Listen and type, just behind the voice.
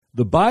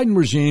The Biden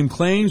regime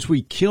claims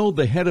we killed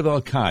the head of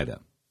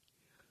al-Qaeda,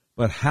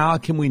 but how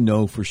can we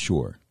know for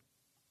sure?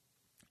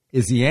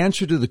 Is the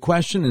answer to the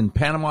question in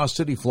Panama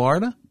City,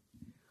 Florida?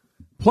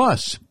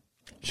 Plus,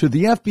 should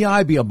the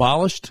FBI be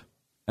abolished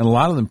and a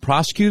lot of them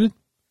prosecuted?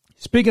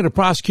 Speaking of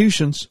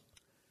prosecutions,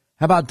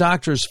 how about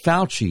Doctors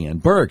Fauci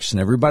and Birx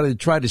and everybody that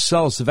tried to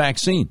sell us the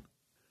vaccine?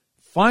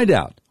 Find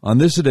out on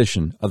this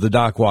edition of the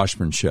Doc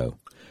Washburn Show.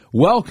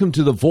 Welcome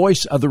to the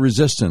Voice of the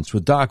Resistance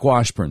with Doc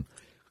Washburn.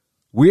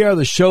 We are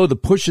the show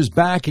that pushes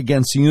back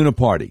against the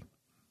uniparty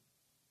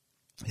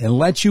and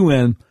lets you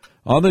in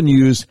on the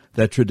news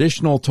that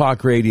traditional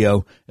talk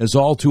radio is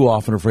all too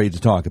often afraid to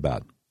talk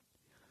about.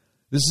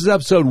 This is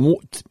episode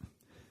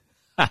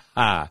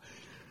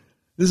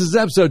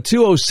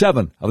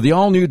 207 of the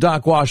all-new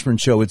Doc Washburn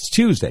Show. It's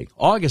Tuesday,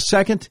 August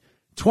 2nd,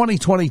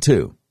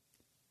 2022.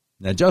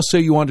 Now, just so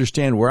you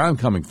understand where I'm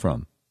coming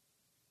from,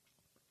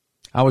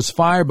 I was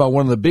fired by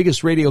one of the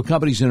biggest radio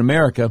companies in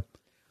America,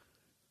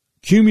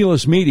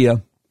 Cumulus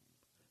Media,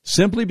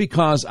 simply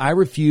because I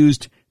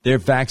refused their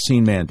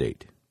vaccine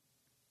mandate.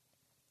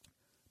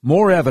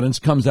 More evidence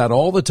comes out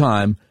all the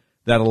time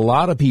that a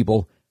lot of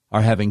people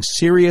are having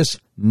serious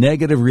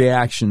negative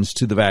reactions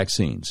to the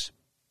vaccines.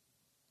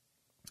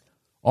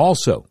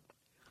 Also,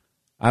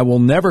 I will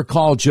never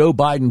call Joe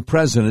Biden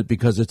president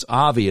because it's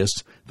obvious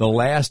the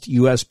last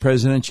U.S.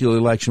 presidential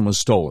election was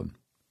stolen.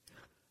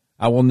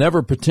 I will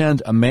never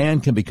pretend a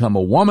man can become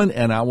a woman,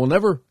 and I will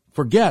never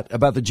forget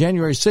about the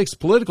January 6th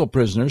political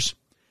prisoners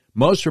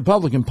most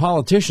Republican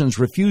politicians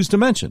refuse to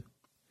mention.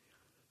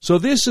 So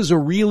this is a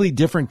really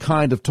different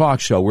kind of talk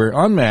show. We're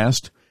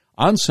unmasked,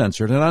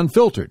 uncensored, and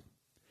unfiltered.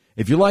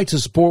 If you'd like to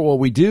support what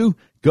we do,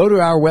 go to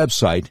our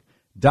website,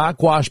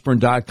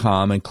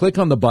 docwashburn.com, and click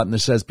on the button that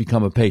says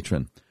Become a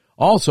Patron.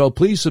 Also,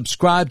 please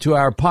subscribe to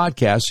our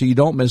podcast so you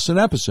don't miss an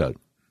episode.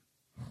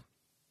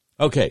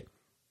 Okay.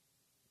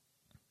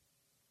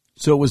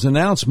 So it was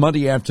announced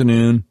Monday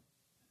afternoon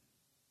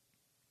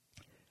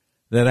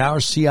that our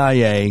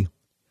CIA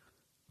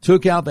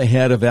took out the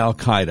head of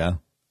al-Qaeda,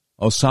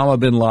 Osama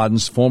bin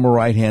Laden's former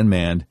right-hand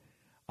man,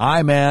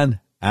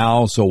 Ayman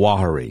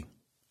al-Zawahiri.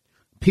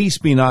 Peace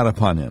be not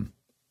upon him.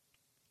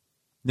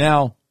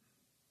 Now,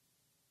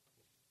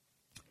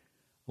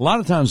 a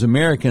lot of times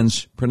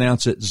Americans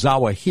pronounce it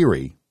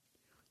Zawahiri,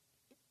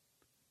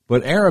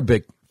 but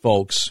Arabic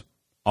folks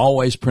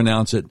always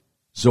pronounce it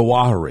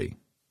Zawahiri.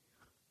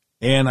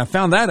 And I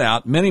found that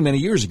out many, many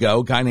years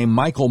ago. A guy named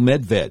Michael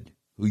Medved,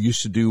 who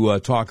used to do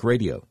talk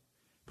radio,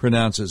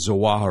 pronounces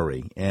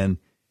Zawahiri. And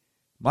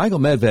Michael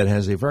Medved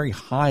has a very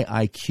high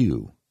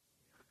IQ.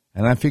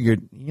 And I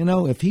figured,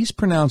 if he's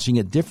pronouncing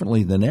it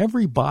differently than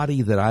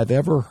everybody that I've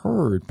ever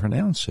heard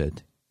pronounce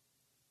it,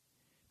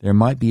 there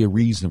might be a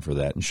reason for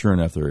that. And sure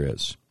enough, there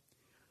is.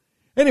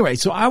 Anyway,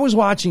 so I was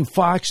watching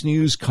Fox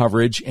News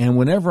coverage, and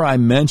whenever I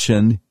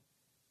mentioned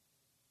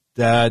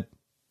that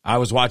I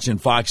was watching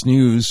Fox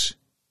News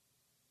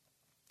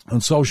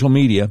on social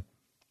media,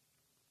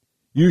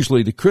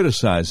 usually to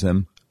criticize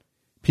them,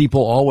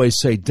 people always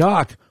say,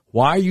 Doc,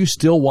 why are you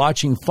still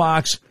watching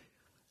Fox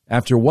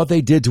after what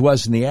they did to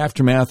us in the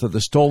aftermath of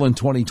the stolen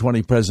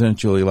 2020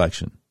 presidential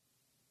election?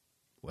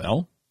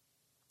 Well,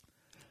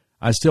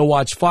 I still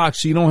watch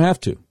Fox, so you don't have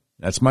to.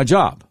 That's my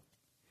job.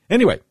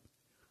 Anyway,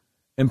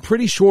 in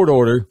pretty short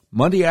order,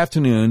 Monday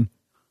afternoon,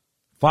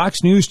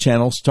 Fox News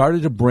Channel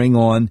started to bring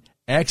on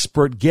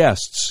expert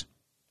guests.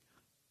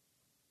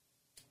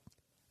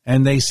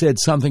 And they said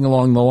something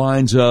along the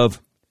lines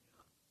of,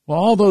 well,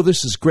 although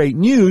this is great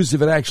news,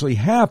 if it actually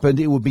happened,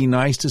 it would be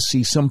nice to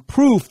see some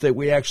proof that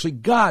we actually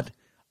got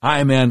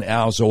Ayman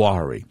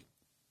al-Zawahiri.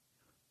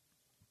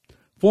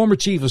 Former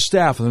Chief of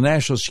Staff of the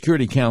National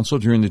Security Council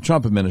during the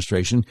Trump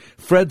administration,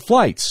 Fred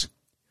Fleitz,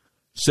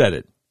 said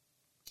it,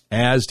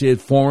 as did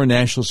former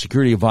National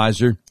Security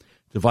Advisor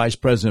to Vice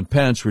President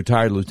Pence,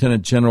 retired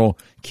Lieutenant General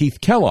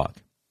Keith Kellogg.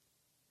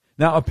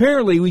 Now,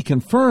 apparently, we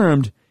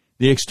confirmed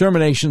the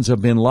exterminations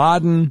of bin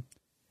Laden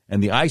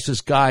and the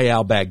ISIS guy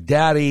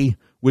al-Baghdadi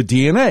with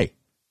DNA.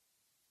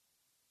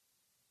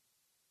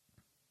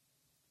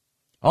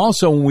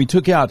 Also, when we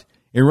took out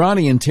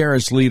Iranian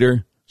terrorist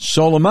leader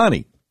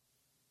Soleimani,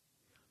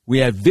 we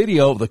had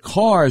video of the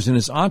cars in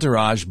his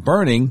entourage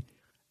burning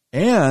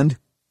and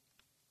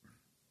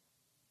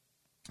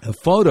a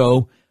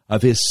photo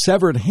of his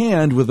severed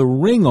hand with a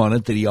ring on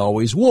it that he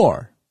always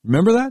wore.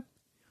 Remember that?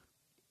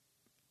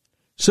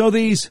 So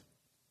these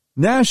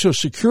national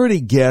security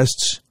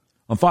guests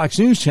on Fox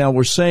News Channel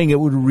were saying it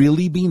would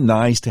really be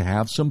nice to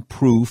have some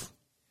proof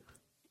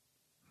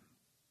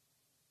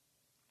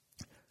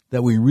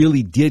that we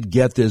really did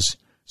get this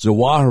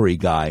Zawahiri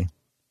guy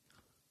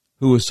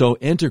who was so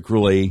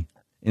integrally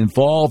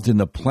involved in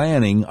the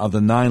planning of the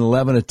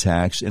 9/11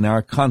 attacks in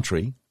our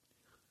country,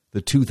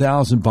 the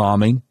 2000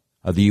 bombing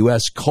of the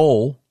U.S.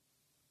 Cole,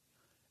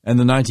 and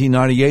the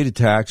 1998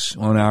 attacks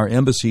on our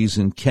embassies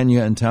in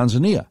Kenya and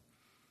Tanzania.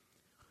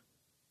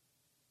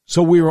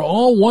 So we were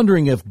all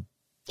wondering if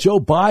Joe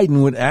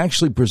Biden would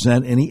actually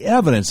present any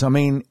evidence. I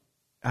mean,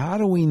 how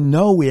do we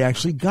know we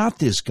actually got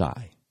this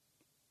guy?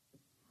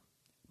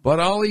 But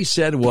all he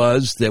said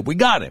was that we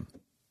got him.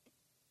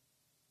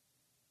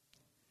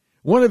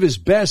 One of his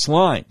best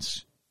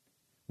lines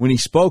when he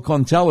spoke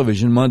on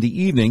television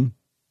Monday evening,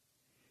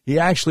 he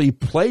actually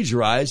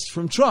plagiarized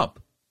from Trump.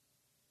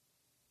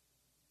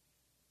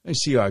 Let me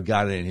see how I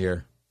got it in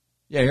here.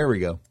 Yeah, here we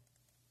go.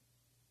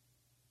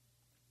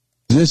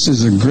 This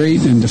is a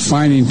great and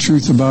defining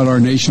truth about our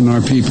nation and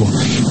our people.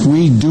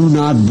 We do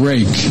not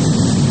break.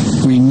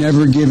 We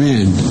never give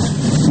in.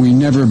 We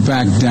never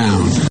back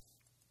down.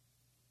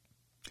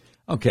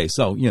 Okay,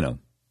 so,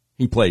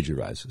 he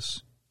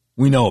plagiarizes.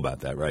 We know about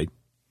that, right?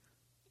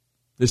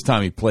 This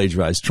time he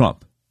plagiarized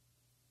Trump.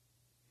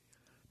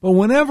 But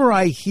whenever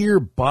I hear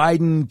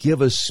Biden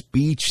give a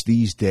speech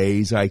these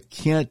days, I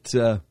can't,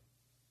 I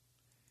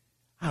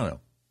don't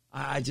know.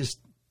 I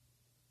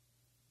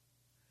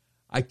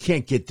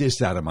can't get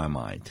this out of my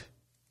mind.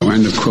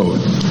 End of quote.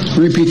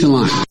 Repeat the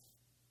line.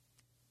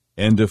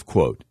 End of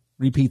quote.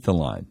 Repeat the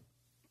line.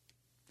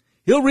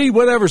 He'll read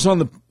whatever's on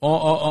the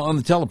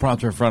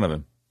teleprompter in front of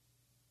him.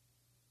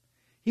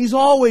 He's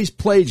always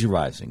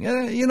plagiarizing.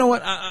 You know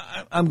what?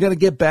 I'm going to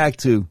get back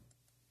to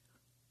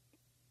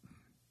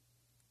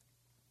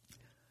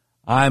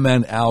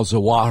Ayman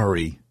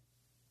al-Zawahiri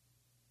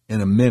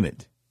in a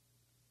minute.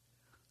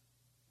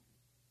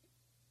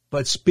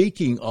 But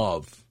speaking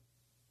of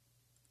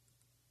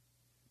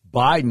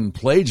Biden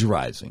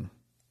plagiarizing,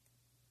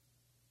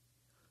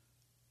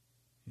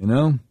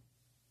 the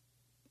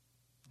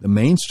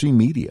mainstream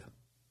media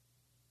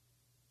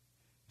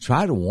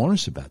tried to warn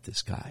us about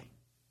this guy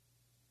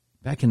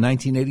back in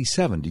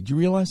 1987. Did you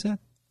realize that?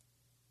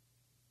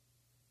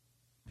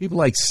 People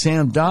like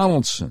Sam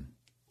Donaldson,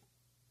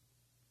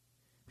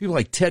 people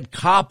like Ted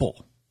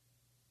Koppel,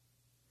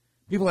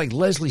 people like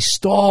Leslie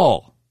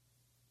Stahl,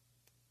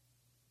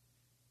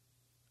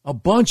 a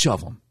bunch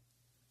of them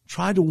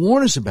tried to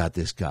warn us about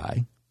this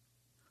guy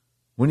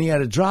when he had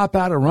to drop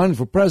out and run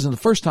for president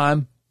the first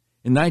time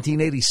in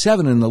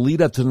 1987 in the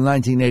lead up to the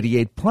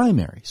 1988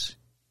 primaries.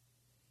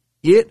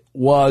 It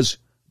was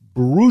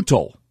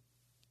brutal,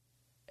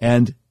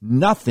 and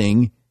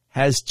nothing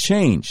has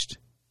changed.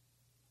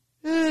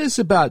 It's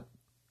about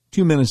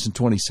 2 minutes and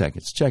 20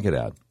 seconds. Check it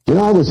out.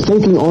 I was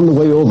thinking on the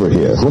way over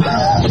here.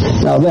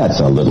 Now that's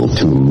a little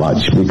too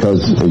much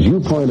because, as you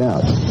point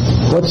out,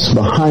 what's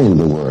behind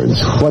the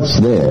words? What's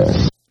there?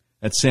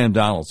 That's Sam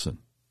Donaldson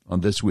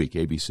on This Week,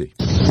 ABC.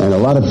 And a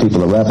lot of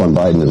people, the rap on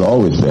Biden has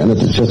always been,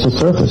 it's just a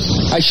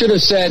surface. I should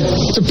have said,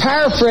 to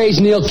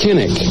paraphrase Neil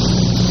Kinnock,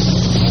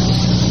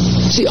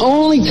 it's the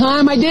only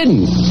time I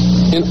didn't,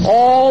 in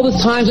all the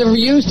times I've ever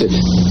used it.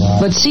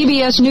 But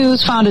CBS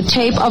News found a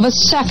tape of a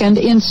second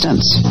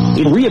instance.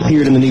 It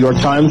reappeared in the New York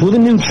Times with a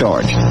new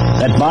charge,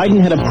 that Biden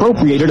had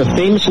appropriated a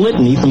famous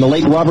litany from the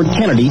late Robert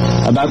Kennedy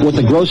about what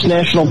the gross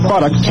national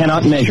product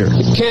cannot measure.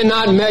 It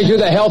cannot measure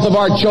the health of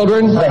our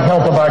children. The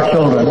health of our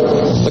children.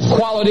 The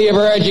quality of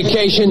our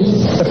education.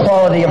 The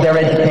quality of their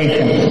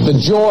education. The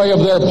joy of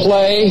their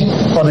play.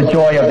 For the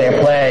joy of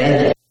their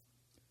play.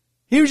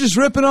 He was just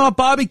ripping off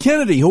Bobby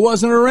Kennedy, who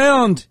wasn't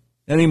around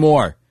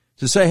anymore,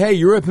 to say, hey,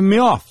 you're ripping me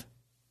off.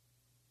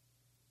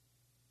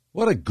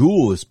 What a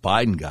ghoul this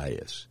Biden guy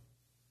is.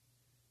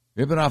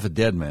 Ripping off a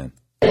dead man.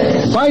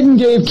 Biden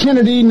gave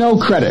Kennedy no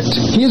credit.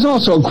 He has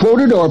also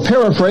quoted or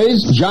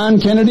paraphrased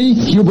John Kennedy,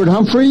 Hubert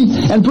Humphrey,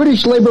 and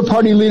British Labour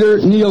Party leader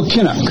Neil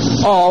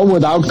Kinnock, all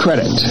without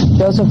credit.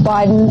 Joseph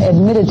Biden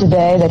admitted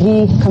today that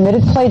he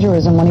committed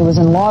plagiarism when he was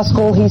in law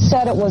school. He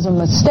said it was a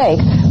mistake,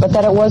 but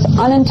that it was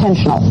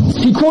unintentional.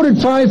 He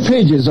quoted 5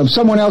 pages of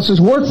someone else's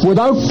work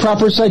without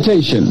proper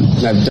citation.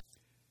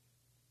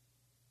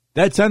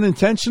 That's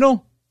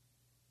unintentional?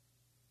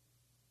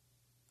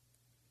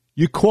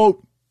 You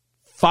quote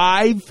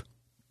 5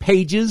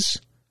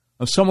 pages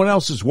of someone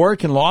else's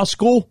work in law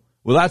school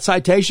without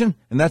citation,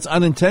 and that's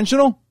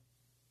unintentional?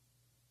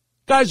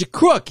 Guy's a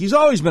crook. He's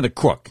always been a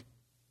crook.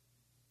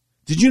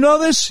 Did you know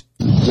this?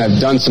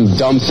 I've done some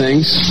dumb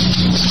things,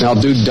 and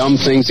I'll do dumb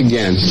things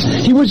again.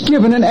 He was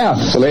given an F.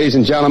 So, ladies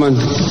and gentlemen,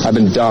 I've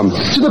been dumb.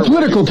 To the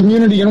political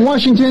community in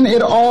Washington,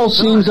 it all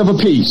seems of a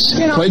piece.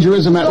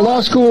 Plagiarism at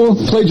law school,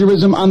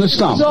 plagiarism on the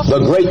stump. The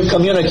great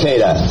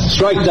communicator.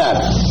 Strike that.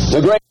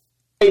 The great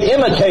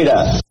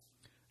imitator.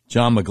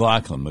 John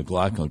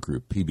McLaughlin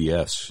Group,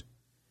 PBS.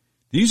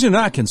 These are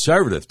not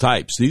conservative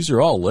types. These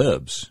are all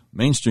libs,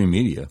 mainstream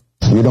media.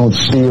 You don't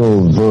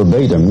steal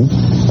verbatim,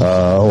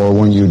 or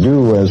when you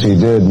do, as he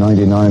did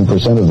 99%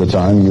 of the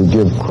time, you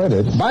give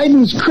credit.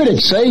 Biden's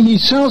critics say he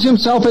sells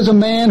himself as a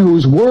man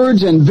whose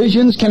words and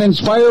visions can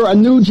inspire a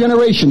new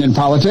generation in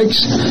politics.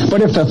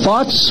 But if the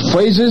thoughts,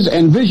 phrases,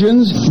 and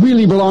visions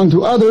really belong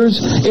to others,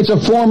 it's a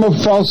form of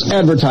false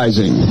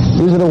advertising.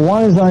 Is it a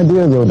wise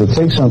idea, though, to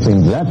take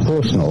something that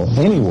personal,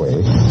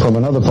 anyway, from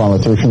another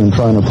politician and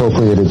try and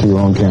appropriate it to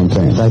your own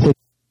campaign? I think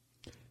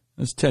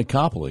that's Ted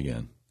Koppel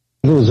again.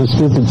 It was a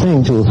stupid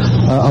thing to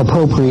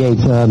appropriate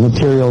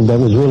material that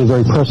was really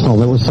very personal,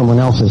 that was someone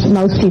else's.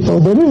 Most people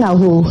didn't know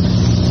who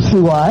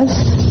he was,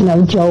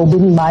 Joe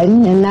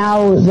Biden, and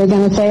now they're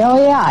going to say, oh,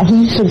 yeah,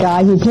 he's the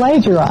guy who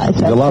plagiarized.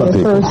 That's a lot of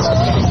people.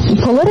 First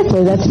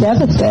Politically, that's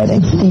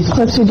devastating. These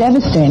clips are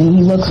devastating.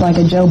 He looks like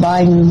a Joe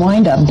Biden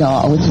wind-up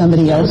doll with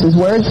somebody else's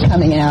words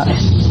coming out.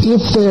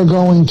 If they're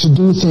going to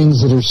do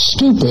things that are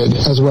stupid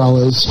as well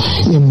as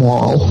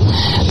immoral,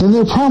 then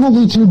they're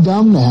probably too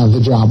dumb to have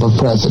the job of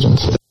president.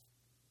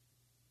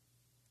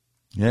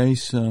 Yeah,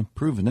 he's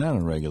proven that on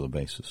a regular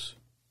basis.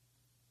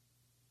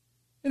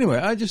 Anyway,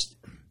 I just,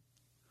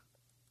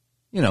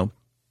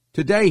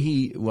 today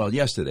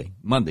yesterday,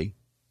 Monday,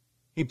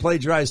 he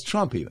plagiarized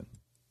Trump even.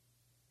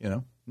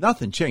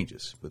 Nothing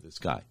changes with this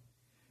guy.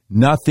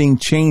 Nothing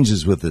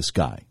changes with this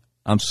guy.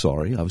 I'm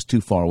sorry, I was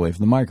too far away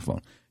from the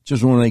microphone.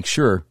 Just want to make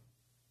sure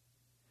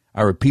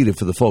I repeat it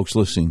for the folks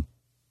listening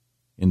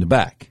in the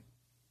back.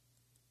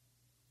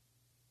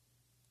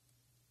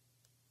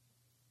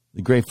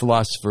 The great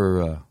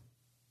philosopher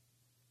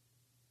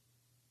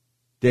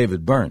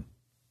David Byrne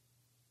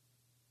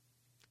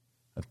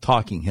of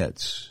Talking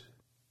Heads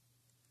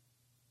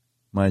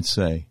might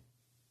say,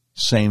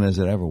 same as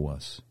it ever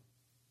was.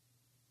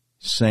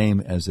 Same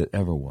as it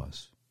ever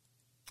was.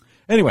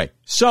 Anyway,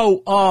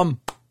 so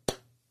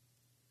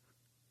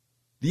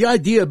the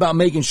idea about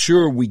making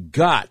sure we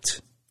got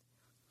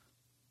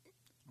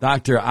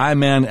Dr.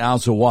 Ayman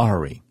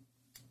al-Zawahiri,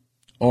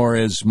 or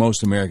as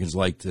most Americans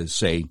like to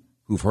say,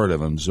 who've heard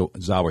of him,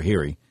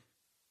 Zawahiri.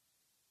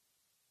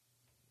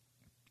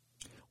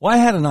 Well, I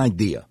had an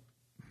idea.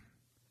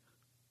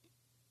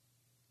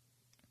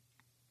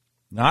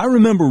 Now, I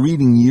remember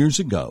reading years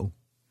ago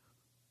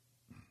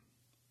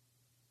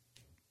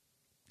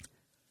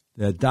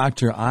that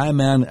Dr.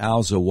 Ayman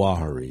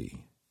al-Zawahiri,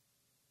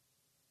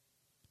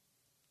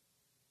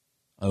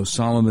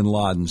 Osama bin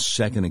Laden's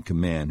second in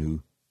command,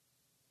 who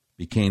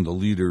became the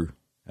leader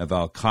of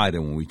al-Qaeda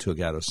when we took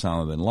out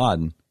Osama bin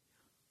Laden,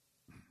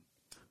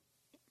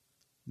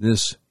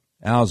 this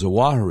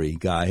al-Zawahiri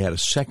guy had a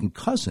second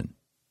cousin,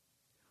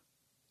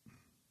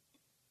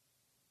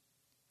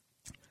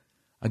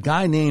 a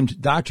guy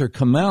named Dr.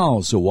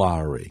 Kamal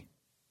Zawahiri,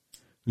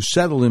 who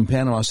settled in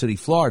Panama City,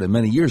 Florida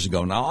many years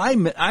ago. Now,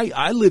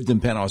 I lived in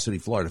Panama City,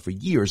 Florida for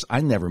years. I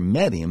never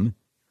met him.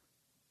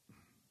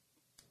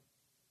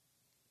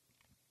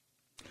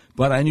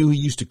 But I knew he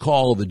used to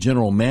call the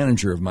general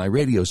manager of my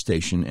radio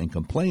station and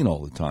complain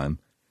all the time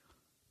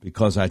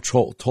because I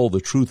told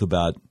the truth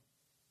about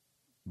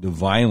the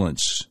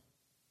violence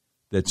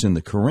that's in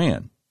the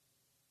Quran.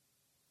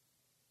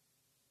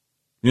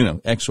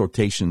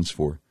 Exhortations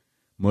for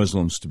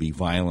Muslims to be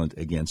violent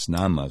against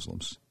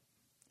non-Muslims.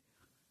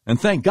 And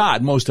thank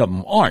God most of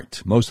them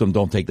aren't. Most of them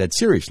don't take that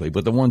seriously.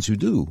 But the ones who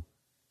do,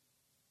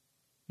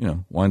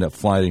 wind up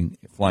flying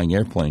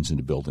airplanes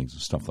into buildings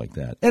and stuff like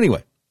that.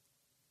 Anyway,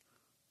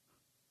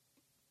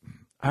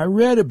 I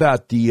read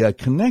about the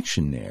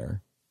connection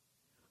there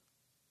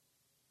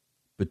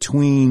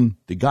between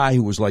the guy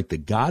who was like the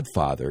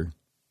godfather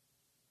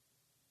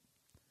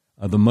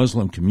of the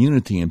Muslim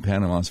community in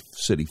Panama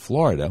City,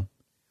 Florida,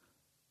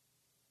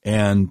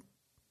 and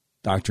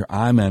Dr.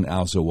 Ayman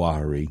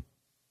al-Zawahiri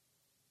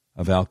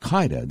of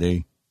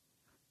al-Qaeda.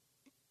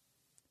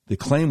 The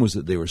claim was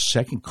that they were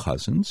second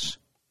cousins,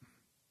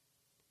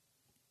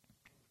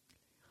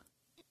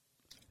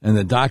 and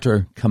that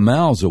Dr.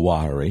 Kamal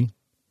Zawahiri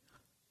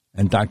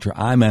and Dr.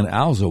 Ayman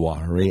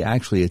al-Zawahiri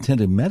actually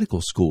attended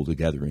medical school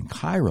together in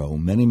Cairo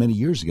many, many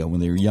years ago when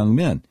they were young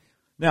men.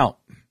 Now,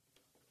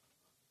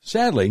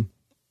 sadly,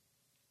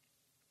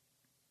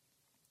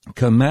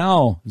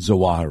 Kamal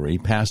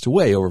Zawahiri passed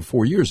away over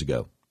 4 years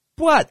ago,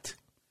 but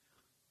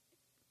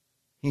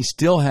he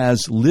still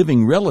has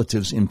living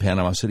relatives in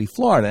Panama City,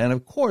 Florida. And,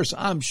 of course,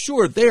 I'm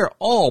sure they're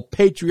all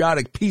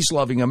patriotic,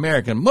 peace-loving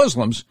American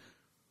Muslims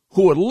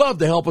who would love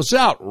to help us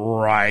out,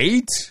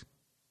 right?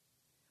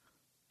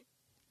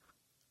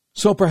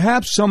 So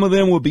perhaps some of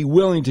them would be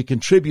willing to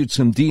contribute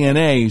some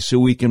DNA so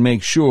we can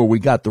make sure we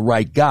got the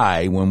right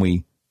guy when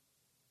we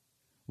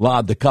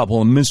lobbed a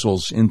couple of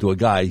missiles into a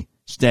guy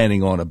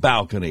standing on a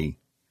balcony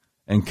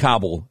in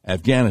Kabul,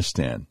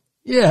 Afghanistan.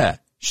 Yeah,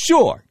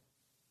 sure.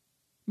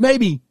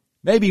 Maybe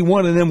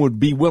one of them would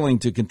be willing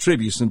to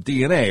contribute some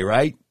DNA,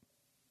 right?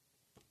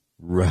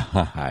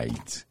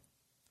 Right.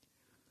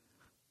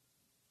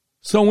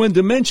 So when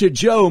Dementia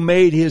Joe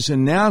made his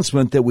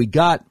announcement that we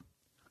got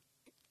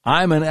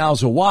Ayman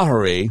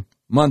al-Zawahiri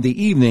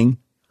Monday evening,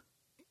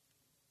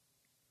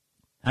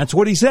 that's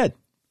what he said.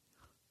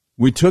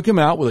 We took him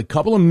out with a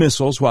couple of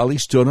missiles while he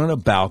stood on a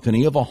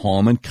balcony of a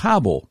home in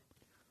Kabul,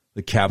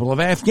 the capital of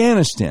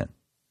Afghanistan.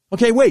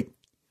 Okay, wait.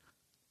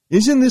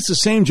 Isn't this the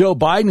same Joe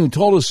Biden who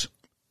told us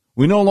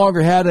we no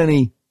longer had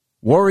any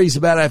worries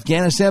about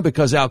Afghanistan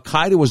because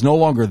al-Qaeda was no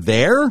longer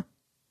there?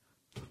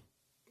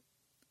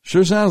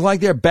 Sure sounds like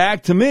they're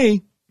back to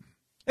me.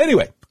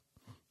 Anyway,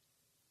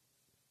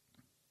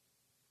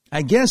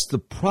 I guess the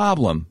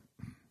problem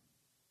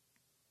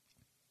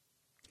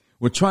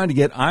with trying to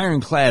get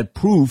ironclad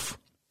proof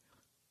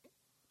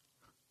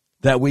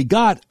that we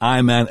got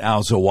Ayman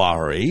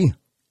al-Zawahiri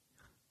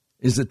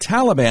is the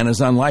Taliban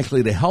is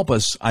unlikely to help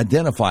us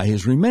identify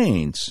his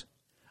remains.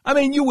 I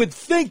mean, you would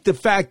think the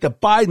fact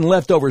that Biden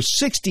left over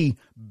 $60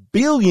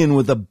 billion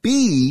with a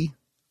B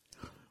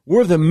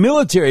worth of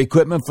military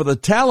equipment for the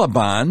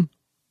Taliban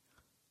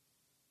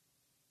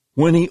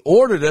when he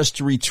ordered us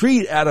to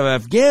retreat out of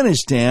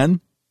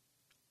Afghanistan.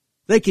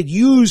 They could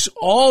use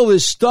all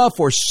this stuff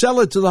or sell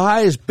it to the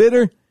highest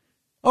bidder,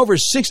 over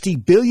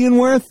 $60 billion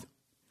worth.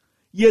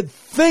 You'd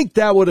think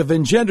that would have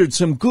engendered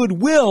some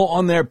goodwill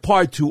on their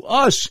part to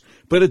us,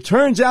 but it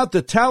turns out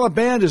the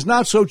Taliban is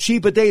not so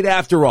cheap a date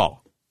after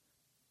all.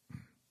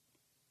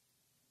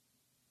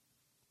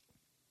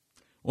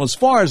 Well, as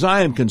far as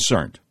I am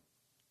concerned,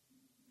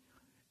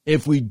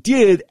 if we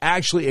did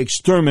actually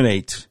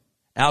exterminate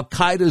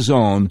Al-Qaeda's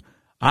own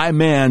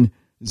Ayman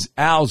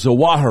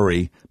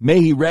al-Zawahiri,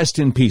 may he rest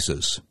in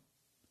pieces.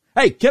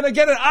 Hey, can I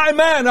get an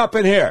Ayman up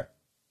in here?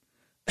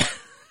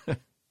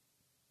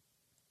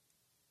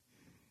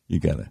 You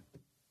gotta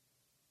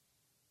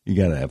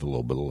have a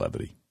little bit of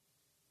levity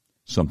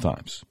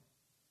sometimes.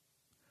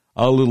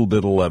 A little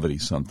bit of levity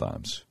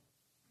sometimes.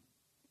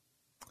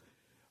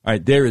 All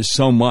right, there is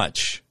so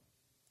much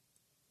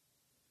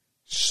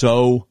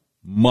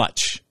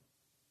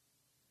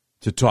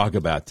to talk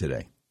about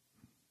today.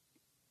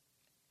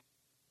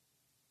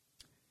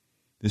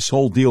 This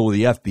whole deal with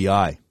the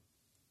FBI.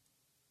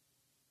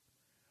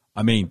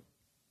 I mean,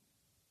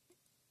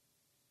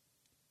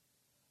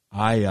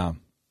 I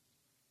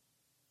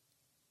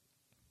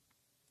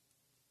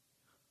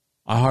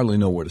hardly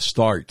know where to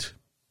start.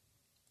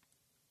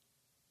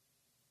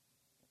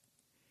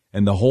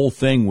 And the whole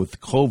thing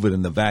with COVID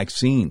and the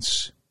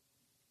vaccines.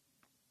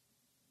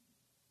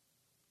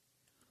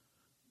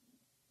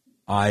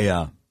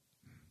 I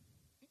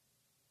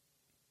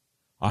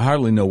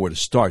hardly know where to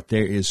start.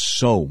 There is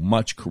so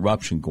much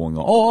corruption going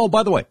on. Oh,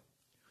 by the way,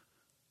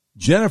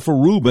 Jennifer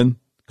Rubin,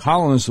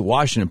 columnist of the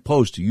Washington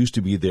Post, who used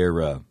to be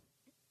their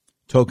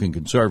token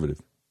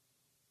conservative,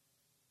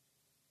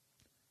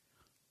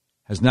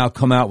 has now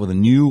come out with a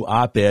new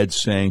op-ed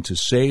saying to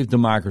save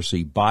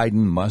democracy,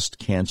 Biden must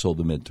cancel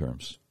the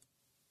midterms.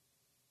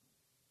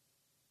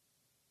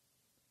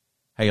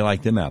 How you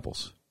like them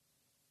apples?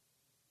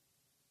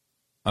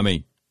 I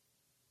mean,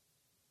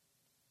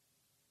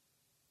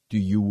 do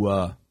you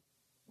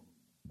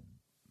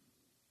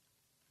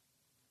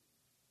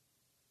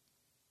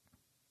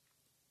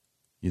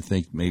you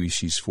think maybe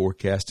she's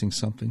forecasting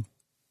something?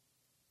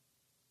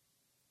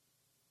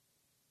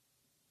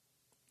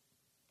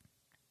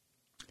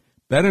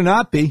 Better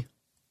not be.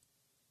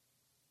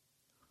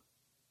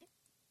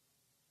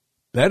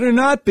 Better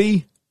not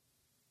be.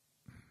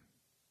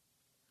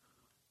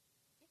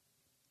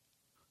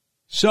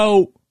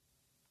 So,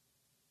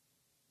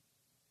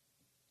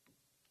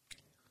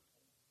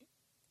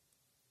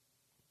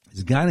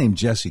 there's a guy named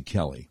Jesse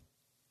Kelly,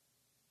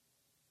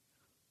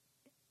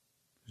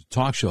 who's a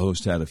talk show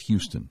host out of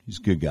Houston. He's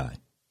a good guy.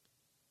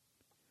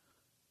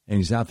 And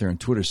he's out there on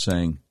Twitter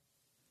saying,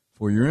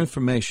 for your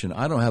information,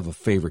 I don't have a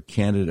favorite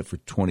candidate for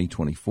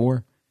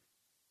 2024.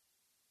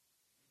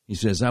 He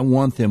says, I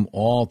want them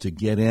all to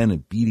get in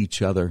and beat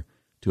each other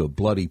to a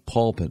bloody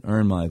pulp and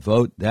earn my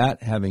vote.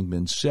 That having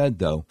been said,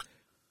 though,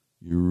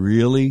 you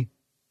really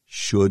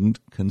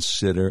shouldn't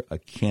consider a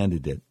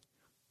candidate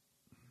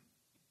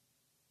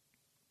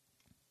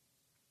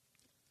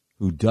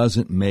who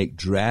doesn't make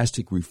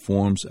drastic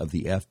reforms of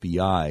the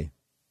FBI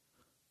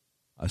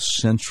a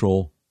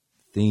central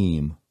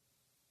theme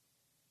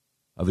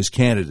of his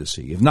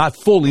candidacy, if not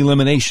full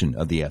elimination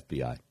of the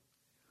FBI.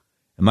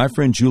 And my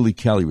friend Julie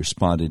Kelly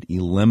responded,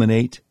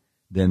 eliminate,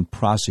 then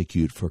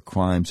prosecute for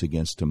crimes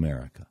against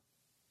America.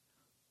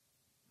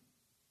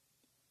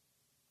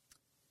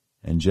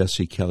 And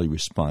Jesse Kelly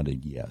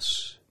responded,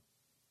 yes.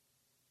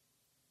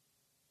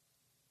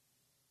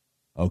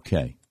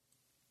 Okay.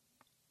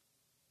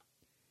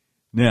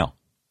 Now,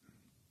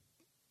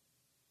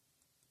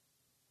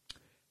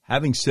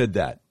 having said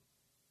that,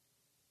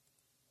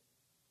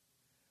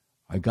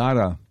 I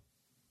gotta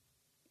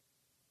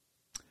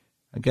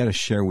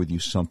share with you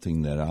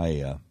something that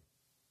I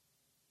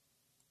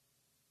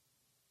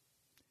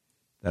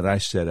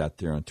said out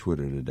there on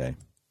Twitter today.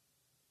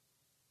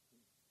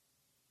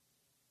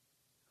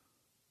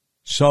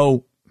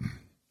 So,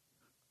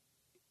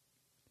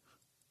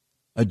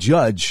 a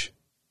judge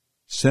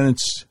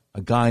sentenced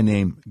a guy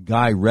named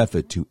Guy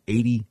Reffitt to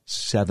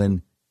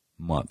 87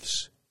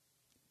 months.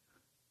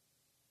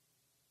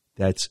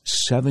 That's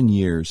 7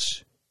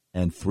 years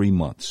and 3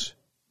 months.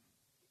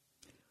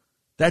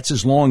 That's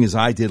as long as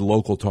I did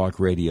local talk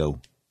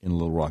radio in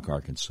Little Rock,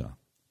 Arkansas.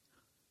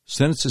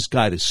 Sentenced this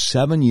guy to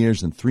 7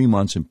 years and 3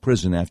 months in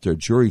prison after a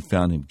jury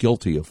found him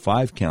guilty of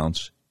 5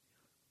 counts,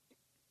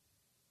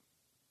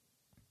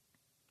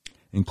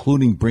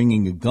 including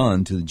bringing a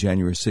gun to the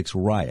January 6th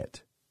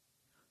riot.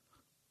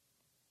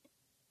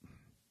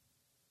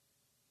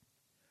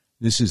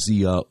 This is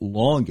the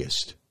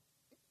longest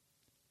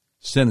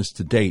sentence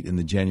to date in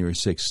the January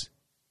 6th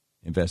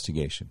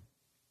investigation.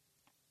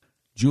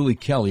 Julie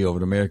Kelly over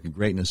at American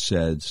Greatness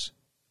says,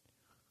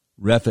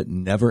 Reffitt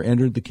never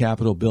entered the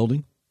Capitol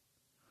building.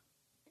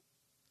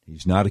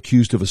 He's not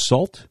accused of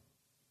assault.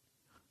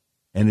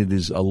 And it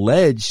is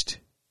alleged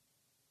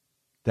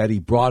that he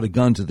brought a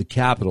gun to the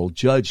Capitol.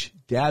 Judge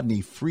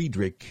Dabney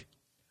Friedrich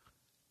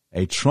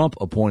A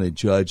Trump-appointed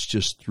judge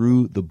just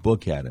threw the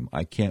book at him.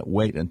 I can't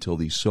wait until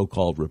these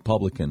so-called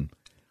Republican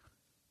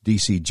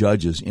D.C.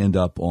 judges end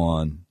up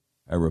on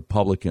a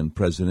Republican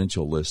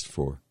presidential list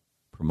for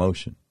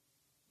promotion.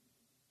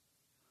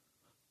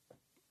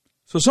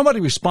 So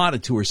somebody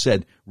responded to her,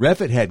 said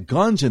Reffitt had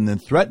guns and then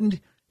threatened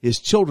his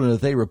children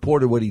if they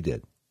reported what he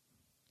did.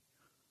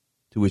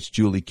 To which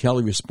Julie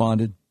Kelly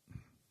responded,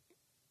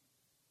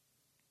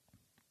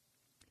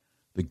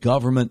 the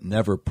government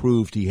never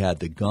proved he had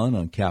the gun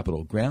on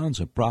Capitol grounds,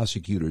 and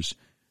prosecutors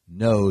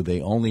know they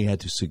only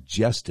had to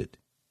suggest it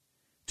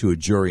to a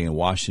jury in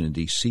Washington,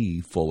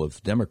 D.C., full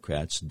of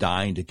Democrats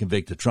dying to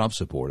convict a Trump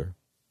supporter.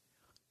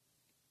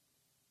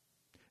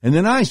 And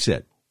then I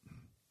said,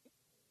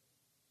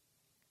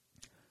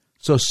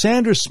 so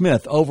Sandra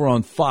Smith over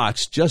on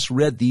Fox just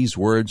read these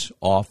words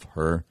off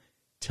her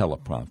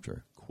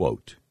teleprompter,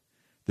 quote,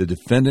 the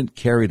defendant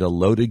carried a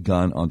loaded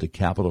gun onto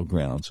Capitol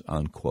grounds,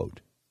 unquote.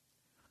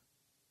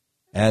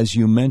 As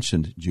you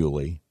mentioned,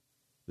 Julie,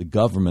 the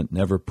government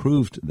never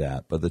proved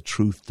that, but the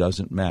truth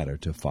doesn't matter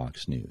to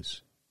Fox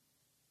News.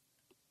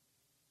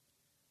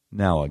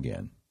 Now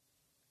again,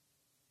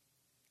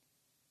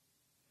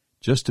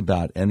 just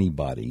about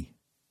anybody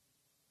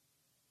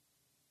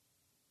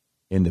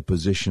in the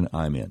position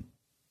I'm in,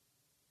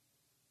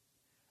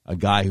 a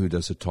guy who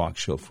does a talk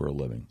show for a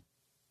living,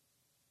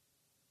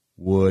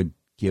 would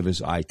give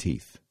his eye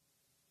teeth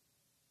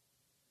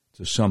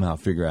to somehow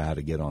figure out how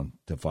to get on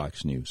to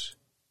Fox News,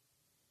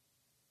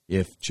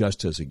 if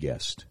just as a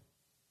guest.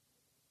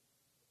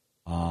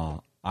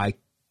 I'm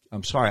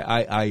sorry,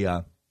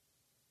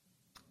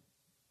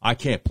 I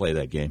can't play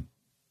that game.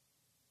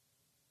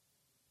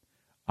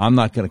 I'm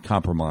not going to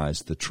compromise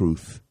the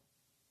truth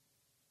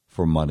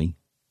for money.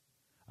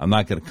 I'm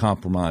not going to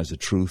compromise the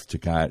truth to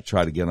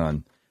try to get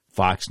on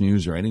Fox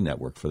News or any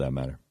network for that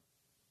matter.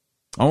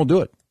 I won't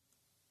do it.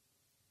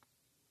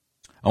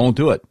 I won't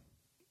do it.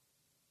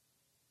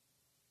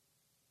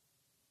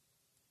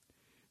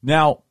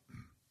 Now,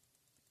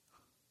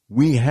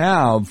 we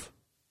have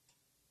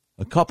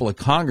a couple of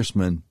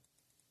congressmen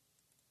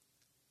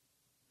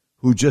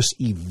who just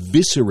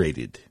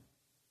eviscerated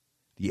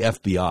the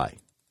FBI.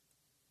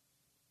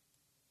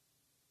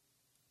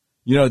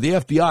 You know, the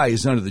FBI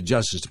is under the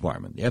Justice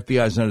Department. The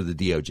FBI is under the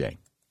DOJ.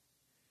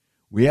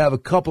 We have a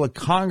couple of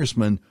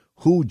congressmen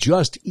who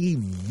just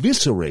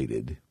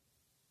eviscerated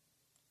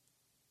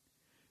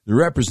the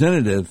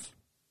representative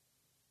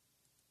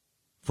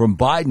from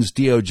Biden's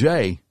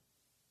DOJ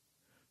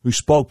who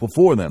spoke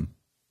before them.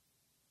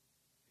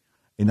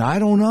 And I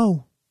don't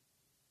know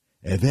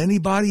if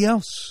anybody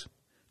else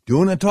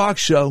doing a talk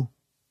show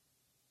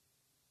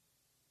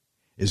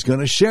is going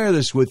to share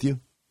this with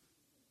you.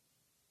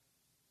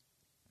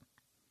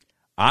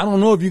 I don't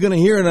know if you're going to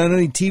hear it on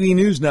any TV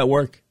news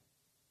network.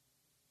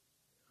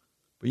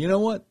 But you know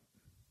what?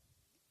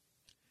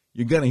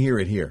 You're going to hear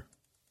it here.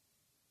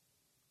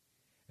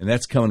 And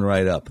that's coming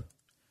right up.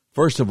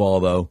 First of all,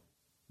 though,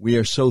 we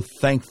are so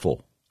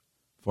thankful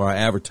for our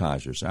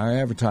advertisers. Our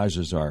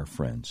advertisers are our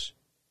friends.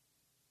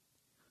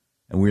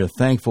 And we are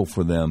thankful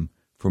for them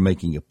for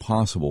making it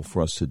possible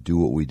for us to do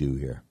what we do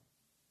here.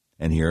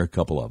 And here are a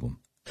couple of them.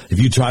 If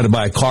you tried to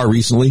buy a car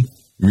recently,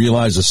 you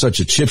realize there's such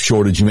a chip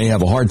shortage, you may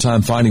have a hard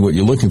time finding what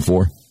you're looking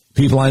for.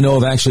 People I know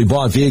have actually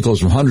bought vehicles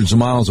from hundreds of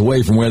miles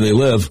away from where they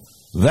live.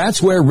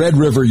 That's where Red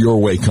River Your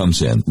Way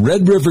comes in.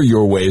 Red River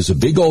Your Way is a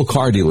big old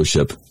car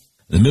dealership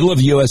in the middle of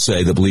the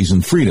USA that believes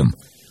in freedom,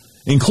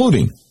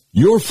 including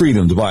your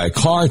freedom to buy a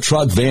car,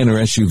 truck, van, or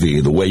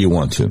SUV the way you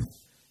want to.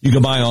 You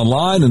can buy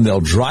online and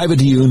they'll drive it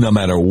to you no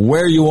matter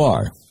where you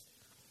are.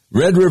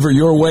 Red River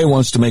Your Way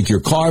wants to make your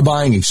car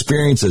buying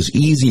experience as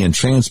easy and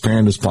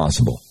transparent as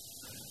possible.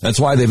 That's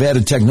why they've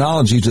added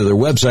technology to their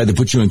website that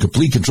puts you in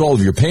complete control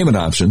of your payment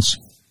options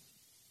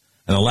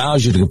and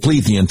allows you to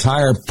complete the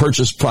entire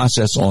purchase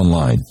process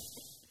online.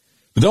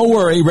 But don't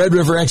worry, Red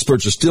River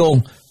experts are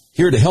still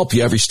here to help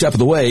you every step of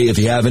the way if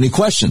you have any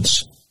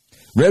questions.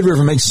 Red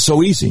River makes it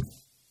so easy.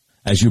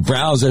 As you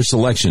browse their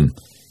selection,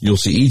 you'll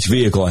see each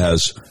vehicle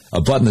has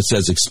a button that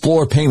says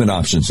Explore Payment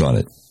Options on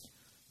it.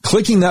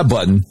 Clicking that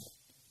button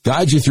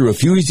guides you through a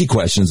few easy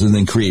questions and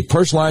then create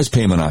personalized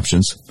payment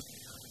options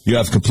you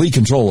have complete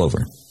control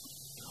over.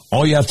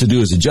 All you have to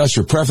do is adjust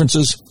your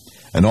preferences,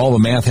 and all the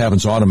math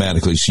happens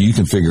automatically so you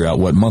can figure out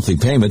what monthly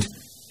payment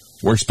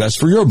works best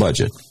for your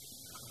budget.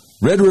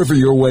 Red River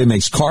Your Way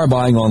makes car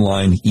buying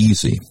online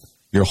easy.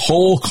 Your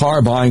whole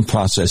car buying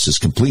process is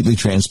completely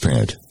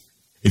transparent.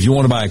 If you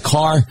want to buy a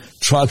car,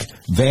 truck,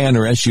 van,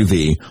 or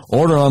SUV,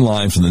 order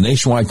online from the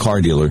nationwide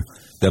car dealer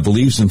that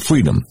believes in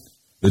freedom,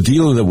 the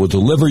dealer that will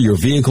deliver your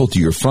vehicle to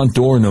your front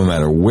door no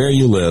matter where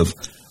you live,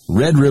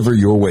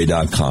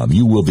 RedRiverYourWay.com.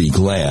 You will be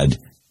glad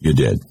you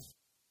did.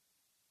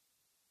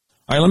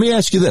 All right, let me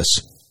ask you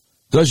this.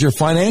 Does your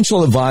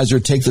financial advisor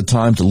take the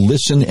time to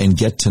listen and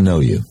get to know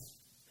you?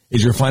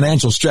 Is your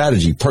financial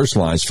strategy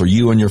personalized for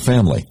you and your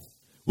family?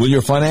 Will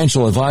your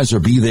financial advisor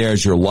be there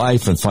as your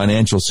life and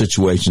financial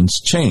situations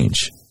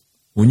change?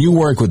 When you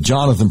work with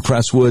Jonathan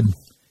Presswood,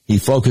 he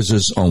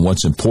focuses on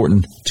what's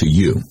important to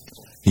you.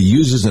 He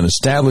uses an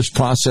established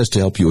process to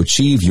help you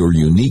achieve your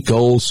unique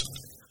goals,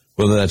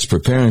 whether that's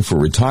preparing for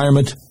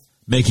retirement,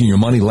 making your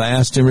money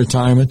last in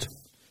retirement,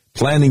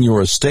 planning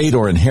your estate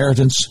or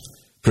inheritance,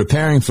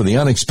 preparing for the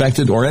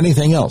unexpected, or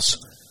anything else.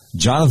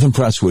 Jonathan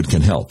Presswood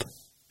can help.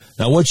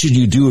 Now, what should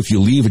you do if you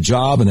leave a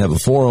job and have a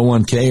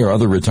 401k or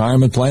other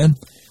retirement plan?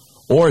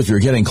 Or if you're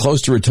getting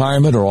close to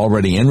retirement or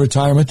already in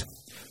retirement?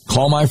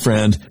 Call my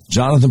friend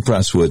Jonathan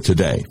Presswood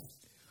today.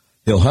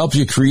 He'll help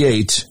you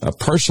create a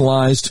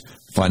personalized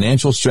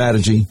financial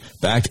strategy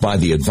backed by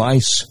the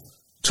advice,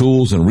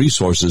 tools, and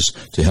resources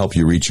to help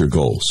you reach your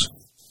goals.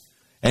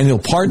 And he'll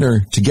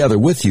partner together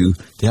with you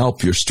to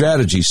help your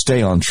strategy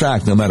stay on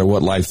track no matter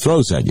what life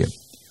throws at you.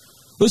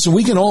 Listen,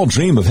 we can all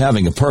dream of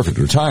having a perfect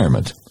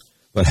retirement,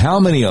 but how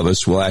many of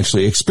us will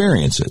actually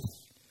experience it?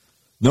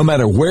 No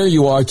matter where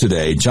you are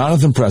today,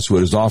 Jonathan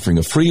Presswood is offering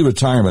a free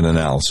retirement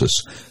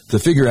analysis to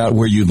figure out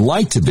where you'd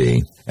like to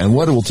be and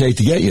what it will take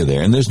to get you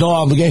there, and there's no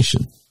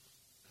obligation.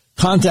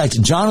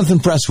 Contact Jonathan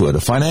Presswood, a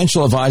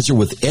financial advisor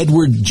with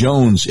Edward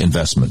Jones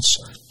Investments,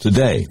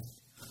 today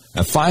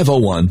at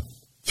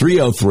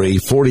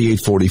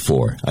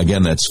 501-303-4844.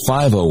 Again, that's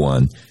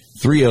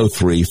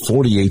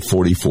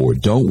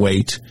 501-303-4844. Don't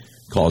wait.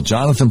 Call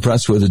Jonathan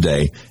Presswood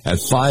today at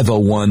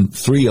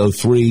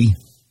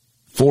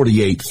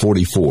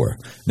 501-303-4844.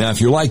 Now,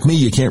 if you're like me,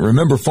 you can't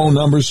remember phone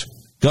numbers,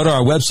 go to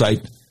our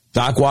website,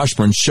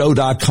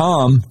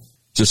 DocWashburnShow.com.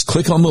 Just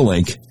click on the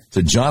link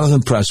to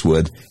Jonathan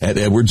Presswood at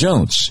Edward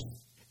Jones.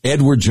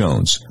 Edward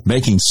Jones,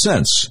 making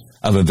sense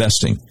of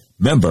investing.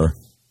 Member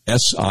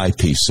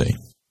SIPC.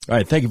 All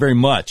right, thank you very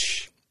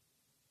much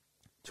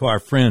to our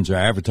friends, our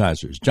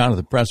advertisers,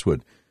 Jonathan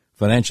Presswood,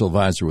 financial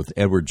advisor with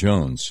Edward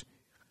Jones,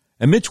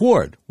 and Mitch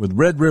Ward with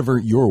Red River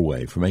Your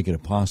Way for making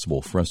it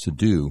possible for us to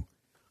do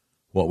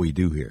what we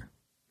do here.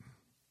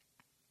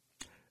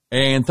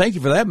 And thank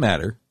you for that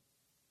matter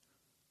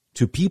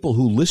to people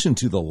who listen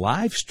to the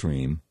live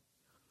stream,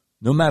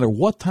 no matter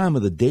what time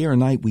of the day or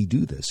night we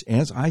do this.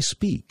 As I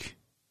speak,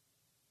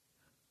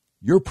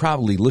 you're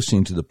probably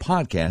listening to the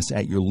podcast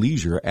at your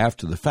leisure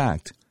after the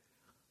fact.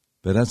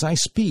 But as I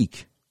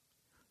speak,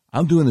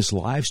 I'm doing this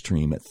live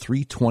stream at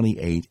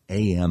 3:28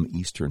 a.m.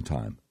 Eastern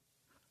Time.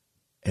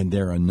 And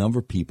there are a number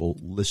of people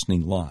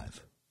listening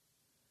live.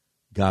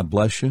 God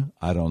bless you.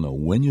 I don't know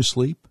when you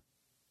sleep,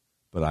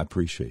 but I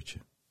appreciate you.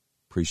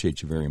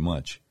 Appreciate you very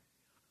much.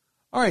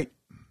 All right.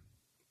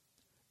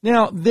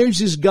 Now, there's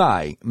this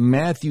guy,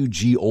 Matthew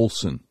G.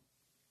 Olson.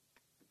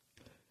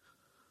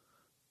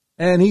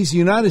 And he's the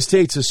United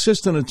States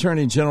Assistant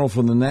Attorney General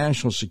from the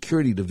National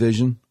Security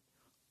Division.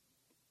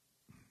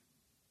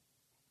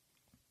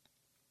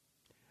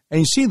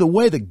 And you see, the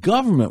way the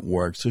government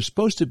works, there's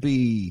supposed to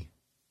be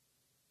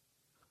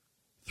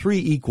 3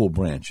 equal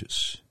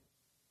branches: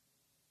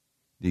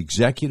 the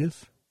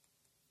executive,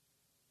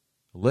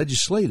 the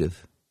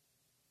legislative,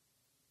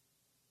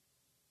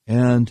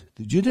 and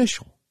the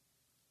judicial.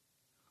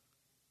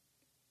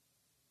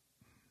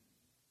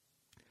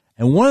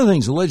 And one of the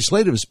things the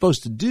legislative is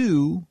supposed to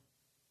do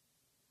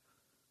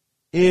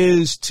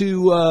is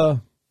to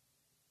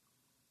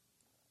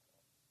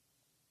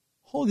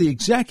hold the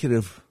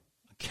executive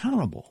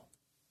accountable.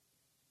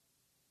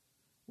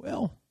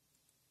 Well,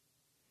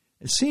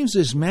 it seems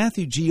this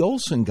Matthew G.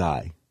 Olson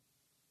guy,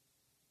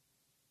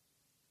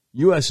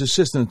 U.S.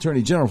 Assistant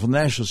Attorney General for the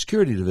National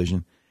Security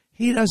Division,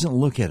 he doesn't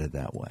look at it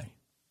that way.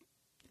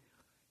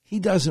 He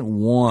doesn't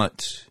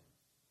want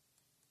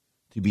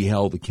to be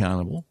held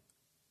accountable.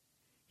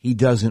 He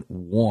doesn't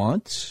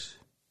want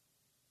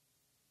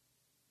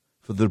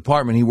for the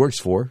department he works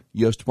for,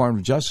 U.S.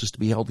 Department of Justice, to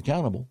be held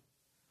accountable.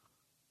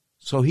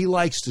 So he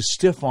likes to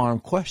stiff-arm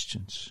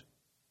questions.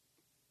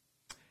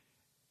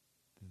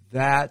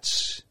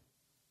 That's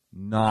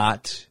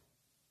not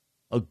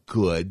a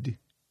good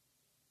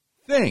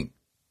thing.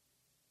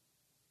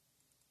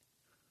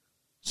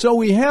 So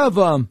we have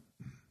a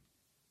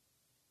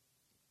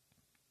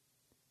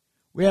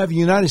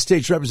United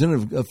States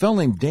Representative, a fellow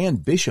named Dan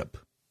Bishop,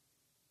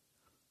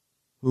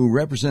 who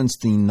represents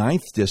the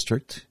 9th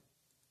District,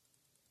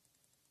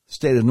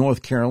 state of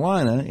North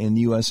Carolina, in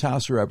the U.S.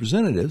 House of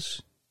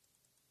Representatives.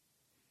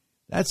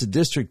 That's a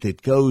district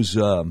that goes,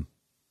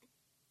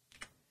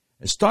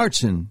 it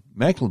starts in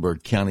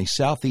Mecklenburg County,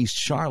 southeast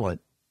Charlotte,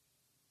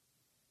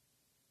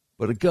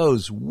 but it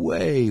goes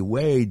way,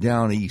 way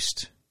down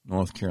east,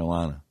 North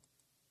Carolina.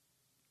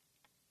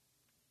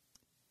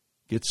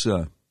 Gets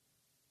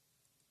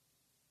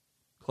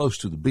close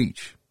to the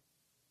beach,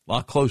 a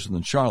lot closer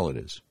than Charlotte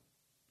is.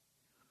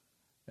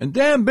 And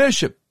Dan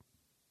Bishop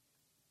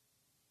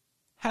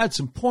had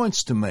some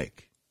points to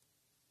make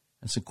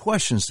and some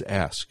questions to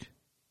ask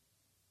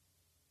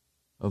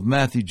of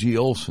Matthew G.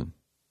 Olson,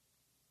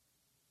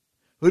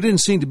 who didn't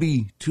seem to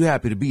be too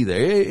happy to be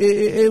there.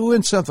 It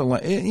went something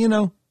like,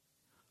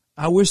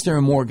 I wish there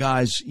were more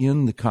guys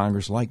in the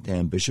Congress like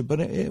Dan Bishop, but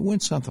it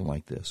went something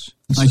like this.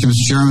 Thank you,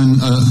 Mr. Chairman.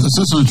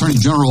 Assistant Attorney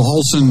General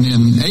Olson,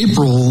 in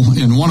April,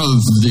 in one of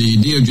the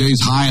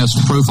DOJ's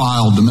highest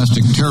profile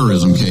domestic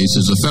terrorism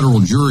cases, a federal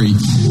jury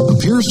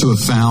appears to have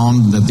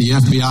found that the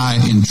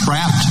FBI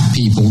entrapped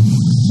people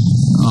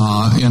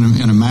in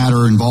a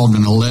matter involved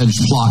in an alleged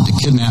plot to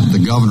kidnap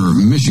the governor of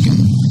Michigan.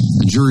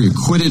 The jury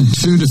acquitted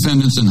 2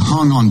 defendants and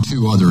hung on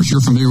 2 others.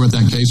 You're familiar with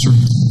that case, sir?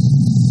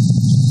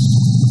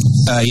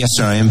 Yes,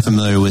 sir. I am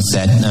familiar with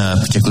that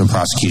particular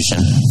prosecution.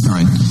 All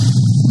right.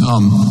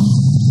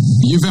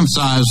 You've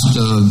emphasized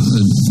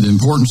the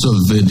importance of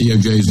the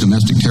DOJ's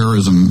domestic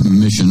terrorism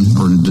mission,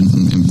 or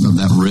of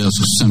that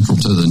risk central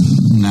to the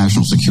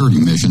national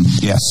security mission.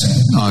 Yes.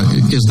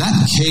 Is that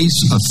case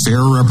a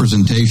fair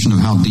representation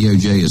of how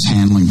DOJ is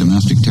handling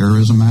domestic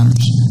terrorism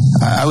matters?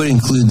 I would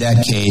include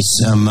that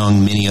case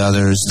among many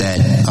others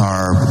that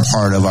are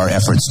part of our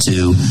efforts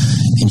to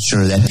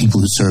ensure that people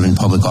who serve in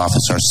public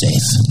office are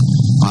safe.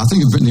 I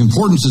think the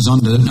importance is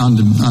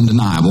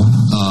undeniable.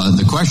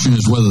 The question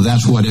is whether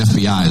that's what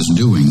FBI is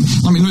doing.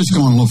 Let me just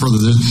go on a little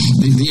further.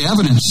 The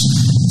evidence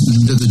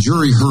that the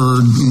jury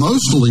heard,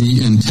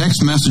 mostly in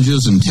text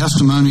messages and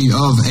testimony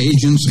of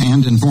agents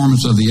and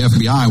informants of the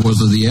FBI, was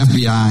that the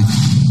FBI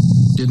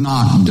did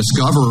not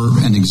discover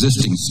an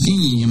existing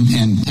scheme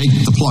and take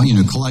the plot,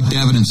 collect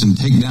evidence and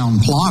take down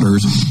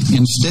plotters.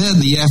 Instead,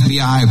 the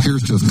FBI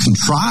appears to have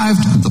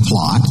contrived the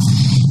plot,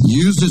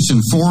 used its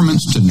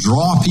informants to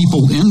draw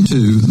people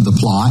into the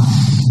plot,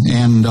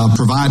 and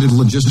provided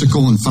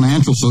logistical and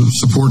financial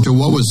support to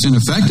what was, in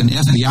effect, an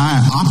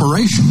FBI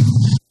operation.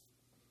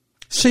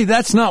 See,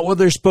 that's not what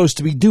they're supposed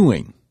to be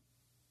doing.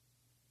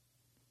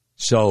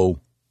 So,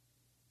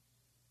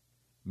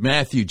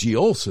 Matthew G.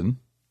 Olson,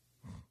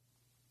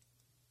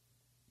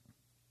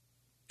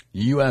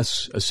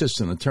 U.S.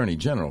 Assistant Attorney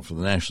General for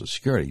the National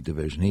Security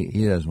Division,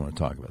 he doesn't want to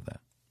talk about that.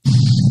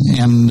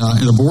 And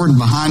the board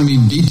behind me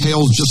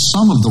details just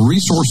some of the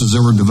resources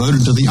that were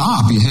devoted to the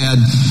op. You had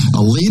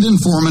a lead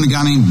informant, a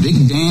guy named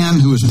Big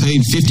Dan, who was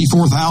paid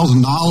 $54,000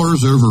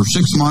 over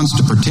 6 months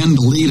to pretend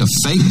to lead a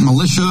fake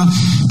militia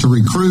to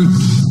recruit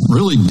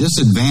really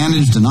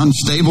disadvantaged and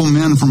unstable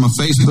men from a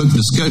Facebook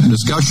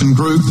discussion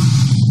group.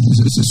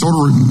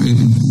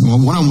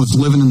 One of them was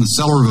living in the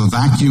cellar of a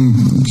vacuum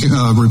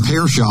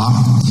repair shop.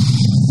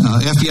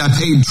 FBI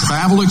paid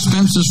travel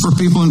expenses for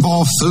people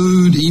involved,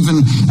 food,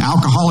 even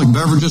alcoholic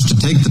beverages to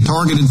take the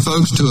targeted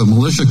folks to a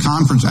militia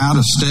conference out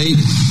of state.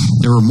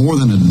 There were more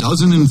than a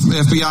dozen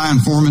FBI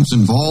informants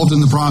involved in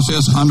the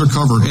process,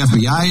 undercover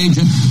FBI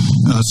agent,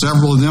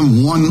 several of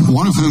them,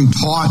 one of whom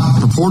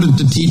purported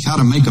to teach how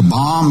to make a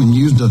bomb and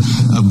used a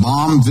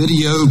bomb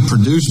video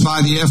produced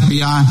by the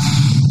FBI.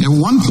 At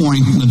one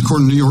point,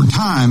 according to the New York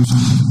Times,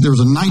 there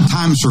was a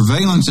nighttime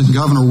surveillance at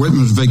Governor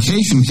Whitman's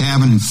vacation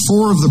cabin, and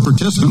 4 of the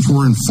participants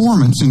were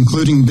informants,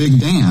 including Big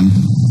Dan,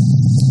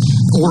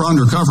 or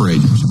undercover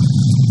agents.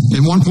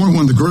 At one point,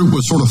 when the group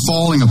was sort of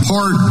falling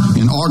apart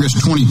in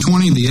August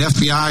 2020, the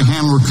FBI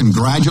handler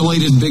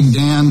congratulated Big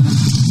Dan,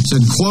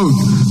 said, quote,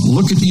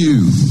 "Look at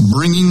you,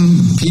 bringing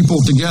people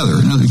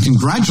together." Now, they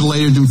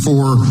congratulated him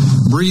for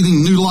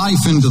breathing new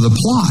life into the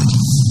plot.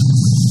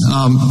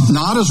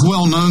 Not as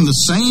well known, the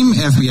same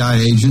FBI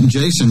agent,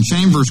 Jason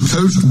Chambers,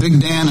 coached Big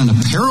Dan in a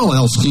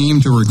parallel scheme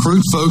to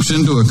recruit folks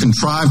into a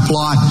contrived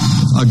plot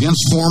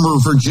against former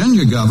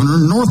Virginia Governor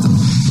Northam.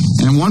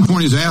 And at one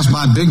point he's asked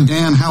by Big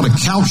Dan how to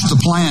couch the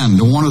plan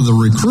to one of the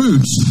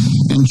recruits,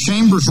 and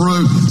Chambers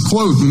wrote,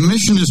 quote,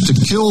 "Mission is to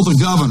kill the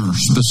governor,"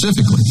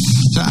 specifically.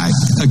 So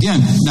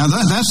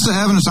that's the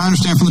evidence I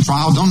understand from the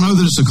trial. Don't know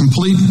that it's a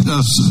complete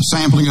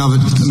sampling of it,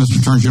 Mr.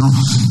 Attorney General,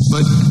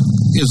 but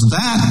is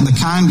that the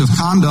kind of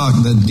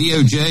conduct that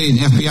DOJ and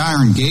FBI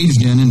are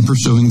engaged in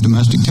pursuing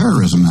domestic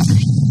terrorism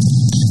matters?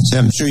 So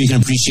I'm sure you can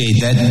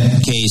appreciate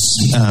that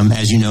case,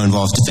 as you know,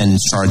 involves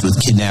defendants charged with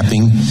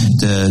kidnapping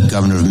the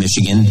governor of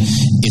Michigan.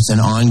 It's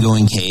an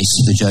ongoing case.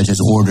 The judge has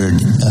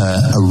ordered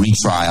a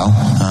retrial,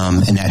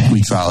 and that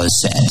retrial is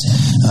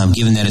set.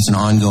 Given that it's an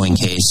ongoing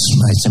case,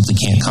 I simply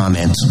can't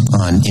comment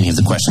on any of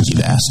the questions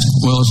you've asked.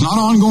 Well, it's not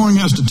ongoing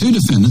as to 2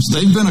 defendants.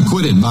 They've been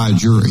acquitted by a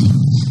jury.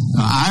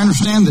 I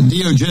understand that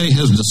DOJ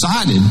has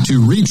decided to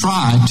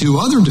retry 2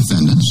 other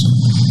defendants,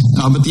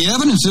 but the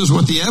evidence is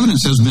what the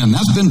evidence has been.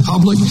 That's been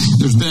public.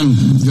 There's been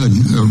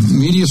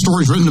media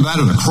stories written about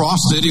it across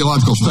the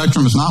ideological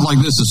spectrum. It's not like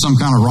this is some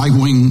kind of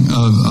right-wing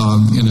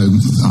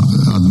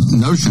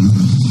notion.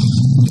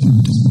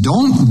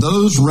 Don't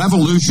those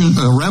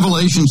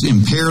revelations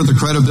impair the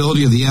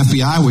credibility of the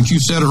FBI, which you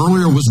said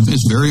earlier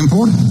is very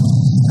important?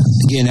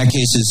 Again, that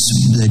case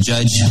the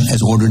judge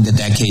has ordered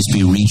that case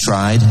be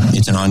retried.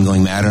 It's an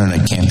ongoing matter, and I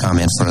can't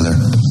comment further.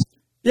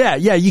 Yeah,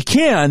 you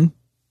can.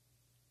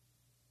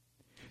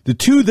 The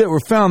 2 that were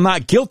found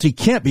not guilty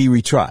can't be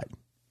retried.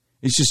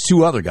 It's just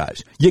 2 other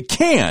guys. You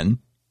can,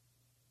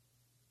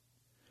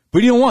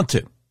 but you don't want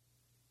to.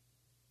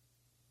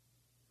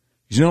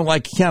 Because you don't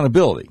like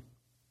accountability.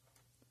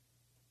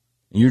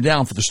 And you're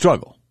down for the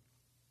struggle.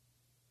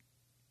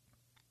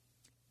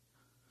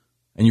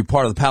 And you're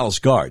part of the Palace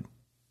Guard.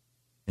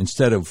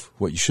 instead of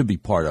what you should be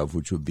part of,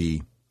 which would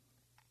be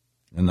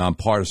a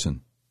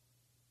nonpartisan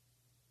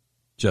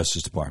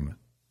Justice Department.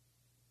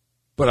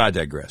 But I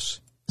digress.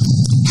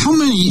 How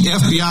many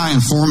FBI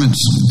informants,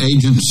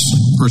 agents,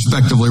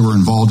 respectively, were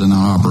involved in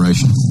that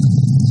operation?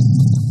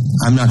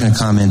 I'm not going to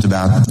comment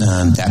about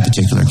that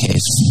particular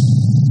case.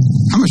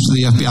 How much did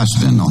the FBI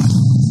spend on it?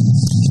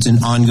 It's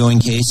an ongoing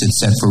case. It's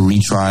set for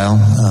retrial,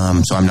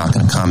 so I'm not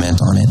going to comment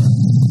on it.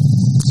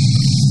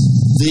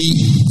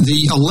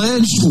 The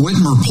alleged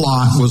Whitmer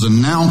plot was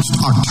announced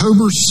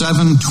October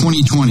 7,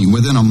 2020,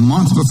 within a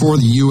month before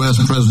the U.S.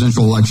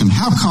 presidential election.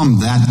 How come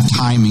that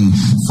timing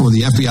for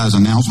the FBI's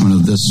announcement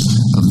of this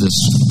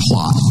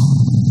plot?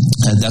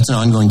 That's an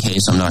ongoing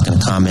case. I'm not going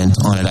to comment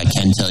on it. I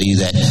can tell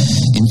you that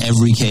in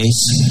every case,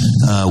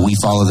 we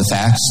follow the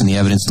facts and the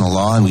evidence and the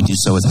law, and we do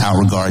so without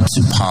regard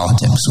to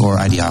politics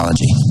or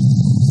ideology.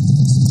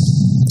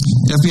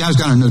 The FBI's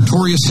got a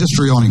notorious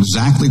history on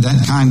exactly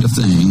that kind of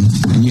thing,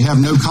 and you have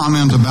no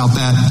comment about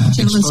that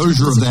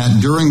exposure of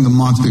that during the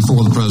month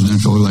before the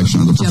presidential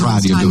election, or the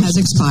propriety of doing it. Time has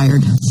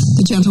expired.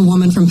 The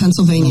gentlewoman from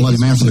Pennsylvania. I'll let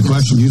him answer the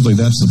question. Usually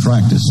that's the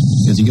practice,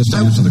 is he gets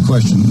to answer the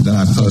question that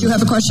I posed. Did you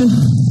have a question?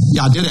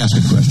 Yeah, I did ask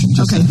a question.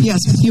 Okay,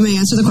 yes, you may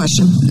answer the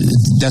question.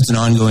 That's an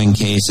ongoing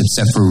case. It's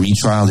set for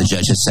retrial. The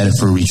judge has set it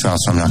for retrial,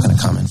 so I'm not going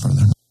to comment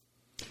further.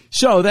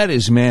 So that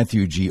is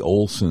Matthew G.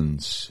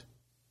 Olson's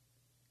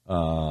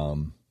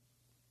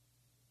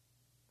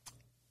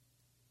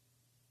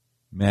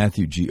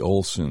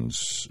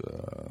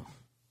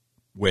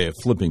way of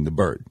flipping the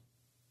bird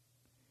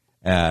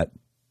at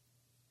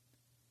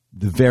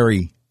the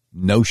very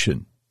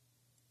notion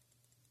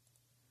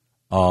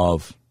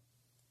of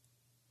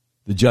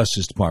the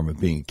Justice Department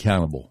being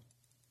accountable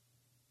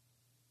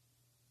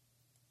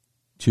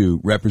to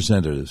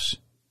representatives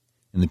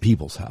in the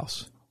People's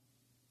House.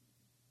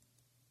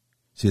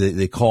 See,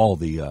 they call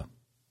the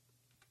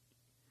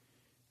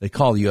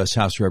U.S.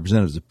 House of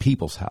Representatives the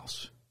People's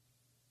House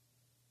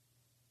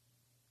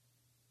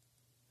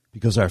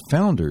because our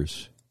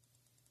founders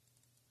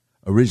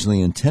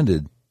originally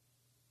intended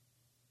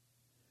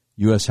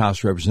U.S.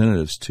 House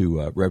Representatives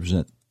to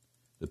represent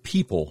the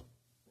people,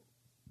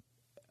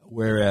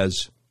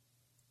 whereas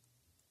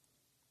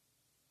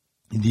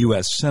the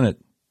U.S. Senate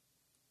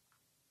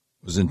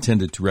was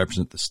intended to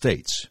represent the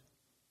states.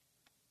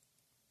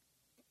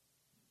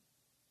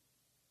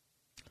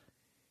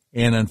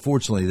 And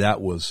unfortunately,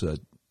 that was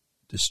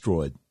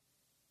destroyed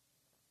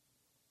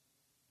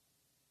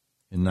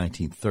in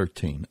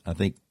 1913. I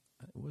think,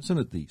 wasn't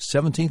it the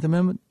 17th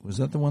Amendment? Was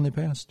that the one they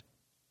passed?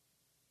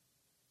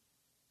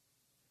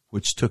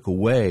 Which took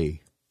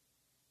away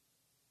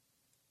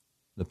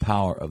the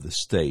power of the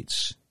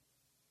states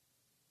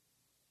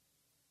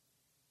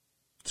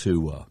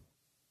to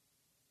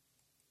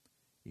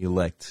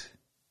elect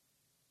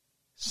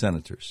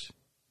senators.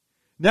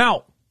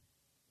 Now,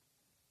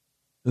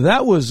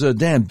 that was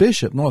Dan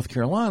Bishop, North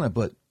Carolina,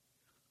 but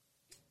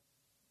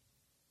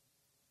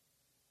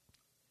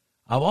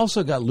I've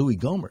also got Louis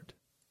Gohmert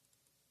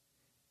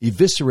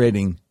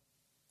eviscerating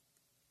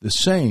the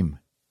same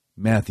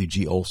Matthew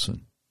G.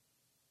 Olson.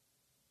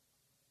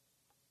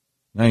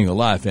 I ain't gonna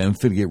lie, fam. I'm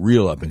finna get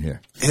real up in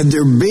here. Have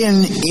there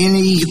been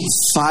any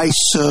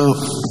FISA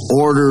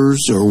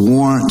orders or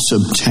warrants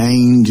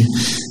obtained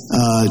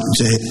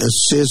to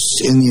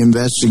assist in the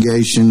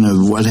investigation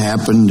of what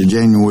happened to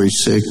January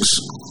 6th?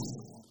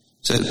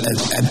 So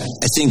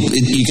I think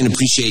you can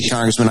appreciate,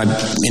 Congressman, I'm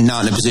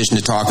not in a position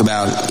to talk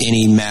about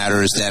any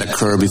matters that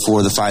occur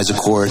before the FISA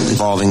court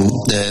involving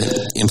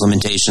the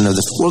implementation of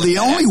the... Well,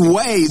 the only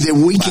way that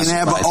we can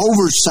have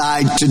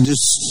oversight to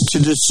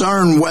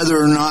discern whether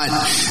or not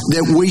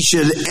that we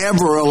should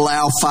ever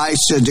allow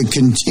FISA to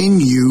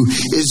continue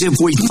is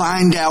if we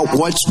find out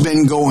what's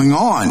been going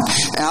on.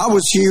 I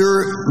was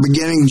here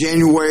beginning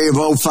January of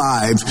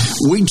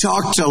 2005. We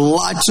talked to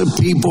lots of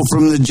people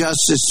from the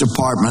Justice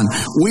Department.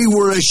 We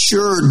were assured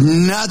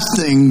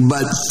nothing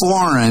but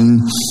foreign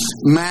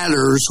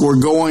matters were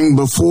going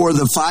before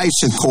the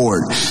FISA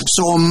court.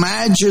 So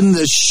imagine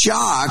the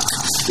shock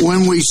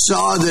when we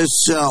saw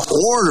this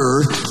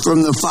order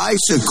from the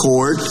FISA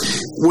court,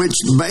 which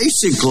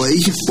basically,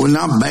 well,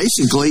 not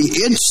basically,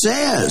 it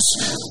says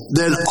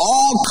that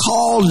all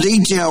call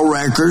detail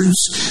records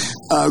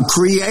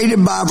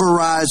created by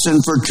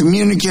Verizon for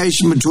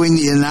communication between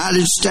the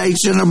United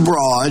States and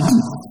abroad,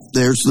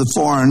 there's the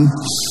foreign,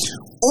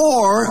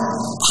 or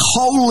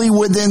wholly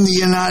within the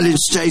United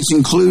States,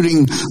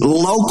 including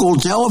local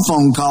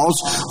telephone calls,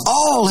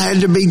 all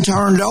had to be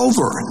turned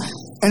over.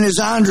 And as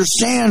I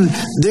understand,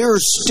 there are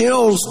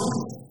still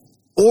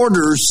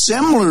orders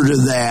similar to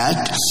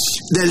that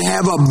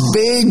have a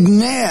big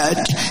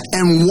net,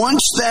 and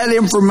once that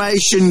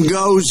information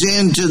goes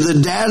into the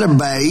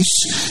database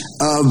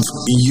of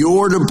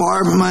your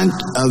department,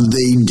 of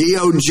the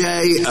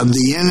DOJ, of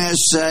the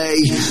NSA,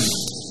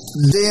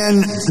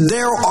 then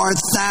there are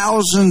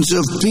thousands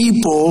of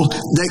people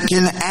that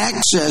can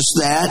access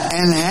that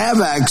and have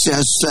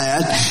accessed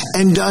that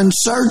and done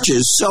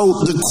searches.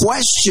 So the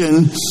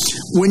question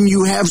when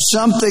you have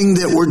something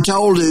that we're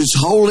told is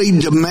wholly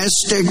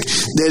domestic,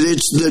 that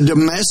it's the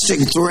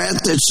domestic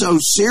threat that's so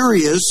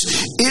serious,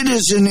 it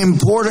is an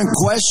important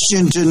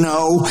question to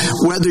know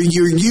whether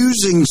you're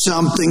using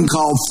something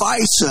called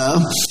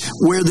FISA,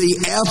 where the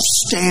F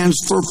stands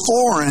for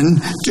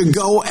foreign, to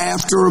go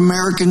after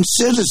American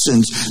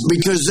citizens.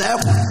 Because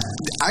that,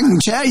 I can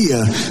tell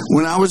you,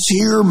 when I was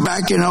here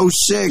back in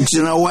 06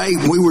 and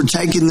 08, we were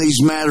taking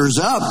these matters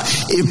up.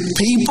 If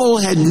people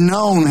had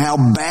known how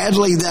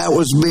badly that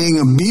was being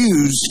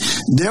abused,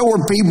 there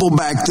were people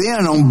back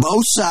then on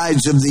both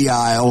sides of the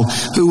aisle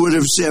who would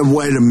have said,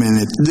 wait a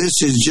minute,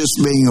 this is just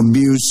being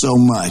abused so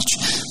much.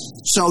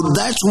 So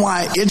that's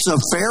why it's a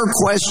fair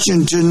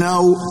question to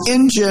know,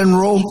 in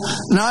general,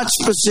 not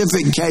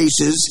specific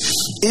cases,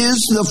 is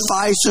the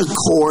FISA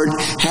court,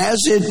 has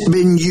it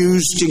been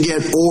used to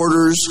get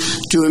orders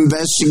to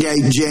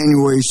investigate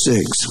January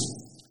 6th?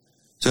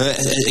 So,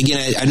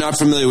 again, I'm not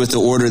familiar with the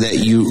order that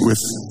you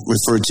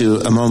referred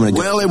to a moment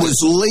ago. Well, it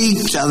was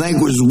leaked. I think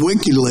it was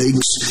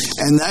WikiLeaks,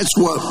 and that's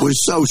what was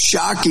so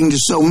shocking to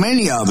so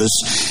many of us.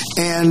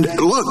 And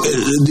look,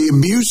 the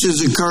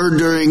abuses occurred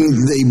during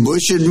the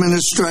Bush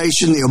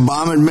administration, the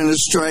Obama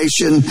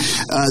administration.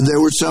 There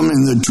were some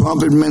in the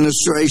Trump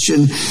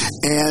administration,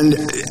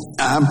 and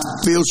I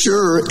feel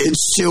sure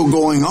it's still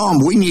going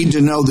on. We need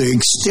to know the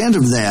extent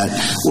of that.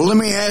 Well, let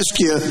me ask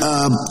you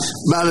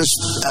about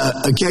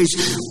a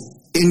case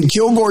in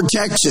Kilgore,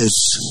 Texas.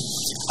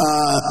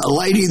 A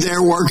lady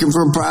there working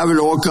for a private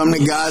oil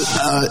company got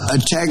a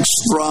text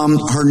from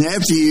her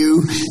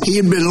nephew. He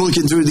had been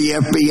looking through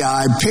the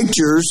FBI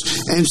pictures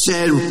and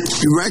said,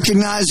 you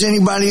recognize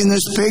anybody in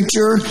this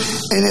picture?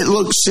 And it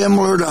looked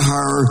similar to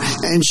her.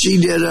 And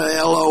she did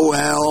a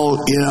LOL,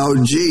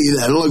 gee,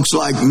 that looks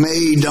like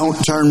me, don't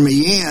turn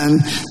me in.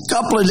 A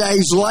couple of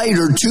days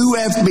later, 2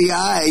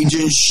 FBI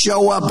agents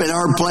show up at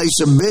her place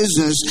of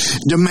business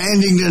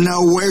demanding to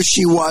know where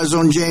she was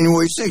on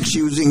January 6th.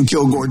 She was in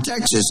Kilgore,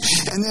 Texas.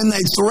 And then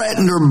they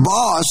threatened her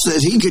boss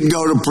that he could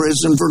go to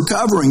prison for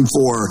covering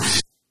for her.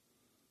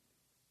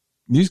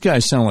 These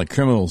guys sound like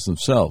criminals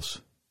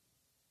themselves.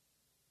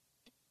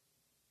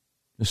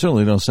 They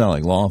certainly don't sound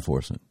like law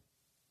enforcement.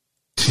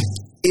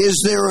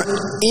 Is there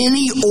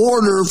any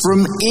order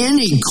from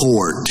any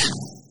court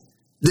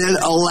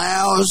that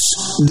allows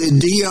the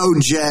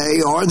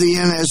DOJ or the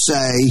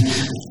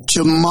NSA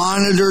to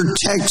monitor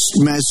text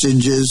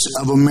messages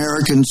of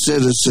American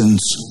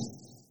citizens?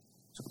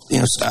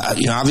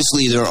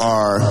 Obviously there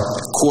are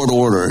court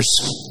orders,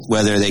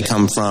 whether they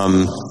come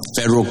from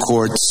federal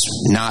courts,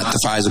 not the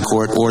FISA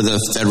court, or the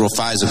federal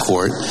FISA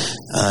court,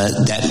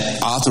 that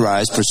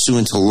authorize,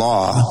 pursuant to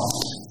law,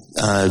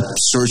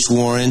 search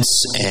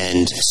warrants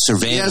and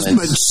surveillance. Yes,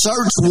 but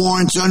search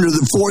warrants under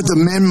the Fourth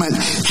Amendment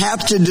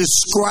have to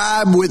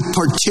describe with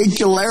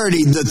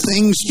particularity the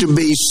things to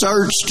be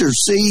searched or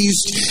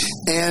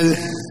seized, and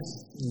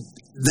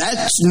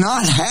that's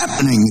not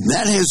happening.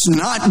 That has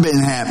not been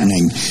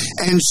happening.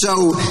 And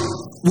so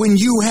when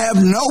you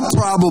have no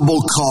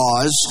probable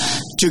cause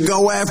to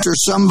go after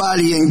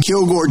somebody in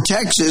Kilgore,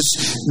 Texas,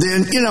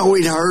 then,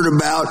 we'd heard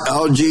about,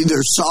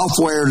 there's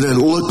software to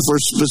look for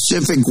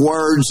specific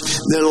words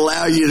that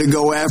allow you to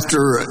go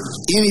after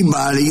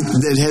anybody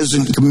that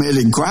hasn't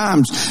committed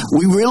crimes.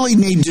 We really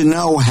need to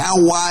know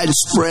how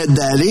widespread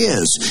that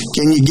is.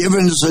 Can you give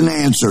us an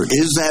answer?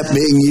 Is that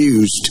being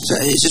used? So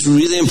it's just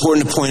really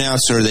important to point out,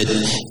 sir, that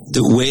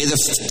the way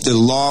the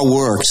law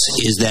works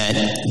is that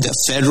the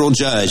federal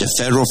judge, a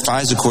federal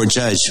FISA court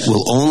judge,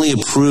 will only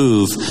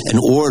approve an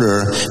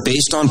order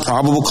based on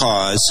probable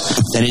cause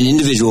that an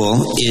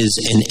individual is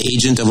an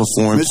agent of a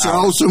foreign Mr.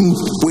 power. Olson,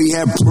 we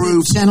have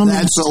proof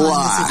that's a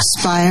lie.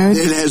 Expired.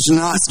 It has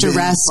not Mr.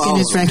 Raskin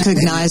is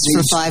recognized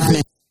for 5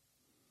 minutes.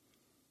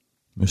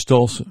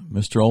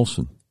 Mr.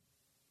 Olson,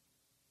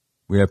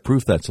 we have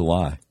proof that's a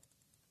lie.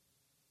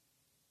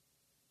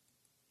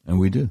 And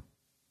we do.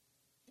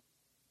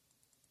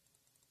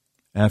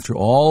 After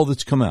all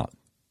that's come out,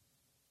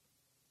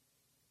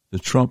 the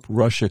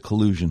Trump-Russia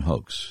collusion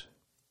hoax,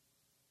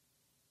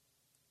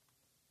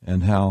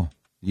 and how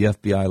the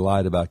FBI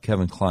lied about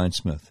Kevin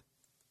Klein-Smith,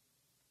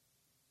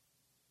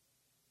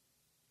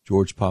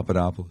 George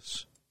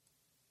Papadopoulos,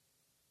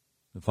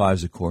 the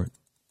FISA court,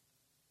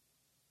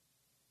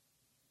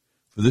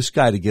 for this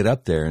guy to get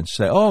up there and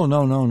say, oh,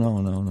 no.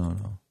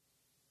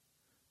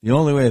 The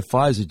only way a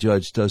FISA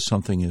judge does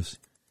something is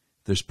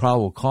if there's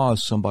probable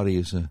cause somebody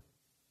is an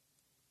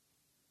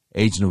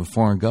agent of a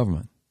foreign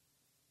government.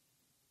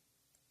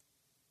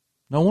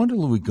 No wonder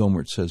Louis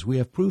Gohmert says we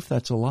have proof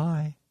that's a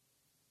lie.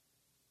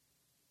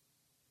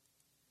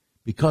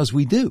 Because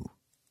we do.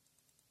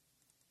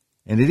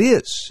 And it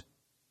is.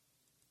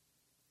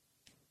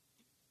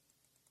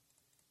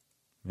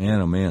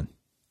 Man, oh man.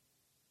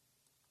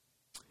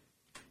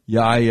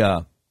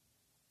 Yeah,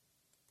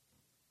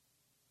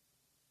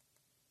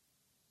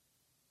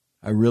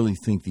 I really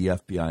think the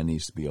FBI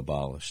needs to be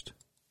abolished.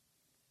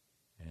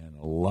 And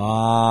a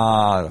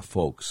lot of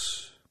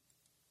folks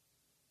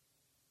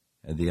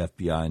at the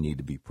FBI need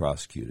to be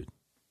prosecuted.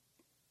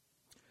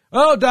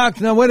 Oh, Doc,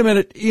 now wait a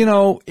minute.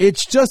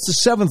 It's just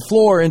the 7th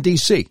floor in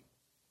D.C.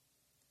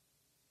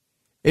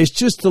 It's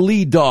just the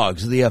lead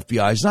dogs of the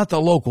FBI. It's not the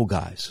local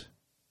guys.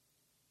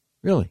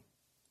 Really.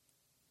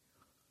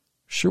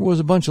 Sure was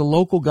a bunch of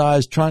local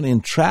guys trying to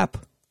entrap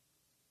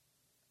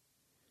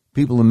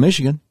people in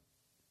Michigan.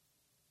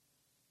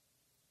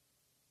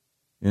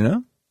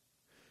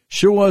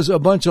 Sure was a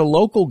bunch of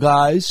local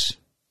guys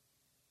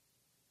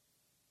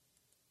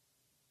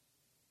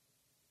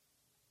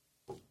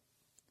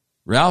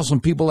rousing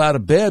people out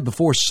of bed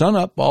before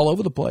sunup all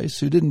over the place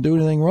who didn't do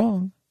anything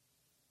wrong.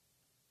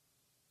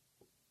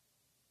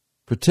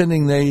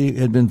 Pretending they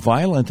had been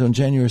violent on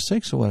January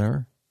 6th or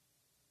whatever.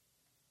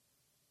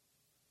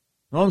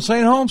 Know what I'm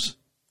saying, Holmes?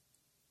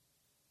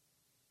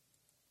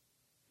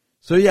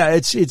 So, yeah,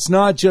 it's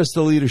not just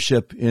the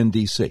leadership in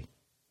D.C.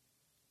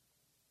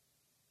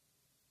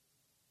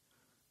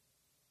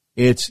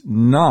 It's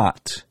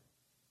not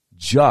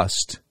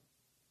just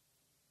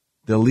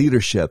the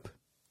leadership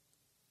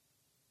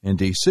in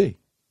D.C.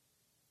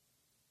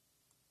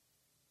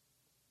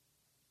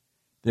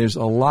 There's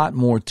a lot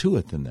more to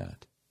it than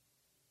that.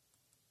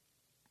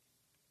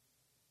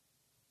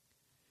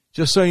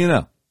 Just so you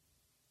know.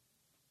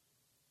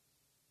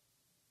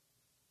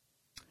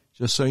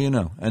 Just so you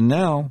know. And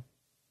now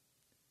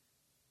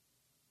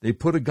they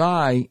put a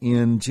guy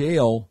in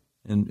jail,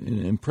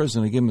 in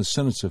prison. They give him a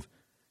sentence of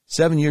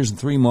 7 years and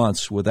 3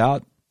 months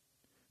without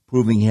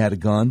proving he had a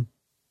gun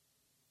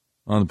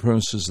on the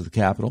premises of the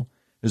Capitol.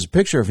 There's a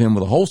picture of him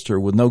with a holster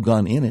with no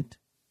gun in it,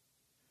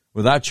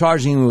 without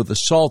charging him with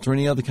assault or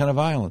any other kind of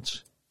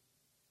violence.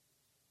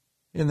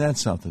 Isn't that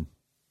something?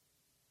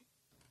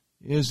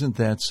 Isn't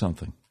that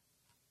something?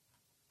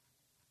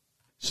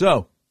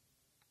 So,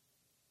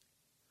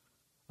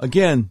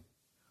 again,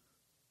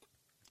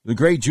 the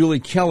great Julie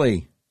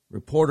Kelly,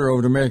 reporter over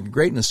at American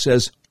Greatness,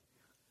 says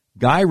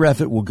Guy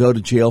Reffitt will go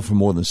to jail for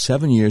more than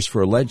 7 years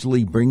for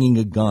allegedly bringing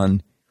a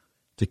gun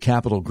to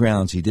Capitol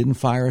grounds. He didn't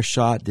fire a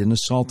shot, didn't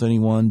assault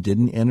anyone,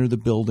 didn't enter the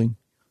building.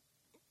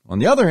 On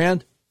the other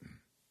hand,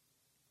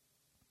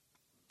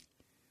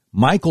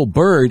 Michael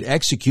Byrd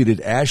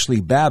executed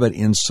Ashley Babbitt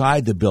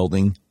inside the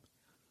building,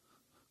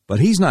 but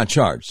he's not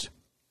charged.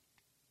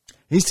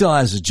 He still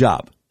has a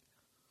job.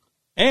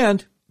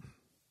 And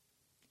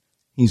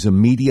he's a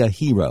media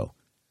hero.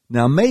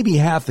 Now, maybe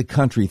half the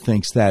country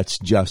thinks that's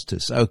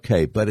justice.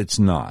 Okay, but it's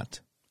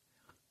not.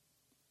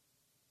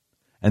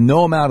 And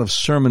no amount of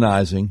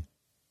sermonizing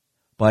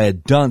by a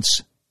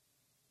dunce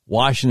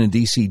Washington,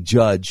 D.C.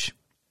 judge,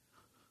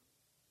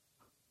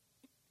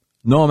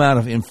 no amount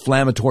of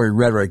inflammatory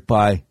rhetoric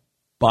by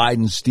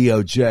Biden's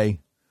DOJ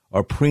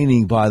or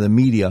preening by the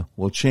media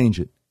will change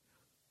it.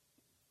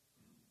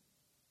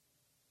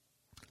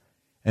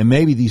 And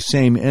maybe these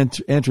same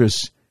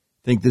interests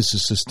think this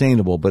is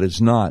sustainable, but it's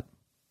not.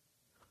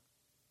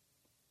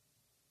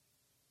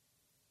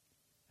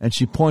 And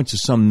she points to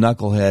some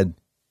knucklehead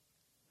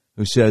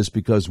who says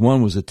because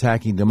one was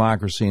attacking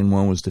democracy and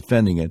one was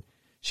defending it,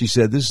 she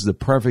said this is the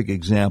perfect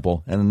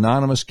example, an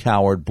anonymous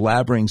coward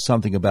blabbering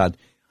something about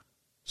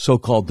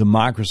so-called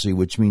democracy,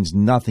 which means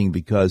nothing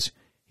because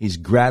he's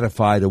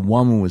gratified a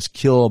woman was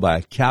killed by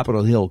a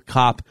Capitol Hill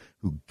cop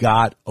who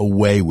got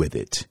away with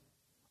it.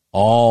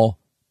 All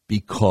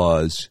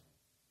because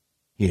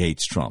he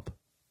hates Trump.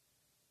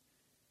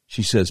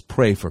 She says,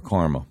 pray for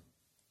karma.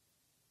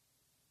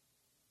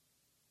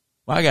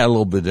 Well, I got a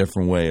little bit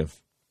different way of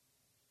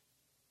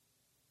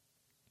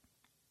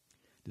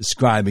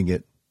describing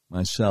it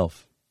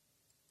myself.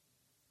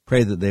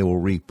 Pray that they will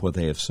reap what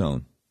they have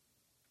sown.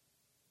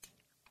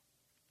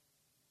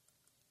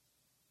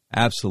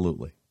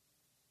 Absolutely.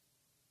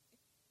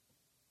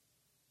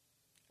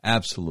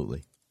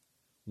 Absolutely.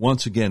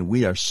 Once again,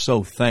 we are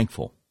so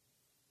thankful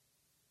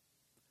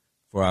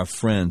for our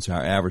friends,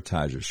 our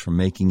advertisers, for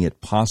making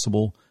it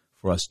possible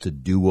for us to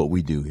do what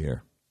we do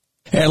here.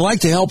 And I'd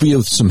like to help you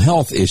with some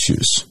health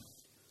issues.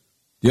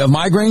 Do you have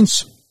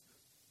migraines?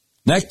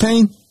 Neck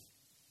pain?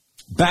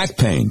 Back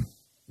pain?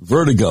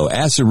 Vertigo?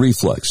 Acid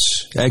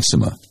reflux?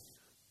 Eczema?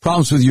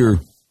 Problems with your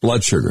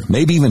blood sugar?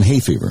 Maybe even hay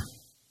fever?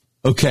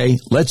 Okay,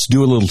 let's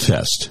do a little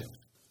test.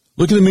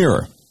 Look in the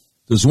mirror.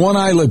 Does one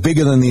eye look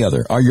bigger than the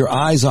other? Are your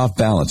eyes off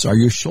balance? Are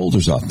your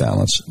shoulders off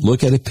balance?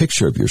 Look at a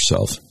picture of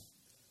yourself.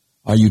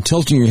 Are you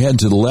tilting your head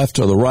to the left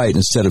or the right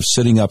instead of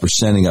sitting up or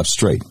standing up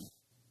straight?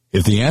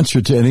 If the answer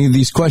to any of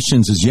these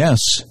questions is yes,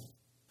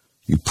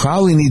 you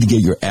probably need to get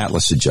your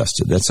Atlas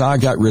adjusted. That's how I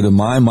got rid of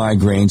my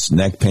migraines,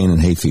 neck pain,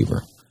 and hay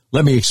fever.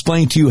 Let me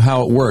explain to you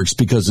how it works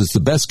because it's the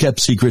best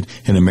kept secret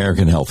in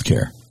American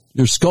healthcare.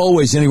 Your skull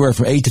weighs anywhere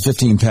from 8 to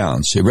 15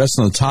 pounds. It rests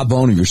on the top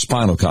bone of your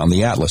spinal column,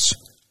 the Atlas,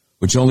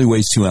 which only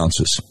weighs 2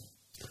 ounces.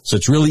 So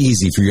it's really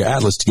easy for your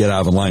Atlas to get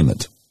out of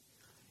alignment.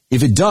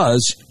 If it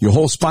does, your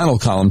whole spinal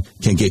column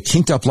can get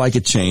kinked up like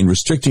a chain,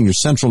 restricting your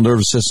central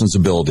nervous system's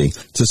ability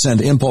to send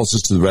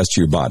impulses to the rest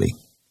of your body.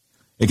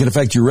 It can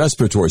affect your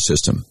respiratory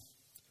system,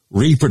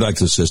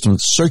 reproductive system,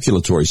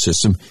 circulatory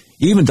system,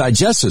 even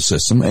digestive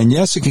system, and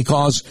yes, it can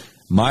cause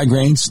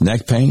migraines,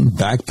 neck pain,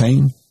 back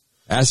pain,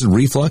 acid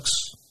reflux,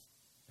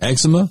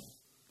 eczema,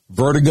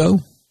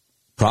 vertigo,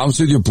 Problems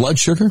with your blood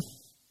sugar?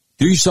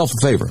 Do yourself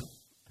a favor.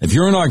 If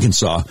you're in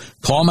Arkansas,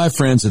 call my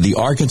friends at the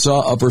Arkansas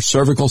Upper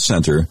Cervical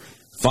Center,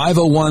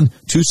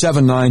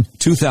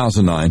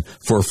 501-279-2009,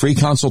 for a free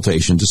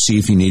consultation to see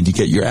if you need to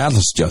get your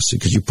atlas adjusted,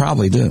 because you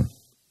probably do.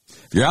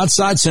 If you're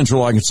outside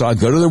Central Arkansas,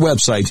 go to their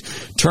website,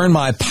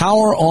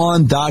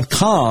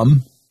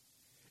 turnmypoweron.com,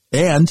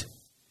 and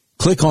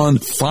click on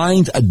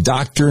Find a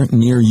Doctor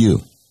Near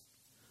You.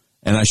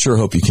 And I sure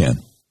hope you can.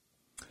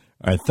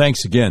 All right,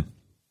 thanks again.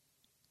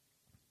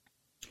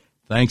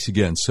 Thanks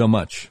again so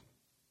much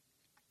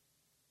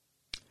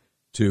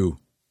to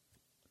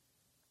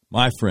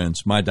my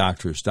friends, my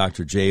doctors,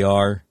 Dr.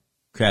 J.R.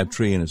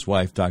 Crabtree and his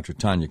wife, Dr.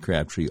 Tanya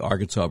Crabtree,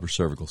 Arkansas Upper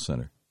Cervical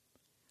Center.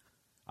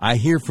 I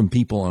hear from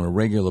people on a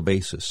regular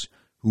basis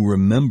who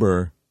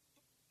remember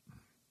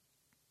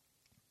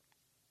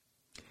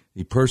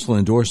the personal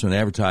endorsement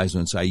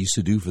advertisements I used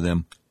to do for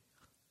them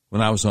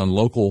when I was on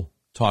local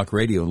talk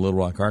radio in Little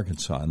Rock,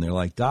 Arkansas. And they're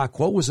like, Doc,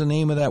 what was the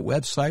name of that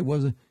website?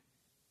 Was it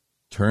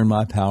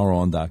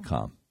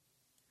turnmypoweron.com?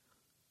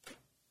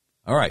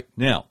 All right,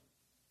 now,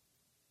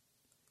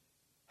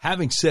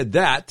 having said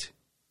that,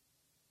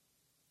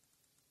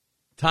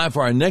 time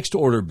for our next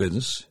order of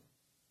business.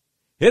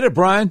 Hit it,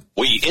 Brian.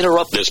 We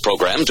interrupt this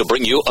program to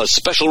bring you a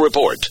special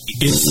report.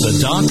 It's the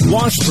Doc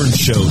Washburn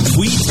Show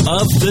tweet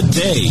of the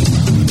day.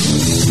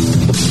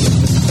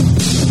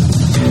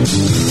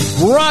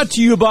 Brought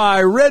to you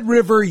by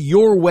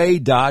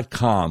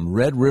RedRiverYourWay.com.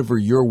 Red River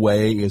Your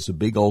Way is a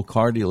big old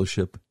car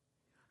dealership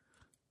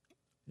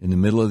in the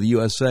middle of the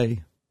USA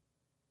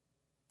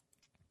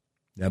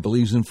that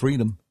believes in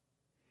freedom,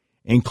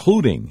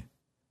 including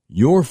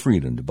your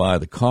freedom to buy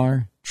the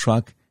car,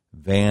 truck,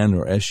 van,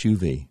 or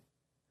SUV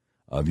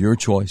of your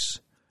choice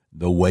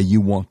the way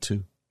you want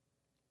to.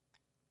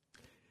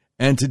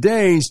 And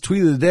today's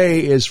tweet of the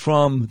day is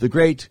from the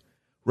great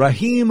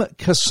Raheem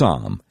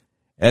Kassam,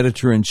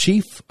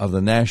 editor-in-chief of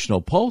the National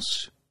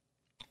Pulse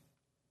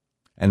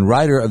and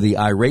writer of the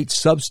Irate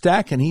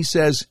Substack. And he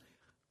says,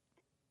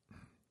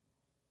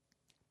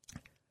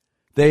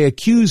 they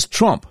accuse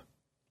Trump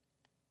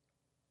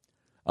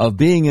of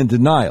being in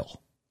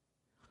denial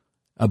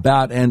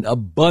about an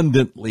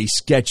abundantly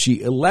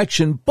sketchy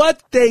election,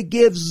 but they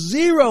give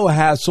zero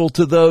hassle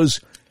to those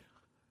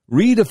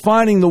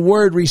redefining the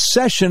word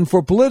recession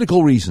for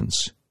political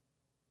reasons.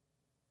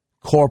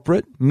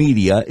 Corporate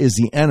media is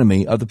the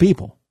enemy of the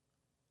people.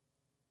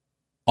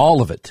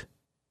 All of it.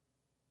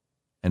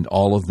 And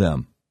all of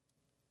them.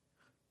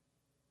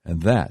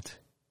 And that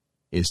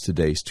is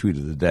today's tweet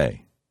of the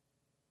day.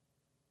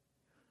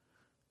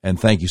 And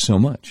thank you so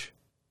much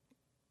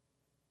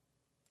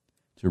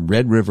to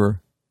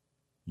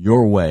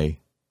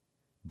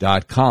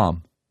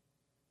RedRiverYourWay.com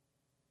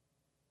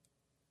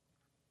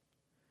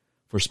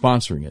for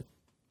sponsoring it.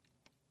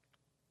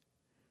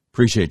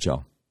 Appreciate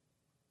y'all.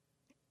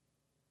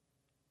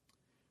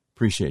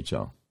 Appreciate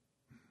y'all.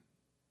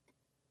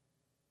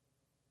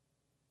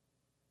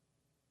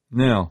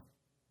 Now,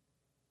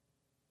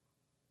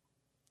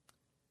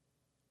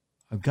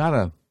 I've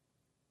got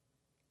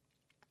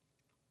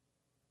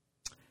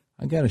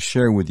to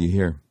share with you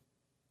here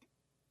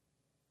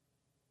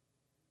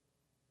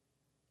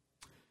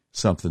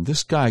something.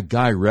 This guy,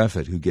 Guy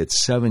Reffitt, who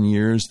gets 7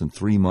 years and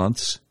 3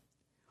 months,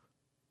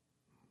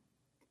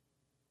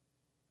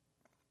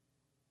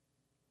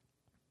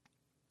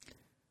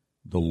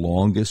 the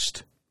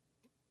longest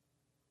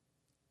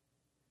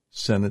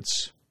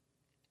sentence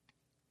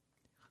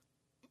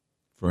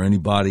for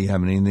anybody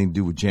having anything to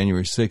do with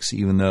January 6th,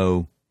 even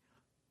though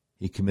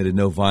he committed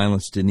no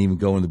violence, didn't even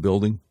go in the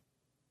building.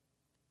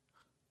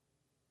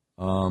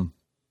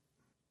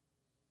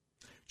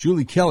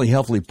 Julie Kelly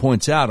helpfully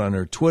points out on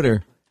her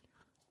Twitter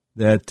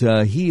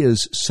that he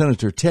is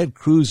Senator Ted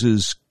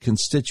Cruz's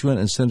constituent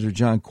and Senator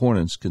John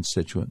Cornyn's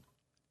constituent.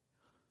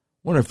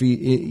 Wonder if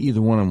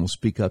either one of them will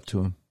speak up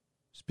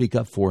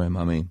for him,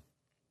 I mean.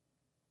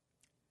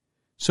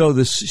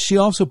 So she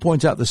also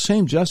points out the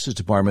same Justice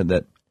Department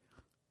that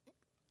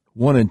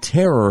wanted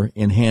terror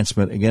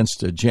enhancement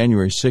against a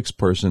January 6th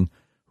person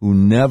who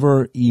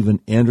never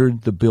even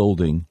entered the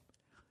building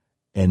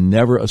and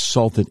never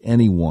assaulted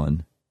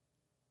anyone.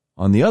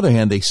 On the other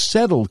hand, they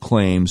settled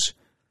claims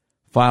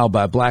filed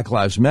by Black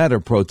Lives Matter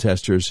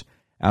protesters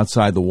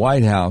outside the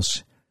White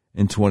House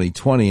in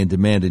 2020 and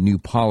demanded new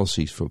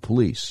policies for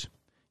police.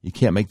 You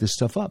can't make this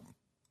stuff up.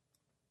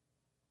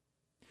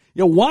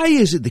 You know, why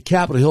is it the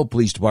Capitol Hill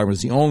Police Department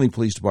is the only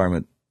police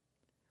department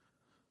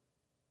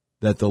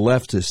that the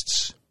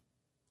leftists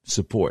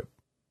support?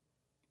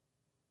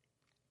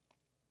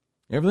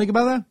 You ever think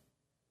about that?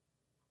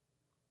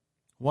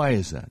 Why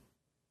is that?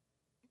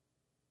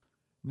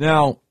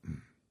 Now,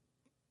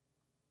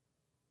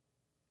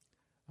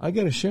 I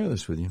got to share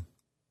this with you.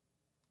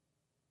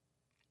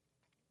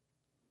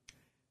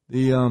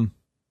 The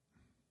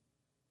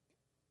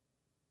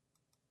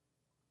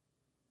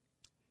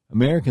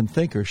American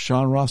thinker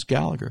Sean Ross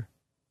Gallagher.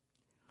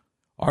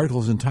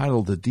 Article is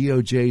entitled "The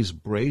DOJ's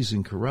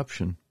Brazen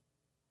Corruption."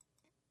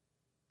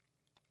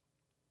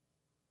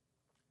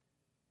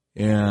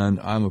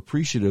 And I'm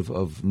appreciative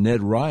of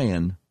Ned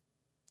Ryan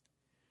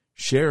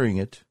sharing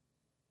it,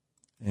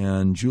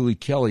 and Julie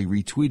Kelly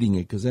retweeting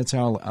it, because that's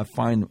how I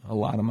find a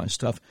lot of my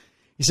stuff.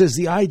 He says,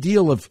 the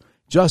ideal of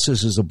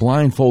justice is a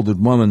blindfolded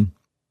woman,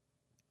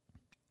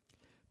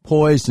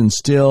 poised and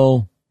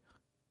still,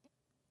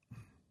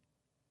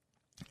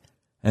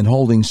 and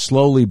holding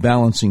slowly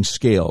balancing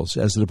scales.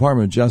 At the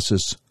Department of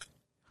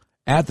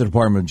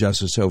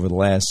Justice over the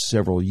last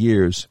several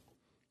years,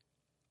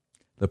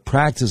 the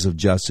practice of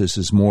justice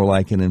is more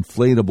like an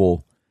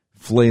inflatable,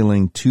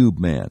 flailing tube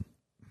man.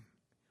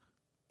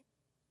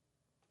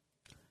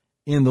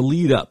 In the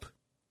lead up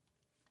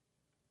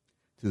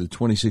to the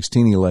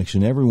 2016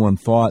 election, everyone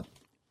thought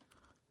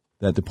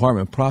that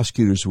department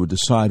prosecutors would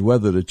decide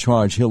whether to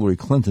charge Hillary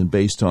Clinton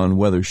based on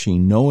whether she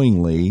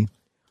knowingly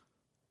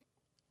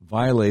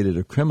violated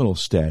a criminal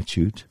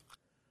statute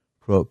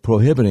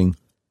prohibiting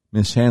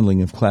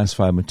mishandling of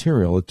classified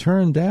material. It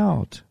turned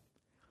out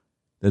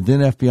that then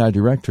FBI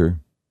Director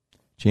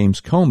James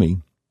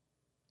Comey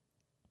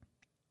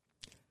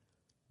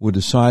would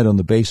decide on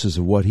the basis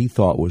of what he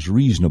thought was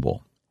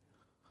reasonable.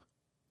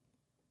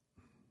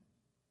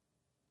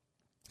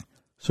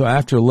 So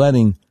after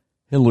letting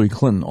Hillary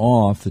Clinton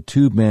off, the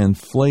tube man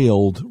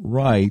flailed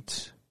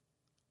right,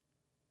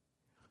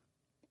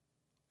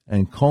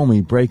 and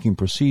Comey, breaking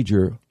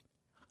procedure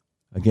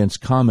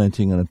against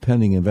commenting on a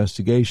pending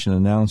investigation,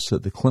 announced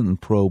that the Clinton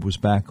probe was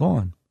back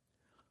on.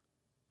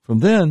 From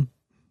then,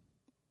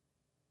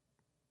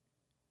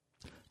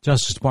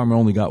 Justice Department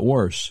only got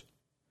worse.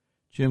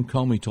 Jim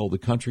Comey told the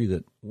country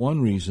that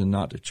one reason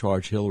not to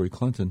charge Hillary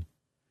Clinton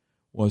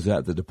was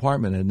that the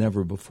department had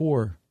never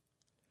before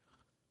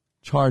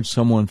charged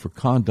someone for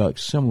conduct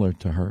similar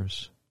to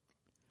hers.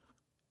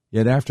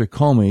 Yet after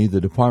Comey, the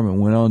department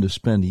went on to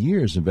spend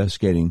years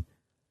investigating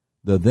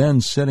the then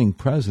sitting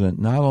president,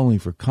 not only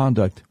for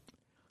conduct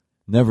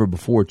never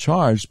before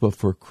charged, but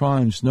for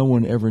crimes no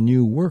one ever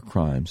knew were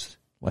crimes,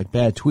 like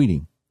bad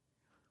tweeting.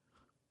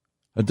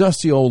 A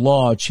dusty old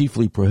law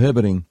chiefly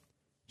prohibiting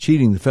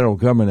cheating the federal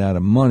government out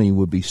of money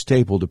would be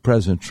stapled to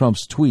President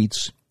Trump's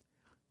tweets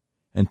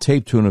and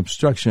taped to an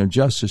obstruction of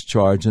justice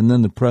charge, and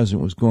then the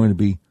president was going to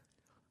be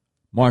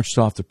marched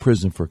off to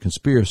prison for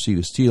conspiracy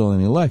to steal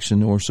an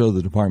election, or so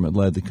the department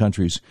led the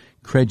country's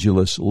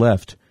credulous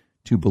left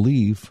to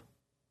believe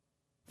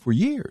for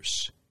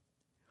years.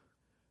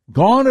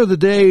 Gone are the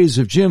days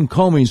of Jim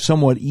Comey's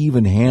somewhat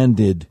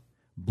even-handed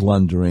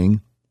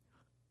blundering.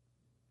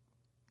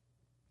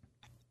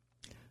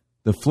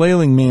 The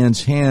flailing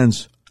man's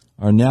hands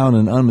are now in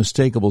an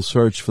unmistakable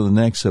search for the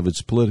necks of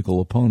its political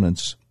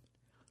opponents.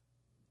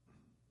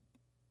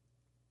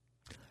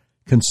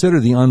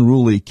 Consider the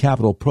unruly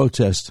Capitol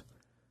protest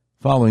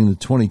following the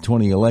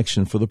 2020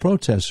 election. For the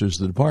protesters,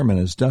 the department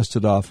has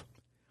dusted off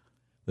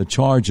the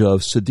charge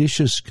of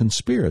seditious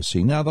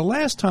conspiracy. Now, the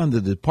last time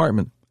the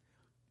department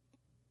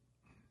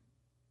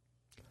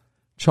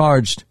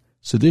charged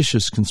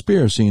seditious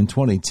conspiracy in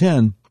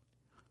 2010,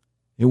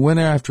 it went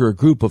after a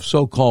group of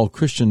so-called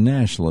Christian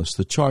nationalists.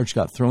 The charge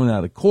got thrown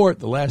out of court.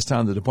 The last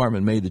time the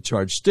department made the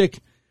charge stick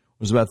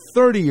was about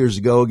 30 years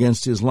ago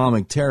against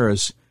Islamic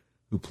terrorists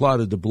who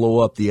plotted to blow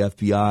up the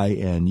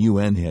FBI and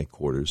UN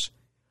headquarters.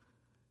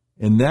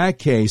 In that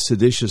case,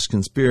 seditious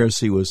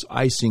conspiracy was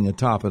icing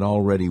atop an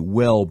already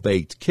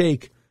well-baked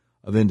cake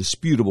of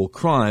indisputable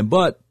crime.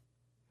 But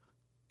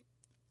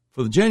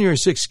for the January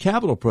 6th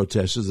Capitol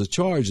protesters, the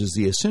charge is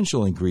the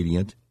essential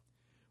ingredient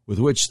with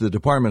which the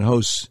department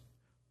hopes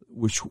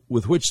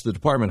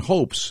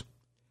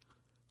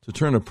to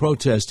turn a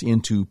protest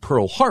into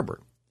Pearl Harbor.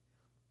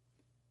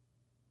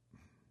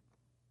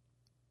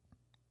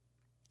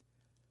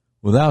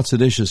 Without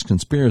seditious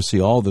conspiracy,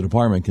 all the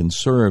department can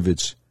serve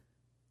its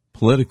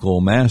political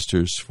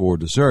masters for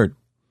dessert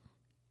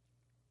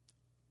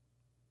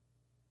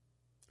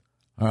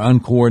are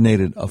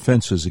uncoordinated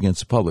offenses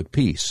against the public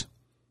peace,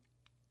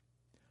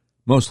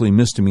 mostly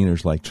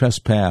misdemeanors like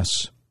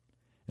trespass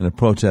and a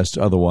protest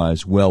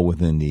otherwise well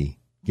within the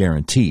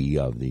guarantee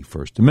of the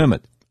First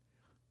Amendment.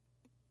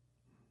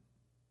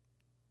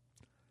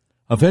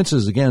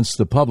 Offenses against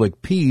the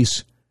public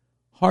peace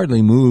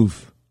hardly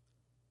moved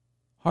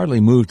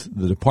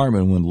the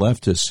department when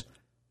leftists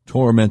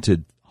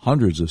tormented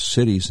hundreds of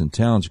cities and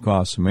towns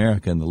across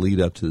America in the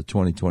lead up to the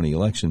 2020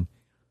 election.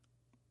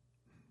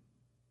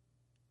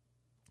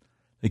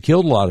 They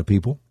killed a lot of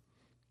people,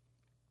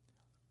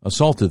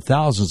 assaulted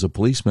thousands of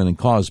policemen, and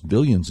caused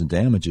billions in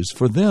damages.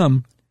 For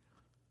them,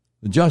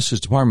 the Justice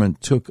Department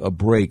took a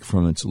break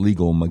from its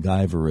legal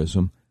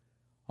MacGyverism,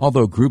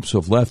 although groups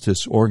of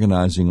leftists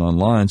organizing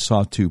online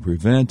sought to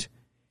prevent,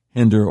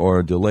 hinder,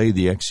 or delay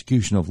the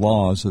execution of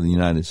laws of the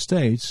United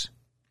States.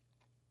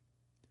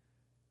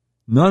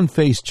 None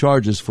faced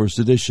charges for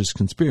seditious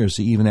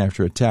conspiracy even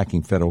after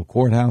attacking federal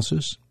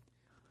courthouses,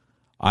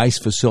 ICE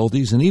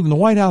facilities, and even the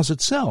White House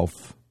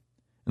itself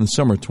in the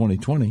summer of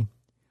 2020.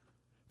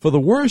 For the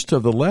worst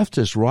of the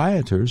leftist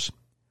rioters,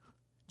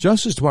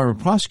 Justice Department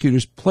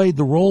prosecutors played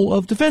the role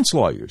of defense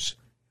lawyers.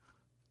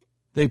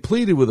 They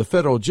pleaded with a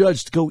federal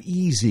judge to go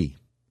easy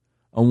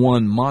on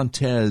one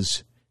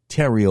Montez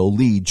Terrio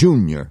Lee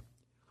Jr.,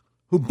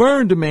 who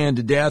burned a man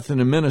to death in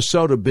a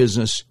Minnesota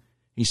business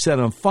he set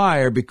on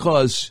fire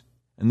because,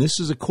 and this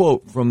is a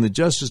quote from the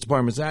Justice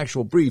Department's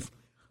actual brief,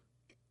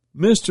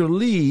 Mr.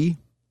 Lee,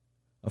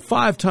 a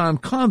 5-time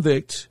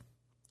convict,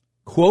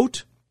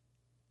 quote,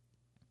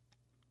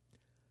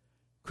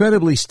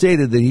 credibly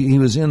stated that he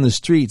was in the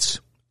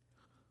streets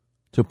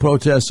to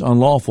protest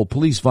unlawful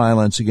police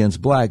violence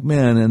against black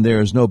men, and there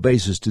is no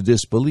basis to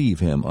disbelieve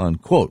him,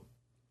 unquote.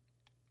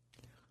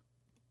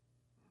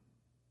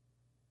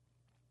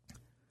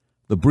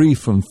 The brief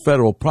from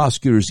federal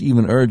prosecutors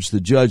even urged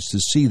the judge to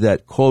see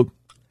that, quote,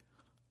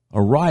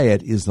 a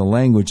riot is the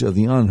language of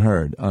the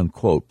unheard,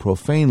 unquote,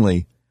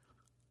 profanely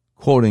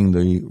quoting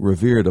the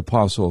revered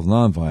apostle of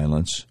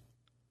nonviolence,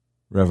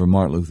 Reverend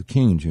Martin Luther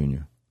King,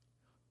 Jr.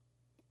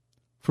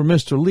 For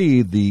Mr.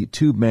 Lee, the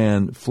tube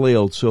man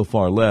flailed so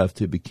far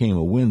left it became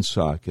a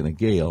windsock in a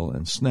gale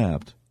and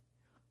snapped.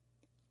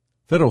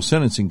 Federal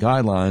sentencing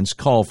guidelines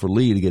call for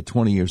Lee to get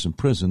 20 years in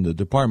prison. The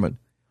department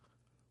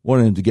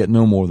wanted him to get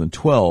no more than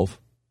 12.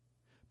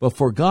 But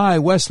for Guy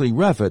Wesley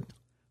Reffitt,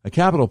 a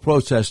Capitol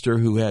protester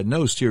who had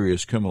no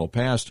serious criminal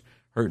past,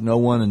 hurt no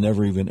one, and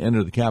never even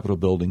entered the Capitol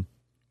building,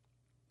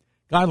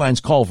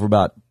 guidelines call for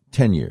about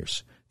 10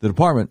 years. The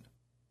department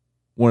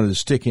wanted to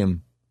stick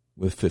him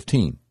with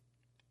 15.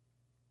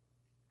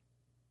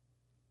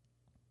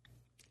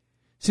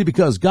 See,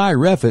 because Guy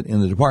Reffitt, in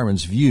the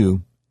department's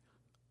view,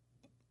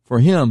 for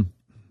him,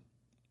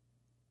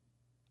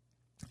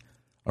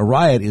 a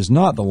riot is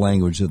not the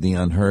language of the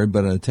unheard,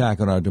 but an attack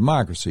on our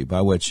democracy,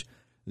 by which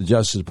the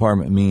Justice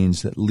Department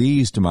means that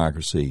Lee's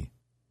democracy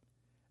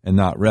and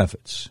not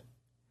Reffitt's.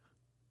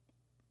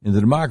 In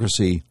the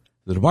democracy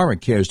the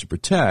department cares to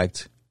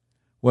protect,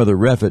 whether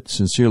Reffitt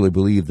sincerely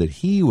believed that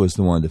he was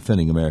the one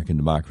defending American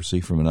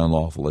democracy from an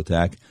unlawful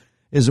attack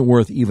isn't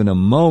worth even a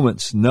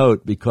moment's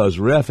note because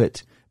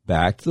Reffitt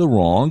backed the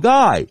wrong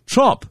guy,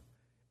 Trump,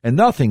 and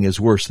nothing is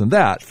worse than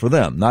that for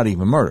them, not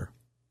even murder.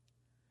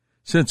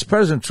 Since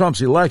President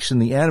Trump's election,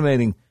 the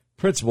animating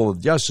principle of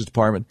the Justice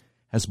Department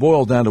has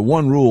boiled down to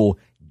one rule: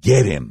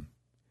 get him.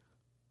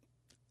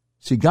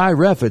 See, Guy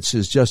Reffitt's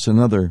is just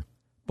another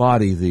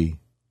body the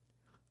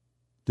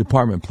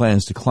department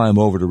plans to climb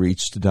over to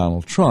reach to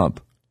Donald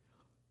Trump,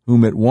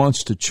 whom it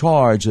wants to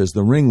charge as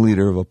the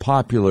ringleader of a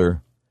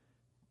popular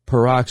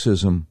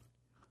paroxysm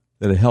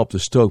that it helped to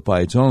stoke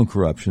by its own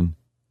corruption,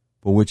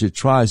 but which it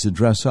tries to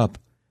dress up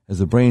as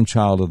the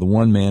brainchild of the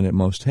one man it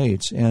most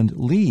hates. And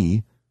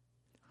Lee,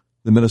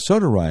 the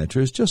Minnesota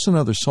rioter, is just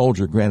another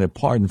soldier granted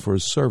pardon for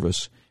his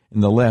service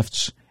in the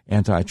left's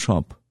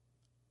anti-Trump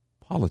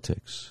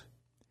politics.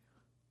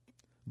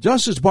 The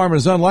Justice Department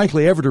is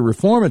unlikely ever to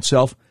reform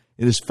itself.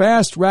 It is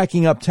fast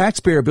racking up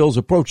taxpayer bills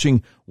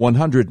approaching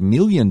 $100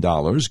 million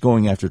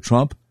going after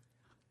Trump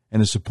and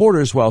his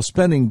supporters while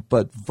spending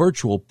but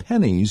virtual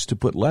pennies to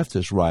put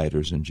leftist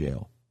rioters in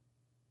jail.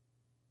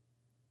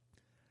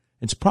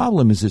 Its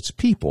problem is its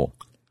people.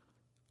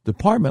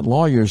 Department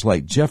lawyers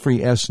like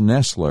Jeffrey S.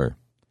 Nestler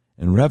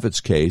in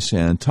Reffitt's case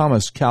and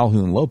Thomas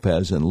Calhoun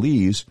Lopez and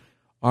Lee's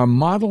are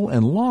model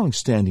and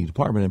long-standing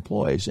department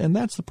employees, and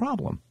that's the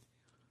problem.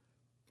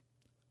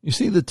 You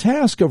see, the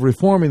task of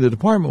reforming the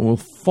department will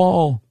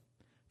fall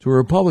to a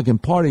Republican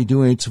Party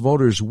doing its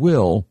voters'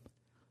 will,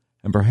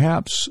 and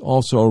perhaps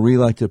also a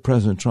re-elected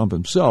President Trump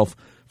himself,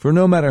 for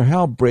no matter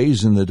how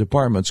brazen the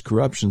department's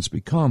corruptions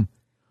become,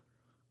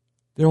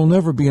 there will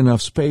never be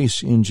enough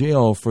space in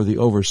jail for the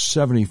over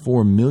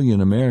 74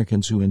 million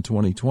Americans who in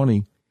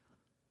 2020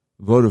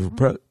 voted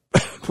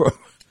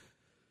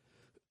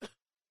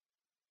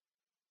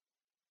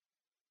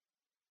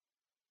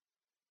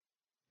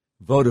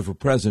for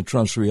President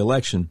Trump's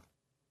reelection,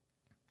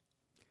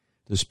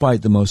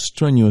 despite the most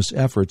strenuous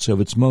efforts of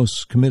its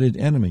most committed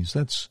enemies.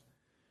 That's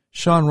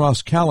Sean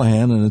Ross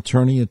Callahan, an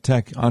attorney, a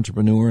tech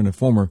entrepreneur, and a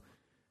former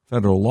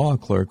federal law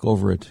clerk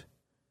over at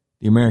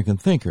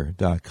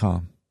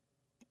theamericanthinker.com.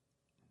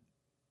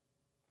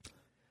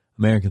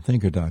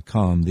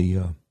 AmericanThinker.com. The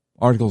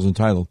article is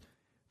entitled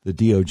The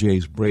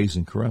DOJ's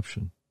Brazen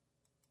Corruption.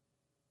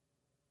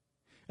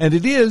 And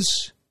it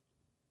is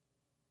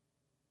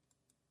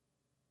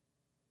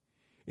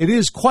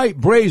quite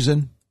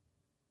brazen.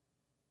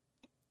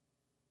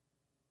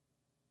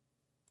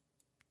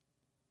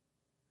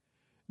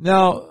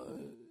 Now,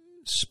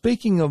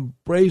 speaking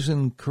of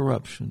brazen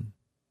corruption,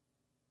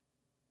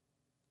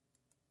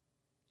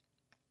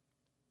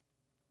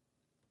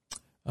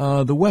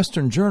 the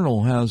Western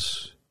Journal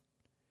has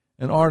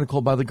an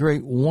article by the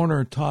great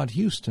Warner Todd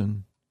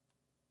Houston.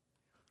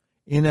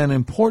 In an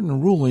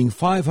important ruling,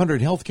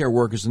 500 healthcare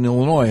workers in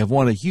Illinois have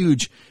won a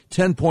huge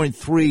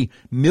 $10.3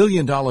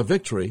 million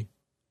victory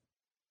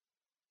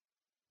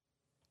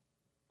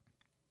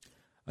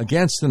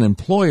against an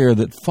employer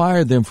that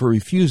fired them for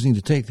refusing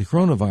to take the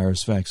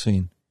coronavirus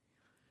vaccine.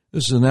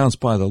 This is announced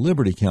by the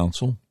Liberty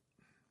Counsel.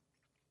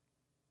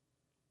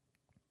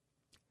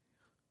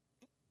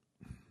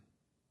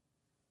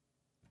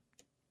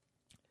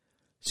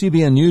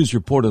 CBN News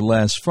reported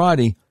last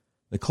Friday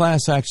the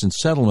class action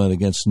settlement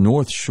against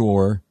North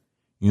Shore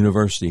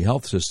University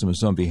Health System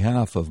is on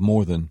behalf of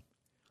more than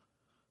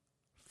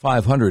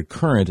 500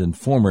 current and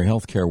former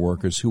healthcare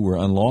workers who were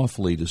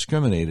unlawfully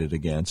discriminated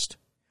against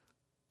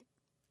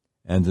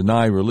and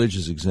deny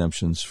religious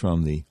exemptions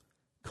from the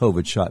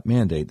COVID shot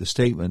mandate. The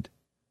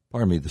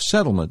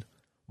settlement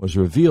was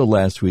revealed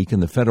last week in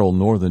the federal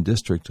Northern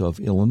District of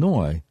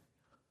Illinois.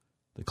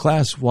 The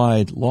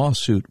class-wide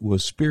lawsuit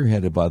was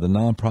spearheaded by the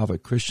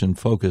nonprofit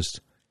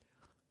Christian-focused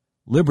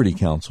Liberty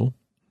Counsel,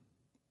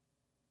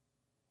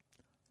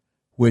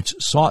 which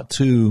sought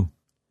to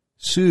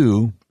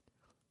sue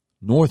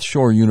North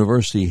Shore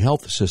University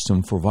Health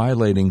System for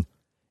violating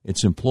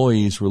its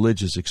employees'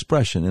 religious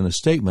expression. In a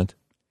statement,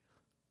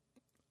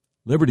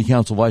 Liberty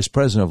Counsel Vice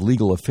President of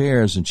Legal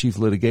Affairs and Chief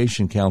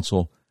Litigation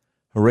Counsel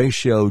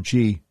Horatio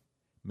G.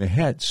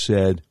 Mehet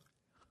said,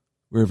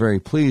 "We're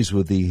very pleased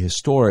with the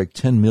historic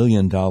 $10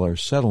 million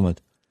settlement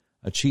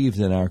achieved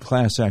in our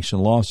class action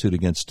lawsuit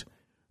against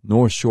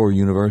North Shore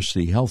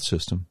University Health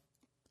System.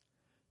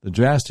 The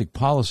drastic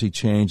policy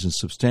change and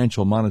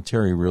substantial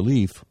monetary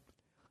relief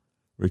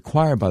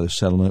required by the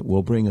settlement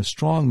will bring a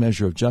strong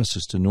measure of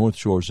justice to North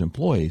Shore's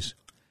employees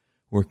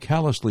who are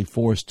callously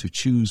forced to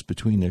choose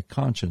between their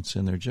conscience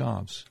and their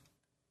jobs."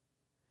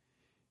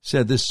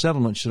 Said this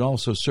settlement should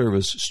also serve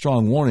as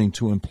strong warning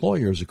to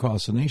employers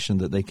across the nation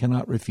that they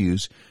cannot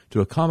refuse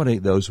to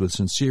accommodate those with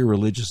sincere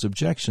religious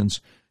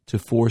objections to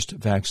forced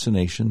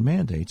vaccination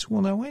mandates.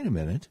 Well, now, wait a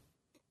minute.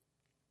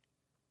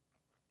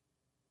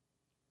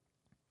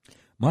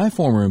 My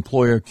former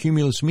employer,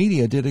 Cumulus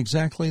Media, did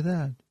exactly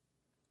that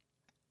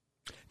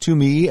to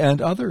me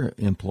and other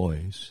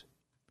employees.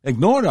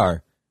 Ignored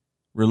our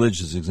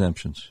religious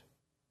exemptions.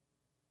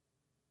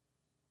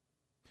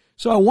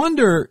 So I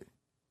wonder,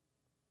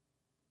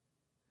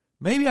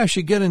 maybe I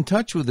should get in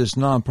touch with this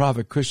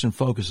nonprofit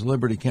Christian-focused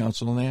Liberty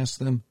Counsel and ask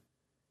them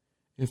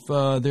if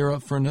they're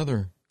up for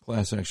another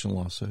class action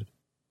lawsuit.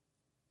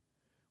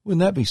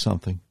 Wouldn't that be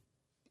something?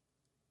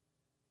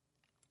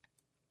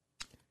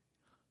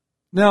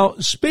 Now,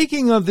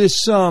 speaking of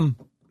this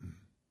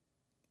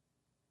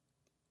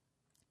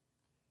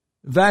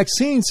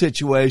vaccine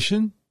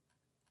situation,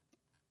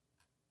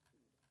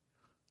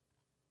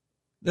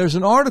 there's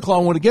an article I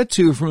want to get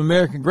to from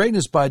American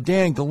Greatness by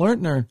Dan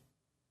Gelernter,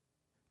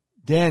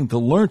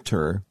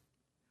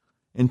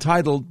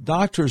 entitled,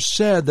 "Doctors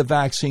Said the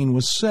Vaccine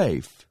Was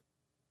Safe."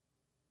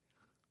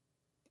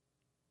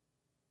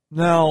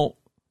 Now,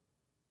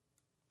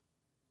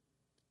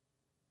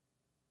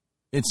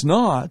 it's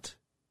not.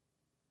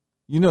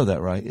 You know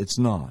that, right? It's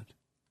not.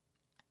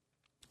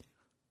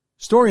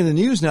 Story in the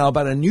news now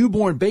about a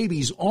newborn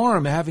baby's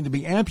arm having to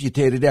be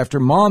amputated after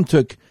mom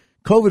took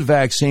COVID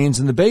vaccines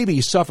and the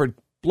baby suffered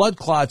blood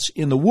clots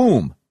in the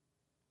womb.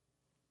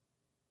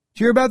 Did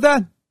you hear about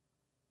that?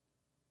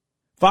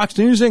 Fox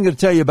News ain't going to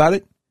tell you about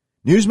it.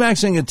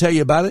 Newsmax ain't going to tell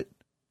you about it.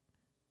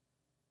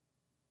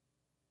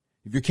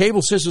 If your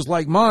cable sister's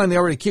like mine, they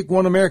already kicked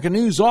One American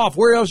News off.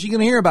 Where else are you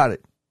going to hear about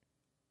it?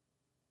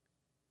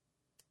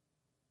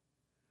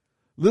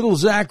 Little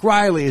Zach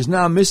Riley is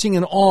now missing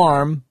an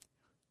arm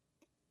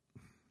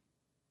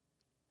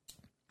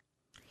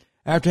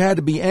after had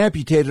to be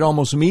amputated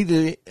almost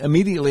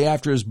immediately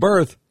after his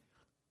birth,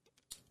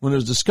 when it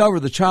was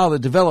discovered the child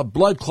had developed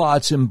blood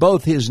clots in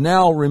both his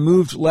now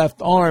removed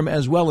left arm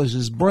as well as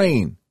his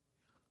brain.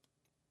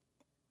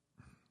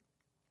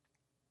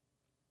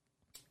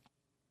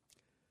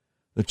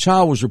 The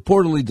child was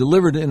reportedly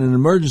delivered in an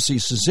emergency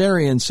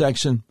cesarean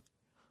section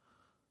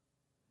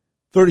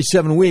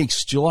 37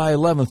 weeks, July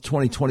 11th,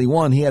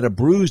 2021. He had a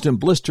bruised and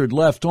blistered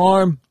left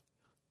arm,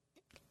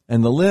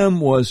 and the limb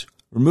was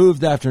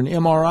removed after an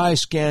MRI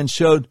scan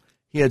showed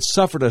he had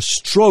suffered a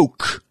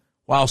stroke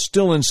while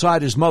still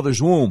inside his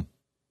mother's womb.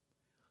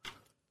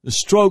 The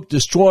stroke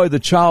destroyed the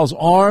child's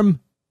arm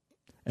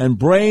and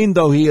brain,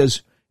 though he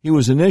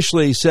was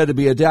initially said to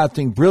be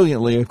adapting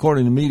brilliantly,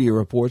 according to media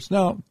reports.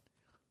 Now,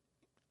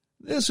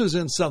 this was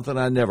in something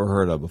I never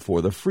heard of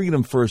before, the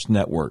Freedom First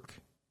Network.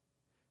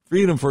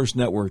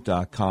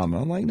 FreedomFirstNetwork.com.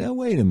 I'm like, now,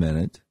 wait a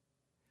minute.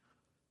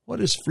 What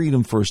is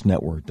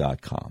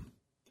FreedomFirstNetwork.com?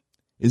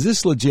 Is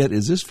this legit?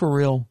 Is this for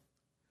real?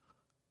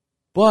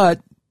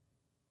 But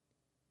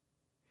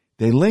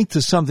they link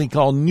to something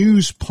called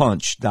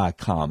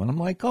newspunch.com. And I'm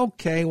like,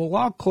 okay, well,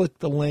 I'll click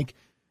the link,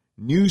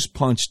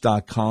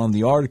 newspunch.com,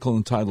 the article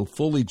entitled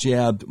 "Fully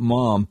Jabbed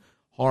Mom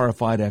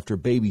Horrified After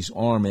Baby's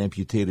Arm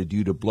Amputated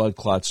Due to Blood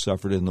Clots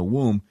Suffered in the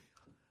Womb."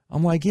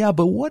 I'm like, yeah,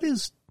 but what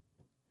is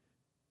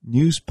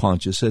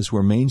Newspunch? It says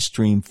where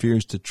mainstream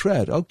fears to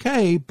tread.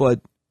 Okay, but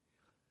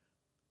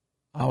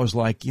I was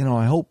like,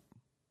 I hope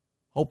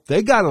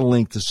they got a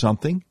link to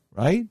something,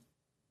 right?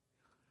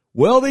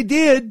 Well, they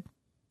did.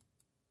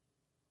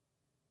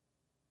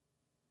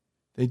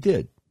 They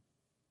did.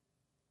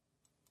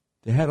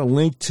 They had a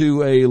link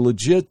to a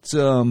legit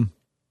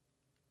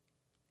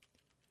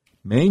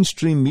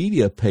mainstream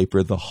media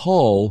paper, the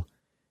Hull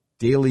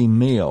Daily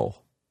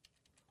Mail.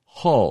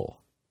 Hull.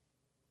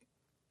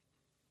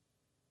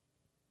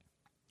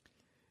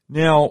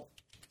 Now,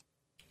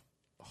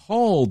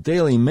 Hull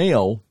Daily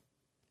Mail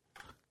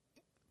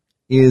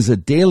is a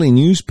daily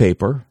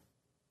newspaper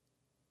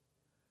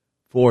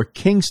for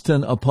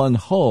Kingston upon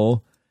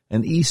Hull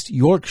and East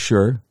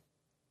Yorkshire,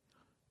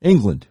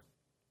 England.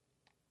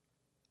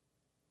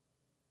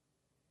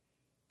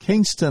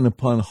 Kingston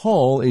upon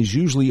Hull is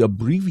usually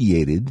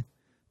abbreviated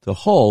to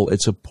Hull.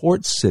 It's a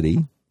port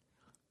city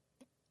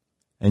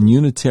and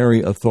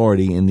unitary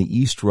authority in the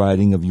East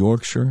Riding of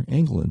Yorkshire,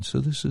 England. So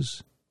this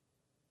is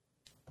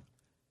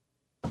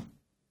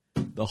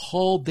the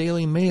Hull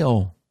Daily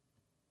Mail.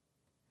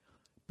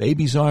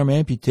 Baby's arm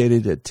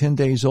amputated at 10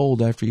 days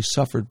old after he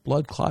suffered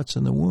blood clots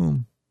in the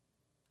womb.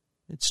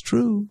 It's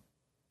true.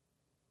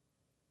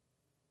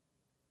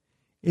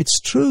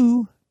 It's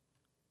true.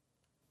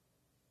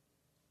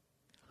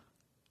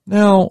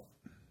 Now,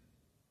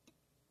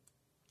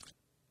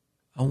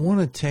 I want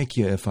to take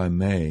you, if I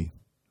may,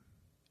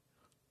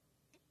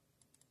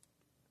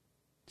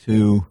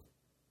 to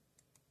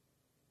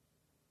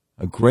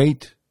a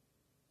great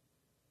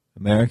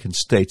American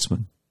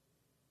statesman,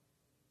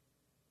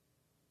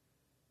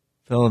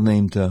 a fellow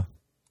named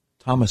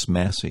Thomas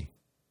Massie.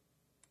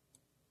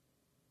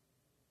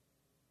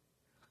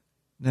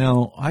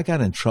 Now, I got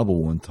in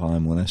trouble one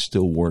time when I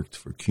still worked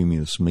for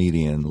Cumulus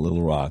Media in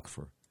Little Rock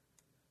for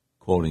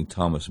quoting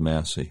Thomas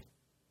Massie.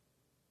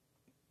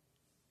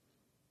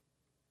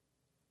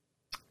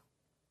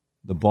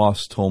 The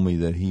boss told me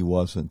that he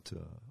wasn't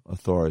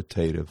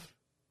authoritative.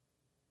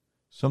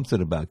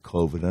 Something about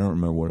COVID. I don't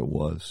remember what it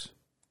was.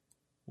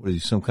 What is he,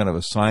 some kind of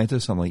a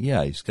scientist? I'm like,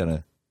 yeah, he's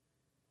got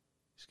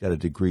a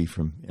degree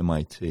from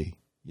MIT.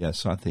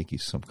 Yes, I think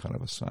he's some kind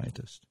of a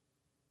scientist.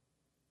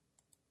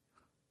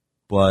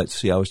 But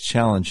see, I was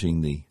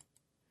challenging the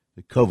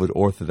COVID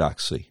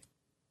orthodoxy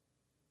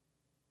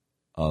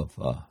of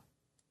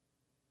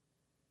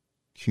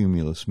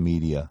Cumulus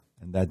Media,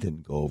 and that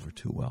didn't go over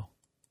too well.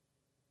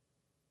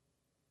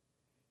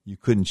 You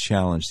couldn't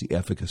challenge the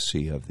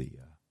efficacy of the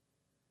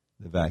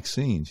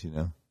vaccines, you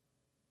know.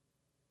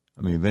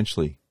 I mean,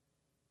 eventually,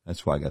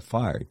 that's why I got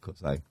fired,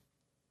 because I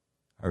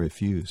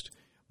refused.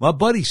 My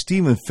buddy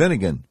Stephen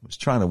Finnegan was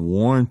trying to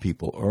warn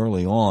people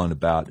early on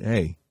about,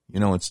 hey, you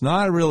know, it's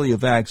not really a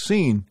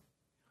vaccine,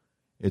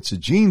 it's a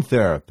gene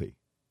therapy.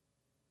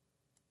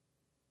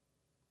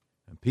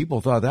 And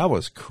people thought that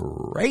was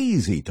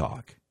crazy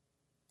talk.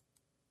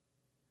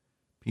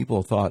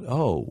 People thought,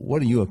 oh,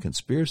 what are you, a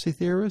conspiracy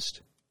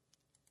theorist?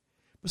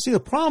 But see,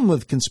 the problem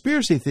with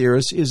conspiracy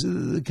theorists is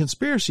the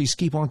conspiracies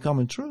keep on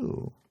coming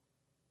true.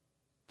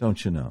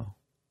 Don't you know?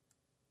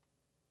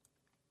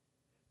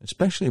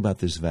 Especially about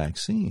this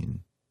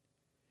vaccine.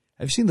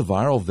 Have you seen the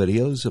viral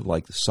videos of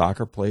like the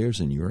soccer players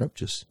in Europe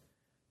just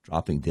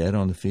dropping dead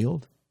on the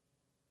field?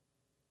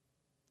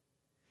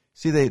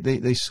 See,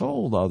 they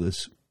sold all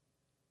this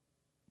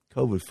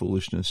COVID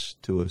foolishness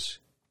to us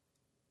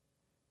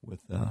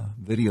with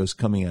videos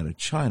coming out of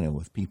China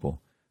with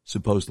people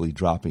supposedly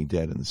dropping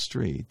dead in the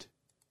street.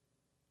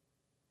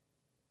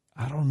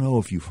 I don't know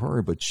if you've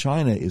heard, but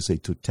China is a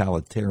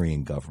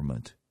totalitarian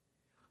government,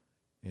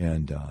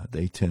 and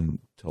they tend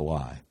to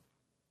lie.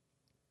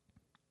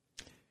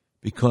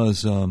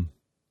 Because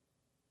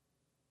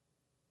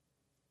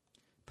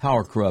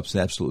power corrupts,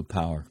 absolute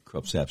power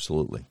corrupts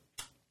absolutely.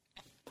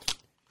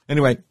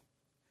 Anyway,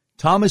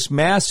 Thomas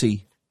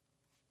Massie,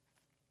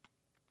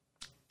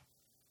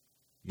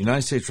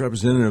 United States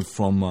Representative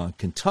from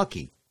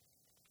Kentucky,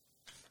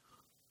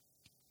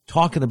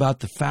 talking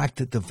about the fact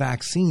that the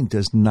vaccine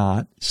does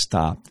not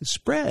stop the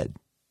spread,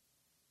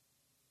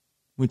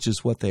 which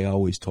is what they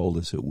always told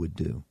us it would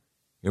do.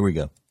 Here we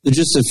go. There's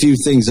just a few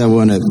things I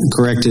want to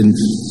correct in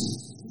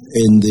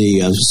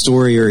the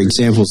story or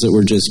examples that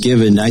were just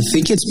given. I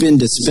think it's been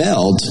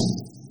dispelled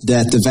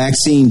that the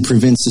vaccine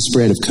prevents the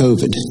spread of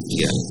COVID.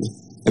 Yeah.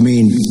 I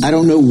mean, I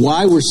don't know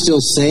why we're still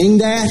saying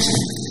that.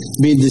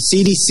 I mean, the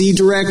CDC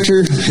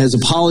director has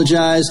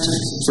apologized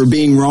for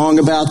being wrong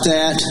about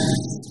that.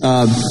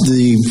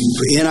 The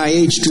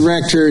NIH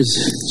director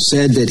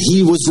said that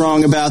he was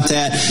wrong about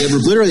that.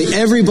 Literally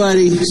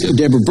everybody,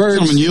 Deborah Birx.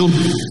 Someone yield?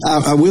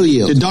 I will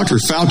yield. Did Dr.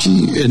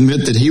 Fauci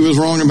admit that he was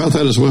wrong about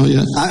that as well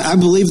yet? I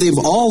believe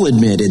they've all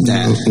admitted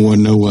that.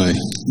 No way.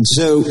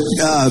 So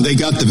they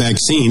got the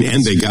vaccine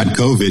and they got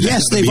COVID.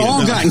 Yes, they've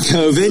all gotten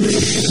COVID.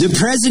 The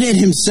president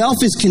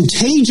himself is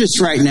contagious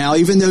right now,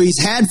 even though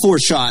he's had 4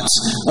 shots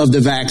of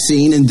the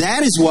vaccine, and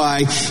that is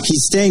why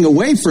he's staying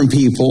away from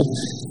people.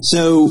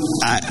 So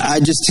I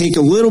just take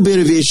a little bit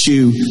of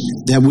issue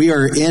that we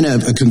are in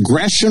a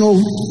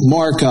congressional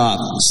markup,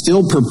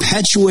 still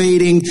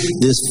perpetuating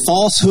this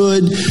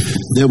falsehood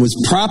that was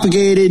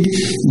propagated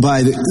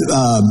by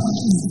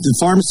the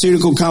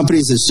pharmaceutical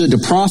companies that stood to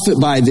profit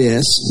by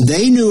this.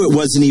 They knew it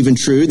wasn't even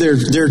true.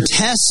 Their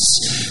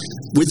tests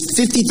with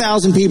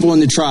 50,000 people in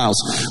the trials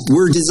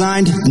were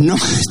designed not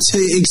to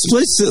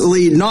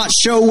explicitly not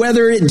show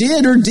whether it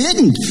did or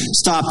didn't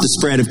stop the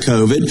spread of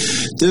COVID.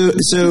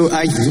 So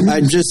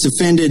I'm just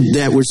offended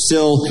that we're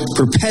still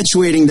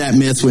perpetuating that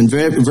myth when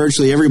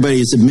virtually everybody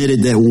has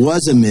admitted that it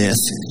was a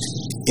myth.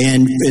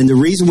 And the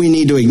reason we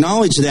need to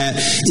acknowledge that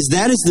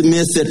is the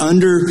myth that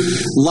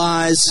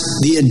underlies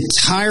the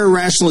entire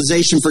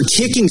rationalization for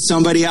kicking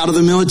somebody out of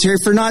the military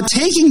for not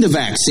taking the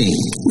vaccine.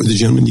 Would the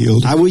gentleman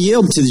yield? I will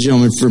yield to the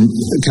gentleman from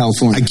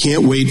California. I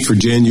can't wait for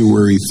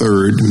January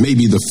 3rd,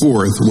 maybe the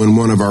 4th, when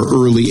one of our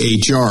early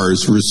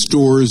HRs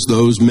restores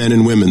those men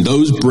and women,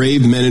 those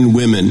brave men and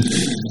women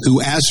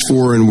who asked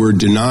for and were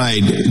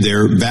denied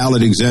their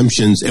valid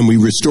exemptions, and we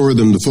restore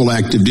them to full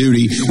active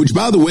duty, which,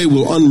 by the way,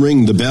 will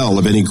unring the bell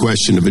of any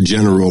question of a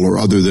general or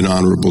other than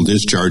honorable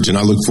discharge. And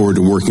I look forward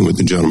to working with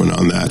the gentleman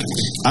on that.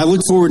 I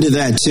look forward to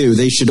that, too.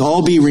 They should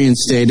all be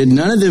reinstated.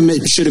 None of them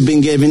should have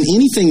been given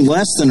anything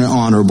less than an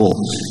honorable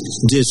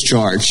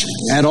discharge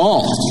at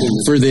all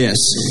for this.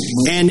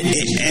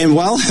 And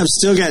while I've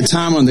still got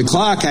time on the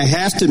clock, I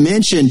have to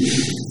mention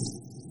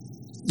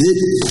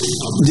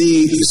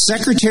the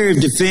Secretary of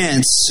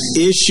Defense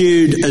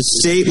issued a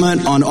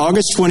statement on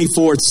August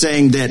 24th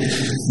saying that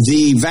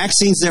the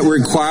vaccines that were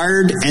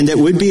required and that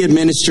would be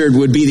administered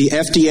would be the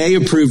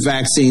FDA-approved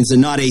vaccines, and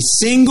not a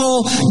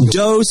single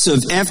dose of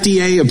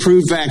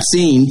FDA-approved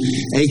vaccine,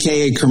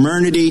 a.k.a.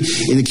 Comirnaty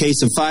in the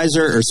case of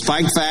Pfizer, or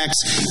Spikevax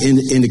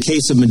in the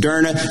case of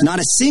Moderna. Not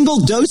a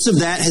single dose of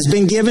that has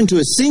been given to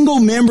a single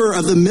member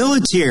of the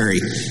military,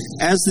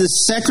 as the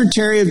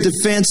Secretary of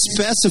Defense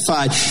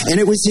specified, and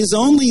it was his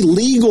only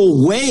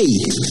legal way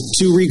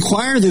to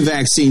require the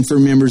vaccine for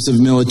members of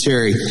the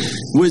military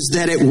was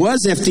that it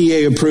was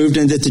FDA approved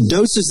and that the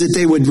doses that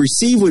they would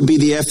receive would be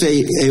the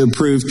FDA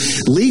approved,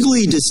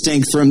 legally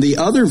distinct from the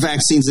other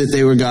vaccines that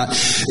they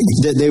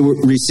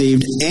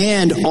received,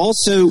 and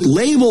also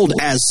labeled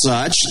as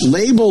such,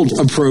 labeled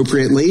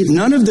appropriately.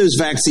 None of those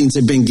vaccines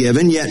have been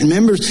given, yet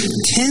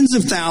tens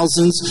of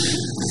thousands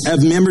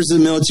of members of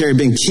the military have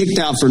been kicked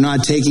out for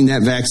not taking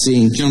that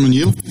vaccine. Gentleman,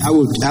 yield? I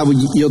would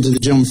yield to the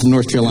gentleman from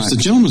North Carolina. Is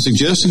the gentleman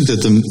suggesting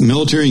that the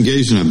military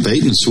engaged in a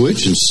bait and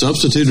switch and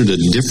substituted a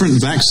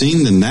different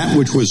vaccine than that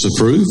which was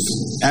approved?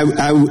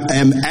 I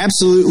am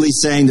absolutely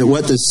saying that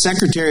what the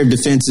Secretary of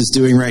Defense is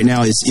doing right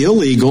now is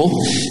illegal.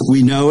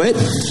 We know it.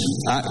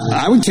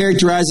 I would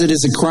characterize it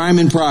as a crime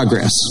in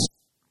progress.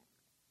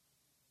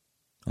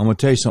 I'm going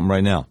to tell you something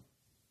right now.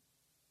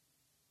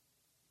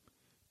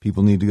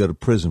 People need to go to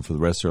prison for the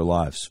rest of their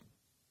lives.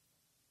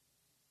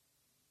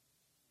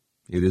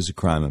 It is a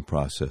crime in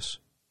process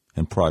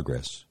and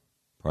progress.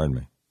 Pardon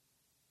me.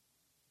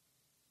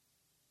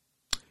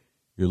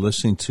 You're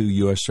listening to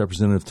U.S.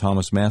 Representative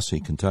Thomas Massie,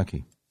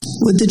 Kentucky.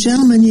 Would the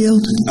gentleman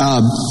yield?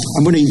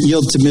 I'm going to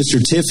yield to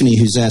Mr. Tiffany,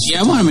 who's asked.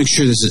 Yeah, I want to make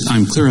sure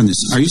I'm clear on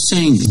this. Are you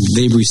saying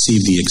they've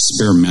received the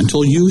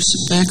experimental use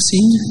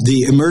vaccine?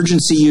 The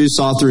emergency use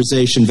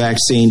authorization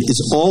vaccine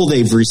is all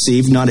they've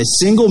received. Not a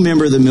single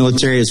member of the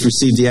military has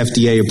received the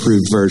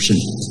FDA-approved version.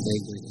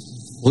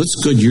 Well, it's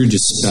good you're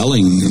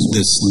dispelling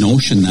this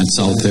notion that's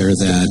out there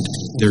that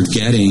they're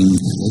getting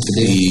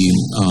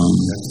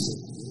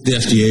the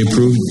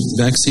FDA-approved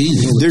vaccine.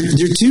 There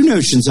are two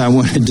notions I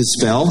want to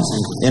dispel,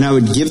 and I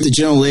would give the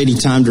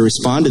gentlelady time to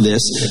respond to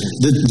this.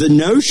 The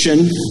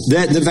notion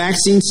that the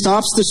vaccine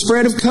stops the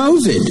spread of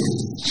COVID.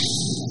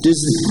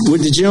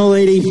 Would the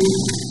gentlelady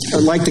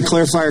like to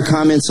clarify her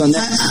comments on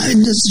that?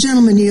 Does the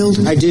gentleman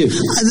yield? I do.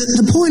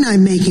 The point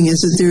I'm making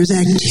is that there's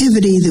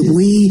activity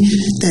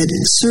that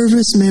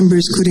service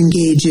members could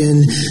engage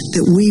in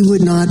that we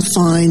would not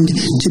find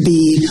to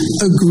be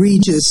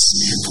egregious.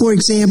 For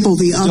example,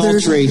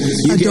 adultery.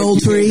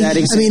 I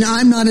mean,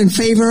 I'm not in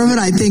favor of it.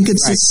 I think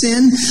it's a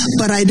sin,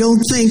 but I don't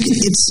think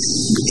it's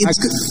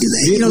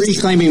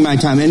reclaiming my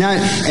time. And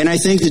I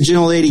think the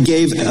gentlelady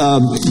gave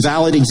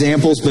valid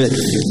examples, but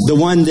the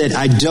one that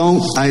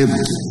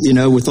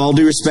with all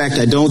due respect,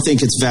 I don't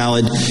think it's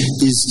valid,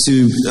 is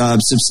to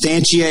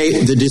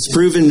substantiate the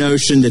disproven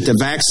notion that the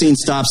vaccine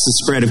stops the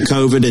spread of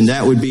COVID, and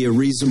that would be a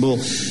reasonable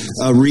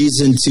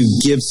reason to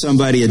give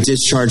somebody a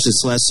discharge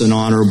that's less than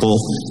honorable.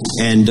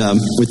 And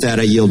with that,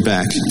 I yield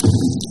back.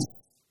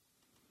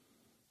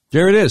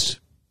 There it is.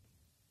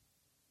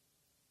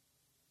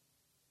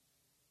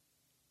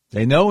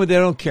 They know and they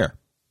don't care.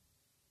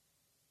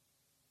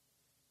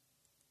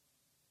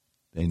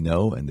 They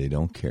know and they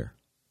don't care.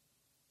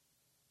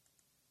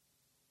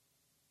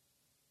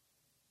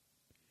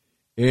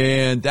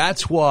 And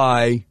that's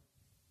why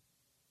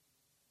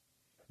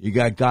you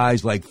got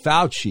guys like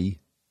Fauci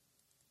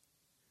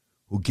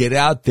who get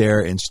out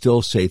there and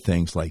still say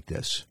things like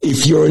this.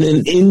 If you're in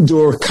an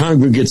indoor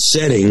congregate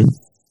setting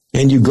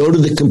and you go to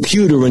the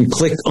computer and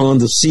click on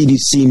the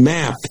CDC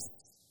map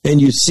and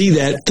you see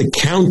that the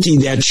county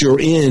that you're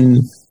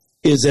in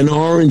is an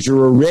orange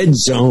or a red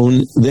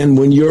zone, then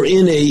when you're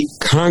in a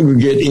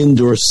congregate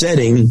indoor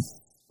setting,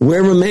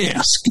 wear a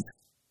mask.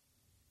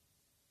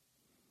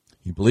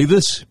 You believe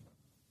this?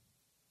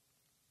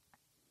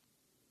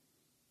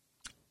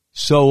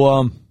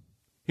 So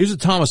here's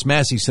what Thomas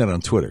Massie said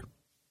on Twitter.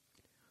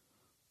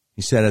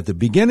 He said, at the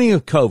beginning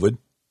of COVID,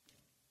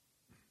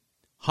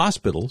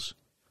 hospitals,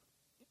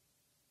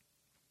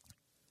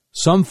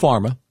 some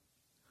pharma,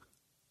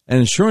 and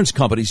insurance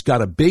companies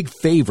got a big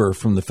favor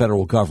from the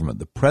federal government.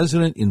 The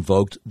president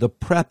invoked the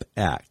PrEP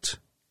Act.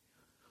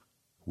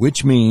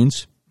 which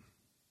means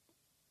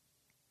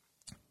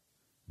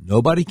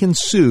nobody can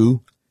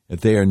sue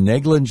if they are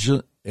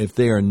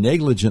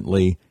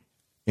negligently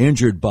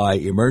injured by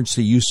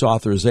emergency use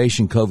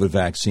authorization COVID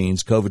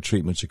vaccines, COVID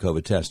treatments, or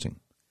COVID testing.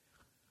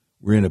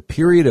 We're in a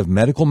period of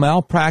medical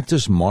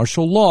malpractice,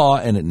 martial law,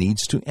 and it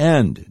needs to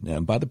end. Now,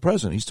 by the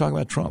president, he's talking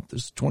about Trump.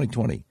 This is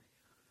 2020.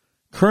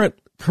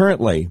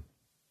 Currently,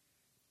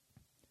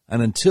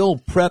 and until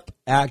PrEP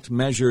Act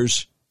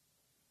measures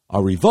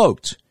are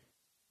revoked,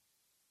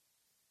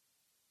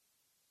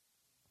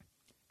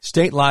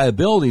 state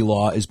liability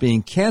law is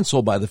being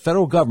canceled by the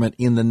federal government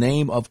in the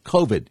name of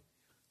COVID.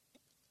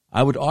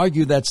 I would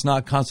argue that's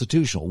not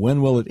constitutional.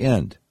 When will it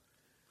end?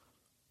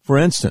 For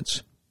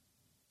instance,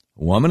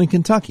 a woman in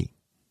Kentucky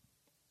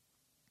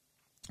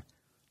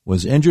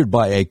was injured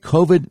by a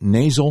COVID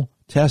nasal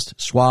test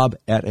swab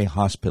at a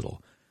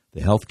hospital.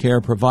 The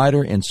healthcare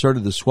provider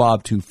inserted the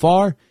swab too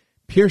far,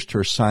 pierced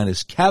her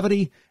sinus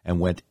cavity, and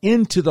went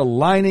into the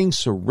lining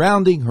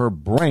surrounding her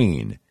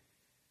brain,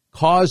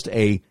 caused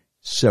a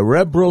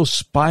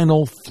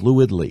cerebrospinal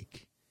fluid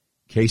leak.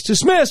 Case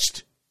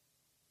dismissed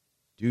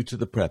due to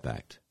the PrEP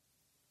Act.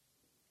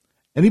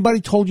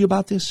 Anybody told you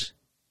about this?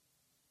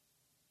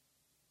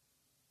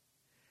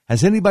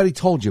 Has anybody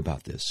told you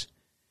about this?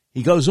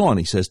 He goes on,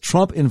 he says,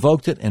 Trump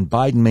invoked it and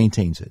Biden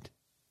maintains it.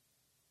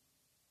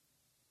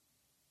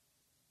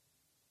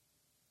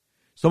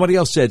 Somebody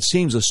else said,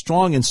 seems a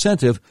strong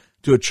incentive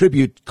to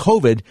attribute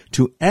COVID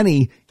to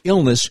any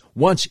illness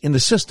once in the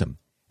system.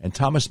 And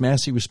Thomas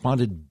Massey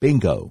responded,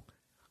 bingo.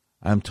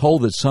 I'm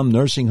told that some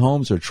nursing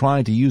homes are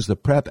trying to use the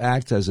PrEP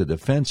Act as a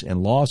defense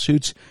in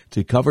lawsuits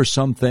to cover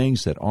some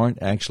things that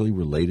aren't actually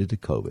related to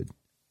COVID.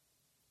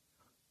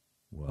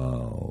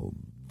 Well,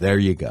 there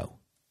you go.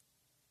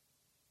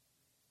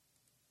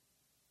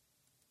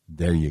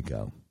 There you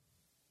go.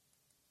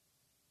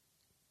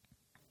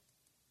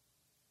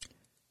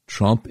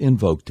 Trump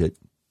invoked it,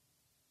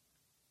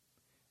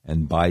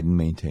 and Biden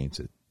maintains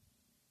it.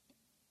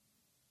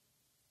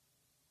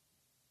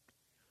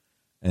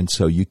 And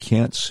so you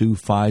can't sue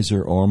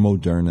Pfizer or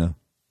Moderna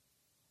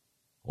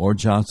or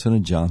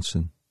Johnson &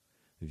 Johnson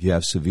if you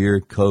have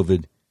severe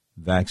COVID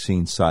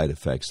vaccine side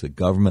effects. The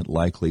government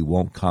likely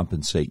won't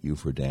compensate you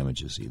for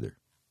damages either.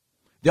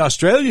 The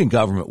Australian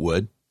government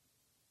would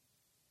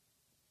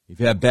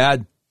if you have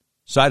bad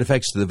side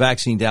effects to the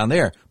vaccine down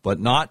there, but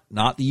not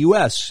the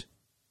U.S.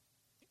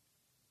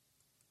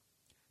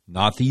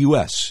 Not the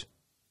U.S.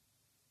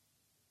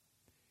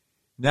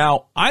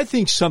 Now, I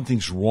think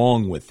something's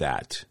wrong with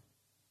that.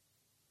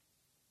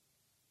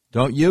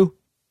 Don't you?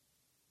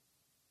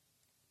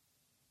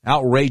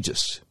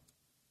 Outrageous.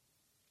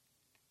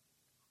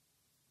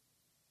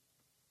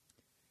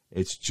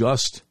 It's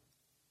just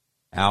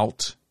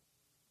outrageous.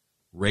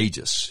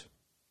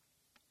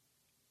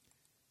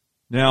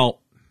 Now,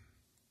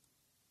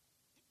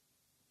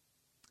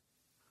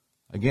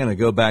 again, I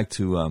go back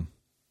to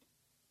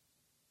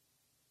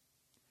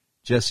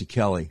Jesse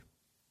Kelly,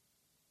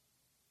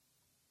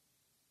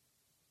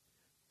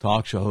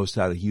 talk show host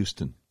out of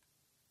Houston.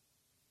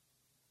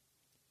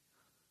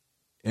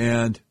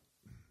 And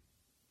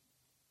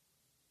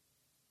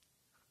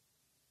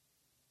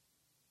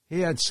he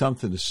had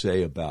something to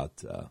say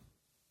about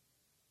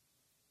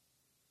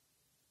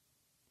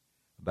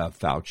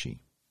Fauci.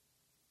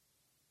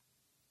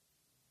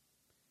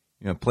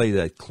 You know, I played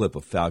that clip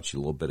of Fauci a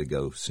little bit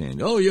ago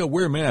saying, oh, yeah,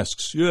 wear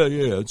masks. Yeah,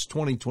 it's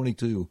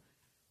 2022.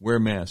 Wear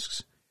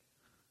masks.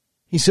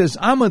 He says,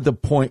 I'm at the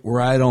point where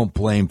I don't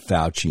blame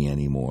Fauci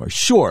anymore.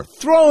 Sure,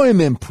 throw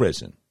him in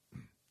prison.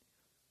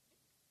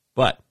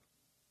 But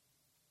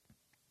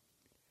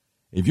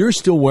if you're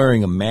still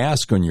wearing a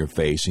mask on your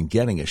face and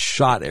getting a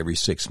shot every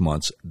 6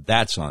 months,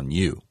 that's on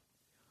you.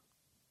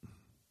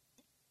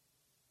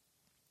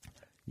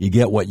 You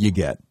get what you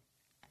get.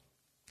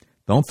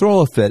 Don't throw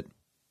a fit.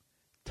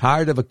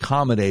 Tired of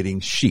accommodating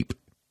sheep.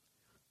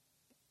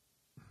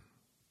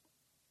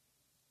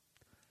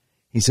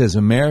 He says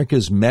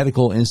America's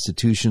medical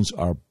institutions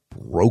are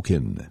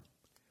broken.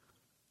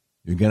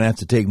 You're going to have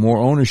to take more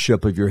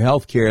ownership of your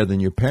health care than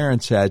your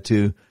parents had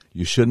to.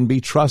 You shouldn't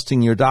be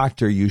trusting your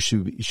doctor. You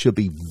should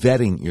be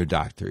vetting your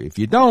doctor. If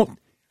you don't,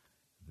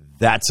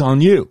 that's on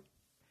you.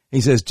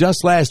 He says,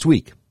 just last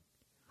week,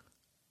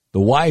 the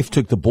wife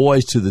took the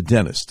boys to the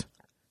dentist.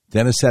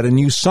 Dentist had a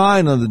new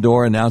sign on the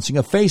door announcing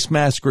a face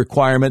mask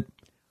requirement.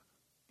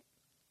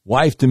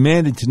 Wife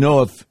demanded to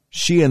know if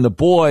she and the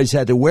boys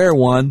had to wear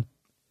one.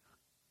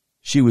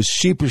 She was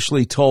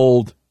sheepishly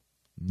told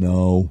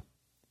no.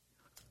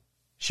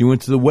 She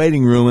went to the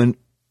waiting room and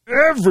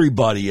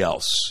everybody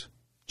else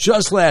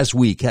just last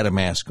week had a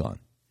mask on.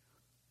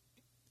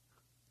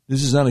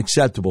 This is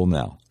unacceptable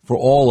now for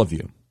all of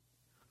you.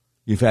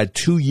 You've had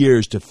 2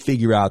 years to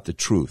figure out the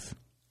truth.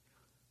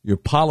 Your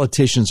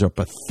politicians are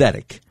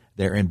pathetic.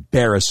 They're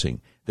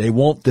embarrassing. They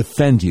won't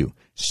defend you.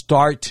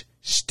 Start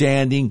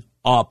standing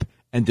up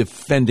and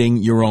defending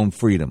your own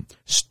freedom.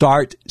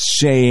 Start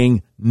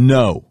saying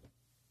no.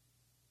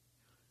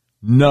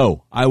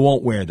 No, I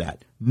won't wear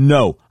that.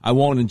 No, I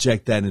won't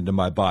inject that into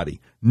my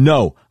body.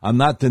 No, I'm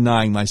not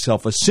denying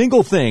myself a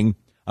single thing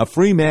a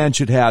free man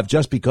should have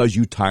just because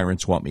you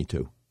tyrants want me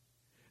to.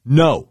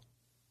 No.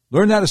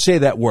 Learn how to say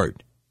that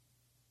word.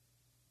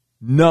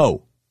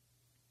 No.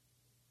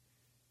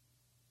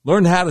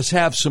 Learn how to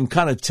have some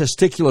kind of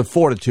testicular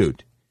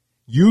fortitude.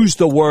 Use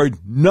the word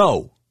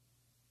no.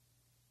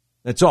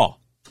 That's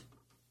all.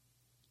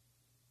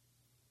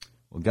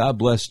 Well, God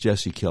bless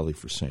Jesse Kelly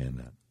for saying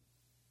that.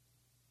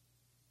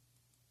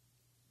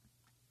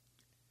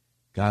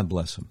 God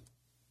bless him.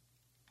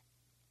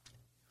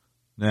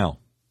 Now,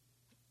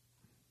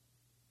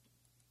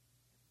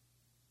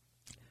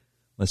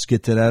 let's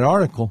get to that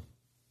article.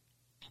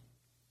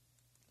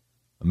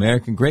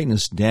 American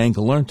Greatness, Dan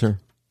Gelernter.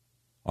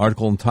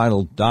 Article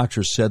entitled,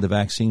 Doctors Said the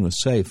Vaccine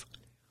Was Safe.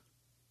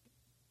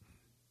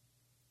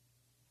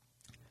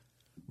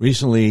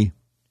 Recently,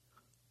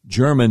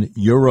 German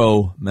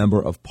Euro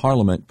Member of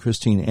Parliament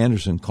Christine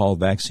Anderson called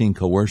vaccine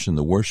coercion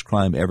the worst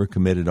crime ever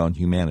committed on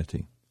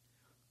humanity.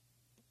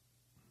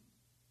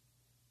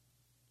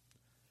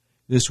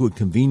 This would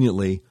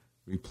conveniently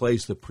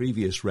replace the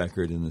previous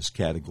record in this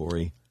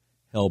category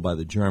held by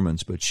the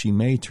Germans, but she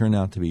may turn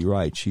out to be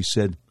right. She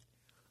said,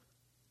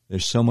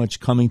 there's so much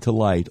coming to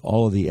light,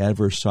 all of the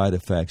adverse side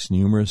effects,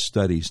 numerous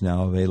studies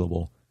now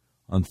available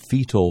on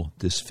fetal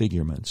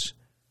disfigurements,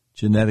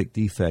 genetic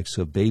defects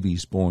of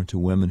babies born to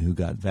women who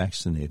got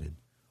vaccinated.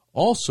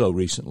 Also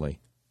recently,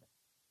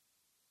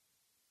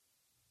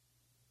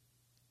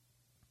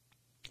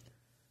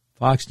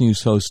 Fox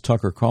News host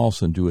Tucker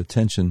Carlson drew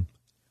attention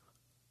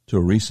to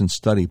a recent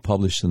study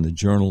published in the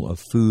Journal of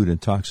Food and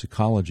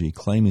Toxicology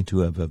claiming to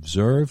have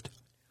observed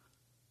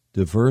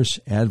diverse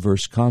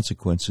adverse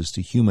consequences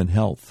to human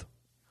health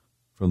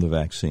from the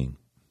vaccine,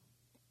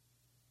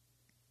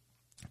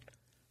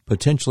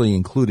 potentially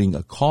including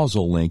a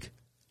causal link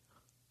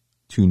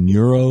to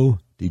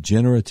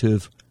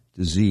neurodegenerative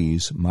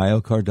disease,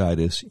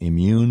 myocarditis,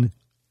 immune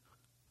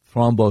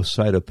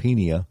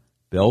thrombocytopenia,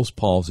 Bell's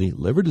palsy,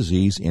 liver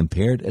disease,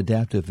 impaired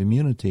adaptive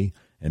immunity,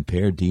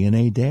 impaired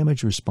DNA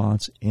damage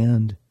response,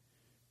 and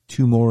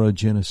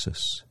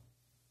tumorigenesis.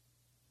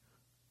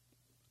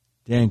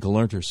 Dan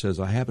Gelernter says,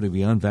 I happen to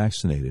be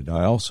unvaccinated.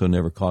 I also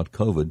never caught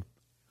COVID,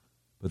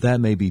 but that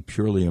may be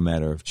purely a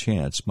matter of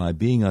chance. My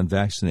being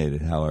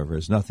unvaccinated, however,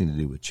 has nothing to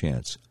do with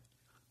chance.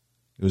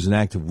 It was an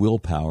act of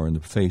willpower in the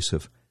face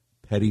of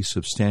petty,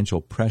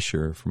 substantial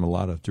pressure from a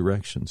lot of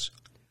directions.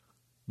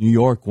 New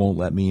York won't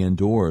let me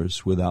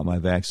indoors without my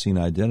vaccine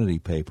identity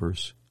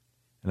papers,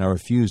 and I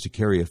refuse to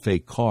carry a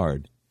fake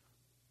card.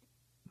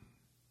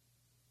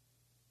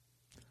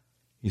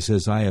 He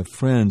says, I have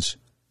friends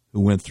who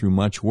went through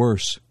much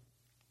worse,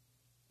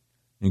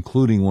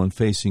 including one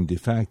facing de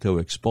facto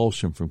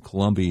expulsion from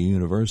Columbia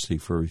University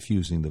for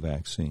refusing the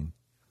vaccine.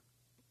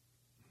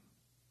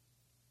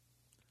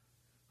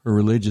 Her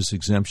religious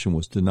exemption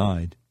was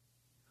denied.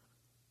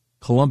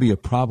 Columbia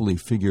probably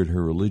figured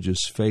her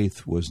religious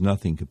faith was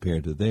nothing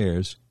compared to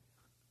theirs.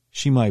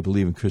 She might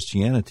believe in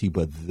Christianity,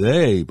 but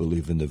they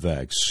believe in the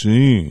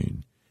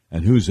vaccine.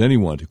 And who's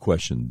anyone to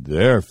question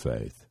their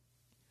faith?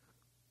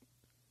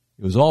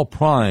 It was all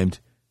primed.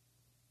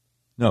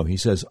 No, he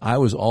says, I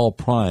was all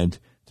primed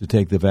to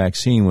take the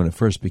vaccine when it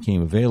first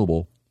became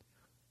available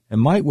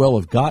and might well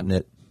have gotten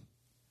it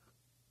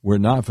were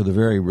it not for the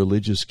very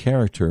religious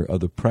character of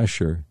the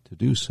pressure to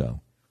do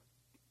so.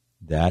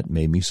 That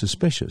made me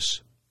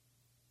suspicious.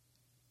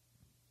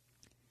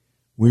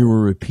 We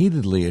were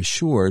repeatedly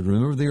assured,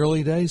 remember the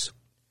early days,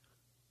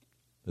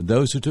 that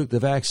those who took the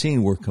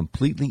vaccine were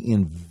completely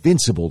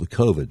invincible to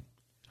COVID.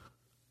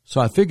 So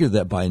I figured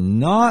that by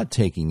not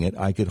taking it,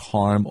 I could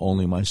harm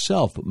only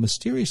myself. But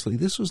mysteriously,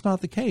 this was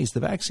not the case. The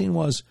vaccine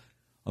was,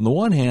 on the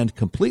one hand,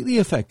 completely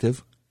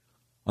effective.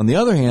 On the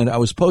other hand, I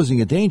was posing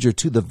a danger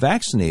to the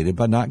vaccinated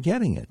by not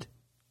getting it.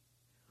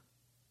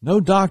 No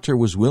doctor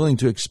was willing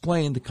to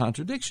explain the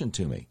contradiction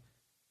to me.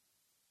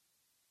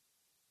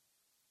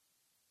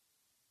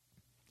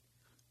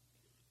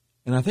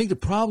 And I think the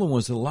problem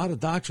was that a lot of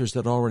doctors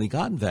had already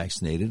gotten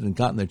vaccinated and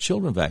gotten their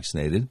children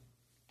vaccinated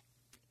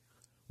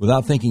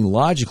without thinking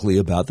logically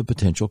about the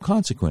potential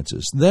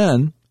consequences.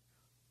 Then,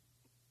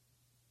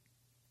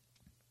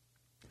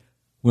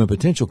 when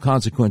potential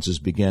consequences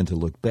began to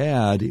look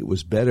bad, it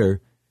was better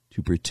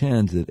to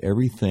pretend that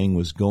everything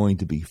was going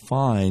to be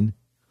fine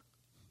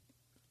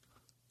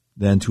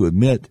than to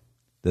admit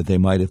that they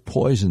might have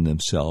poisoned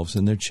themselves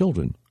and their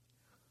children.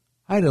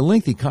 I had a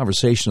lengthy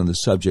conversation on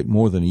this subject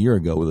more than a year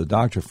ago with a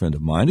doctor friend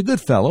of mine, a good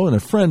fellow and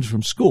a friend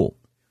from school.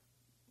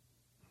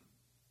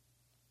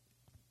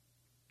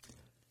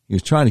 He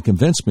was trying to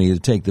convince me to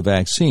take the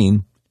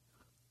vaccine,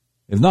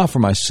 if not for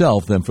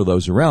myself, then for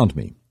those around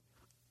me.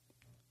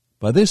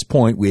 By this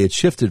point, we had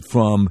shifted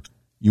from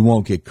you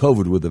won't get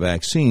COVID with the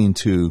vaccine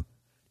to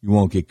you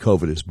won't get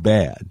COVID as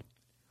bad.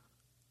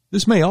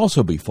 This may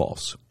also be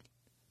false,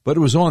 but it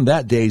was on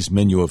that day's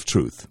menu of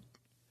truth.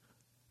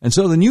 And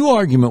so the new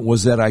argument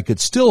was that I could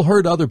still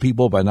hurt other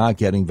people by not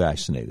getting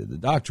vaccinated. The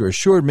doctor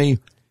assured me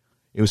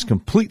it was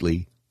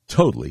completely,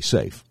 totally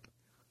safe.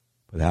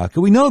 But how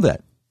could we know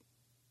that?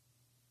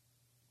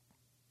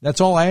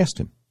 That's all I asked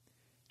him.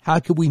 How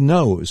could we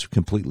know it was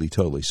completely,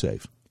 totally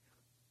safe?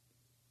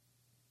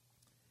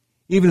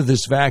 Even if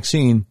this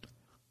vaccine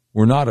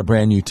were not a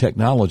brand new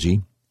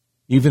technology,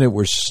 even if it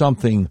were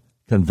something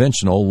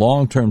conventional,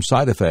 long-term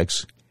side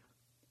effects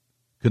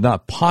could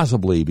not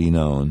possibly be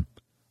known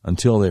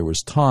until there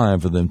was time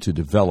for them to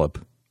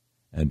develop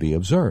and be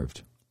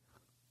observed.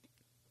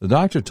 The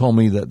doctor told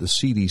me that the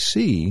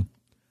CDC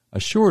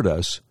assured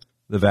us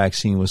the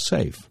vaccine was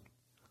safe,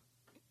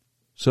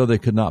 so there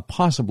could not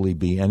possibly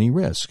be any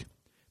risk.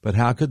 But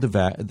how could the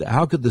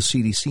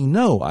CDC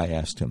know, I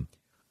asked him.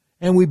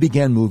 And we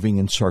began moving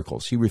in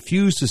circles. He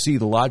refused to see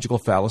the logical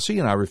fallacy,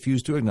 and I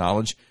refused to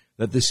acknowledge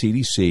that the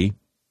CDC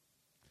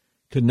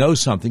could know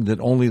something that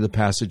only the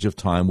passage of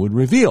time would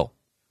reveal.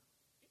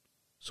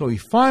 So he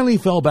finally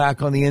fell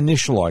back on the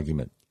initial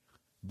argument.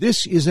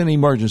 This is an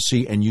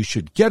emergency, and you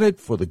should get it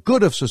for the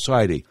good of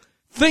society.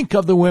 Think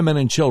of the women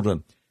and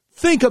children.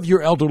 Think of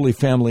your elderly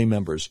family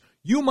members.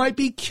 You might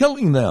be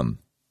killing them.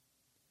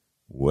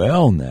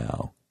 Well,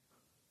 now,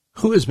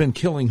 who has been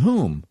killing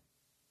whom?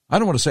 I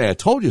don't want to say I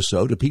told you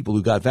so to people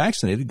who got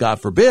vaccinated, God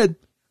forbid.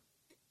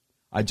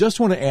 I just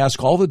want to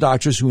ask all the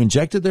doctors who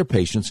injected their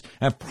patients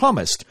and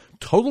promised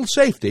total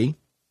safety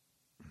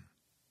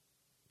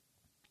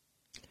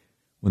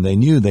when they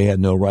knew they had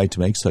no right to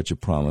make such a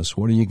promise.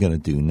 What are you going to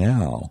do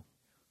now?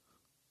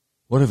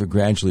 What if it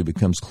gradually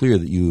becomes clear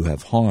that you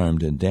have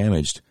harmed and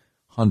damaged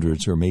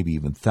hundreds or maybe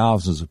even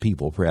thousands of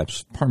people,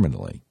 perhaps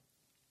permanently?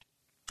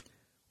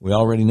 We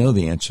already know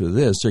the answer to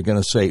this. They're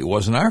going to say it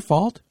wasn't our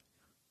fault.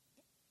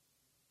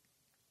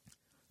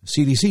 The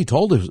CDC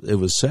told us it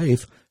was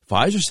safe.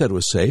 Pfizer said it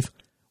was safe.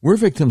 We're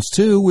victims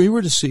too. We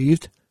were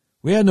deceived.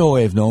 We had no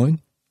way of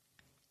knowing.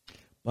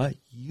 But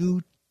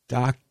you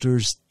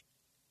doctors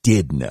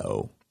did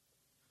know.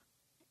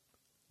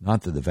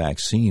 Not that the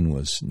vaccine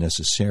was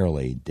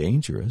necessarily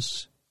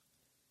dangerous,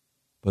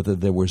 but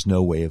that there was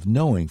no way of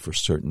knowing for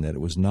certain that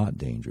it was not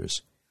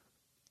dangerous.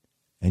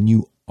 And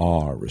you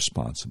are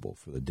responsible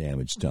for the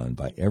damage done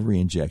by every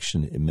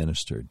injection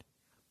administered,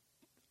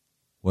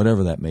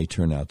 whatever that may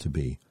turn out to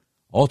be.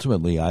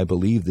 Ultimately, I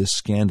believe this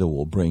scandal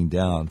will bring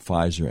down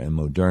Pfizer and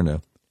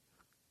Moderna.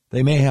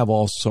 They may have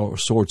all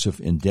sorts of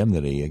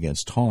indemnity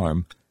against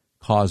harm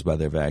caused by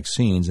their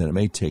vaccines, and it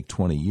may take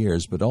 20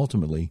 years, but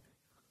ultimately,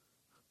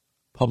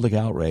 public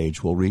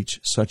outrage will reach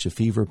such a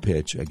fever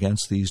pitch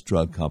against these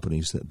drug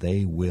companies that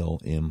they will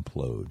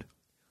implode.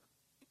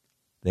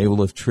 They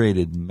will have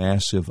traded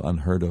massive,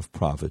 unheard-of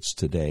profits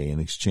today in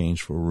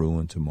exchange for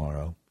ruin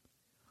tomorrow.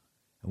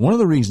 And one of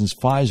the reasons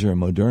Pfizer and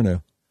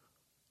Moderna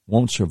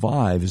won't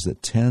survive is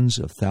that tens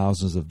of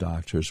thousands of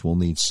doctors will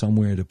need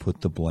somewhere to put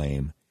the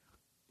blame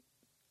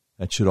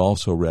that should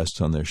also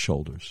rest on their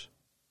shoulders.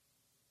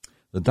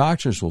 The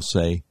doctors will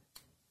say,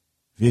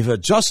 "We were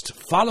just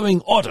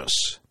following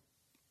orders."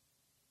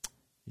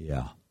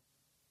 Yeah.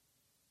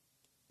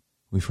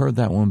 We've heard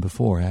that one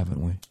before,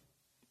 haven't we?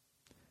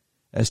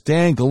 As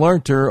Dan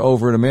Galerter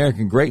over at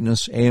American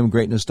Greatness,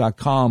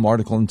 amgreatness.com,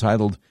 article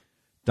entitled,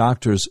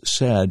 "Doctors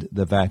Said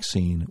the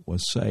Vaccine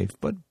Was Safe."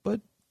 But,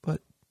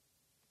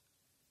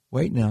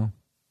 wait now.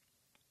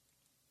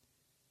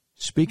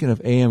 Speaking of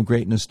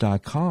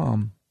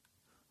amgreatness.com,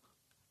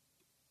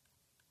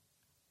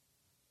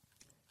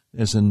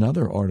 there's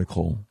another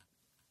article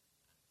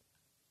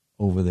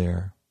over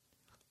there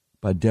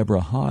by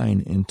Deborah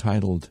Hine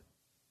entitled,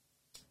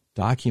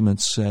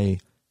 "Documents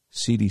Say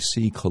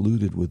CDC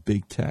Colluded with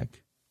Big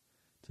Tech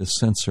to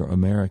Censor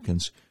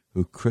Americans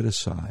Who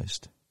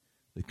Criticized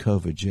the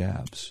COVID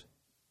Jabs."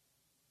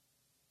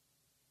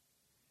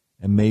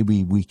 And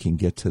maybe we can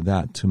get to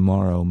that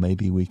tomorrow.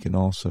 Maybe we can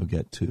also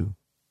get to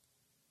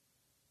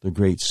the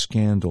great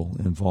scandal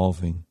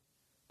involving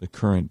the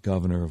current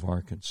governor of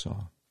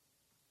Arkansas.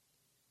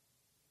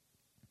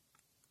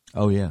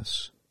 Oh,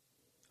 yes.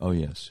 Oh,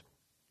 yes.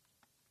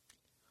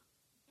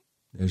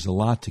 There's a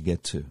lot to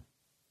get to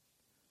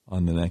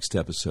on the next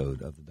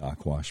episode of the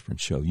Doc Washburn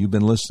Show. You've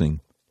been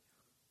listening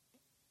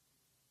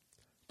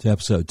to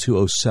episode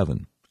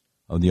 207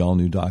 of the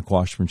all-new Doc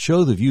Washburn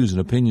Show. The views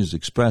and opinions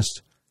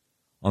expressed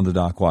on the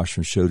Doc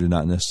Washburn Show do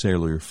not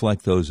necessarily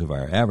reflect those of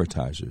our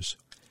advertisers,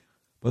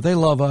 but they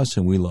love us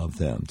and we love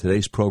them.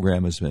 Today's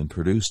program has been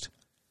produced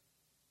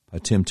by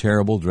Tim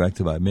Terrible,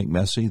 directed by Mick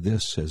Messy.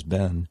 This has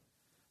been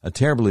a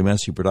terribly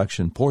messy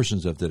production.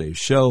 Portions of today's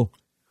show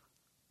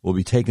will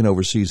be taken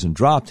overseas and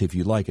dropped. If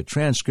you'd like a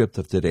transcript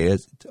of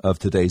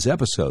today's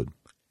episode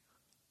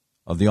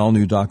of the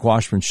all-new Doc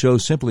Washburn Show,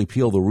 simply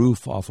peel the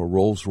roof off a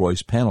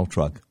Rolls-Royce panel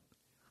truck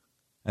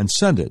and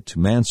send it to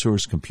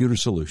Mansour's Computer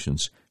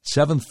Solutions,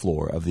 7th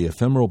floor of the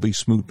ephemeral B.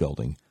 Smoot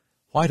Building,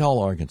 Whitehall,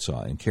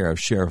 Arkansas, in care of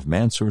Sheriff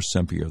Mansour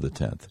Sempier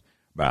X.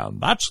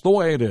 And that's the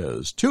way it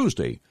is.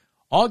 Tuesday,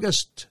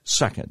 August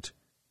 2nd,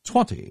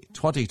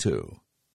 2022.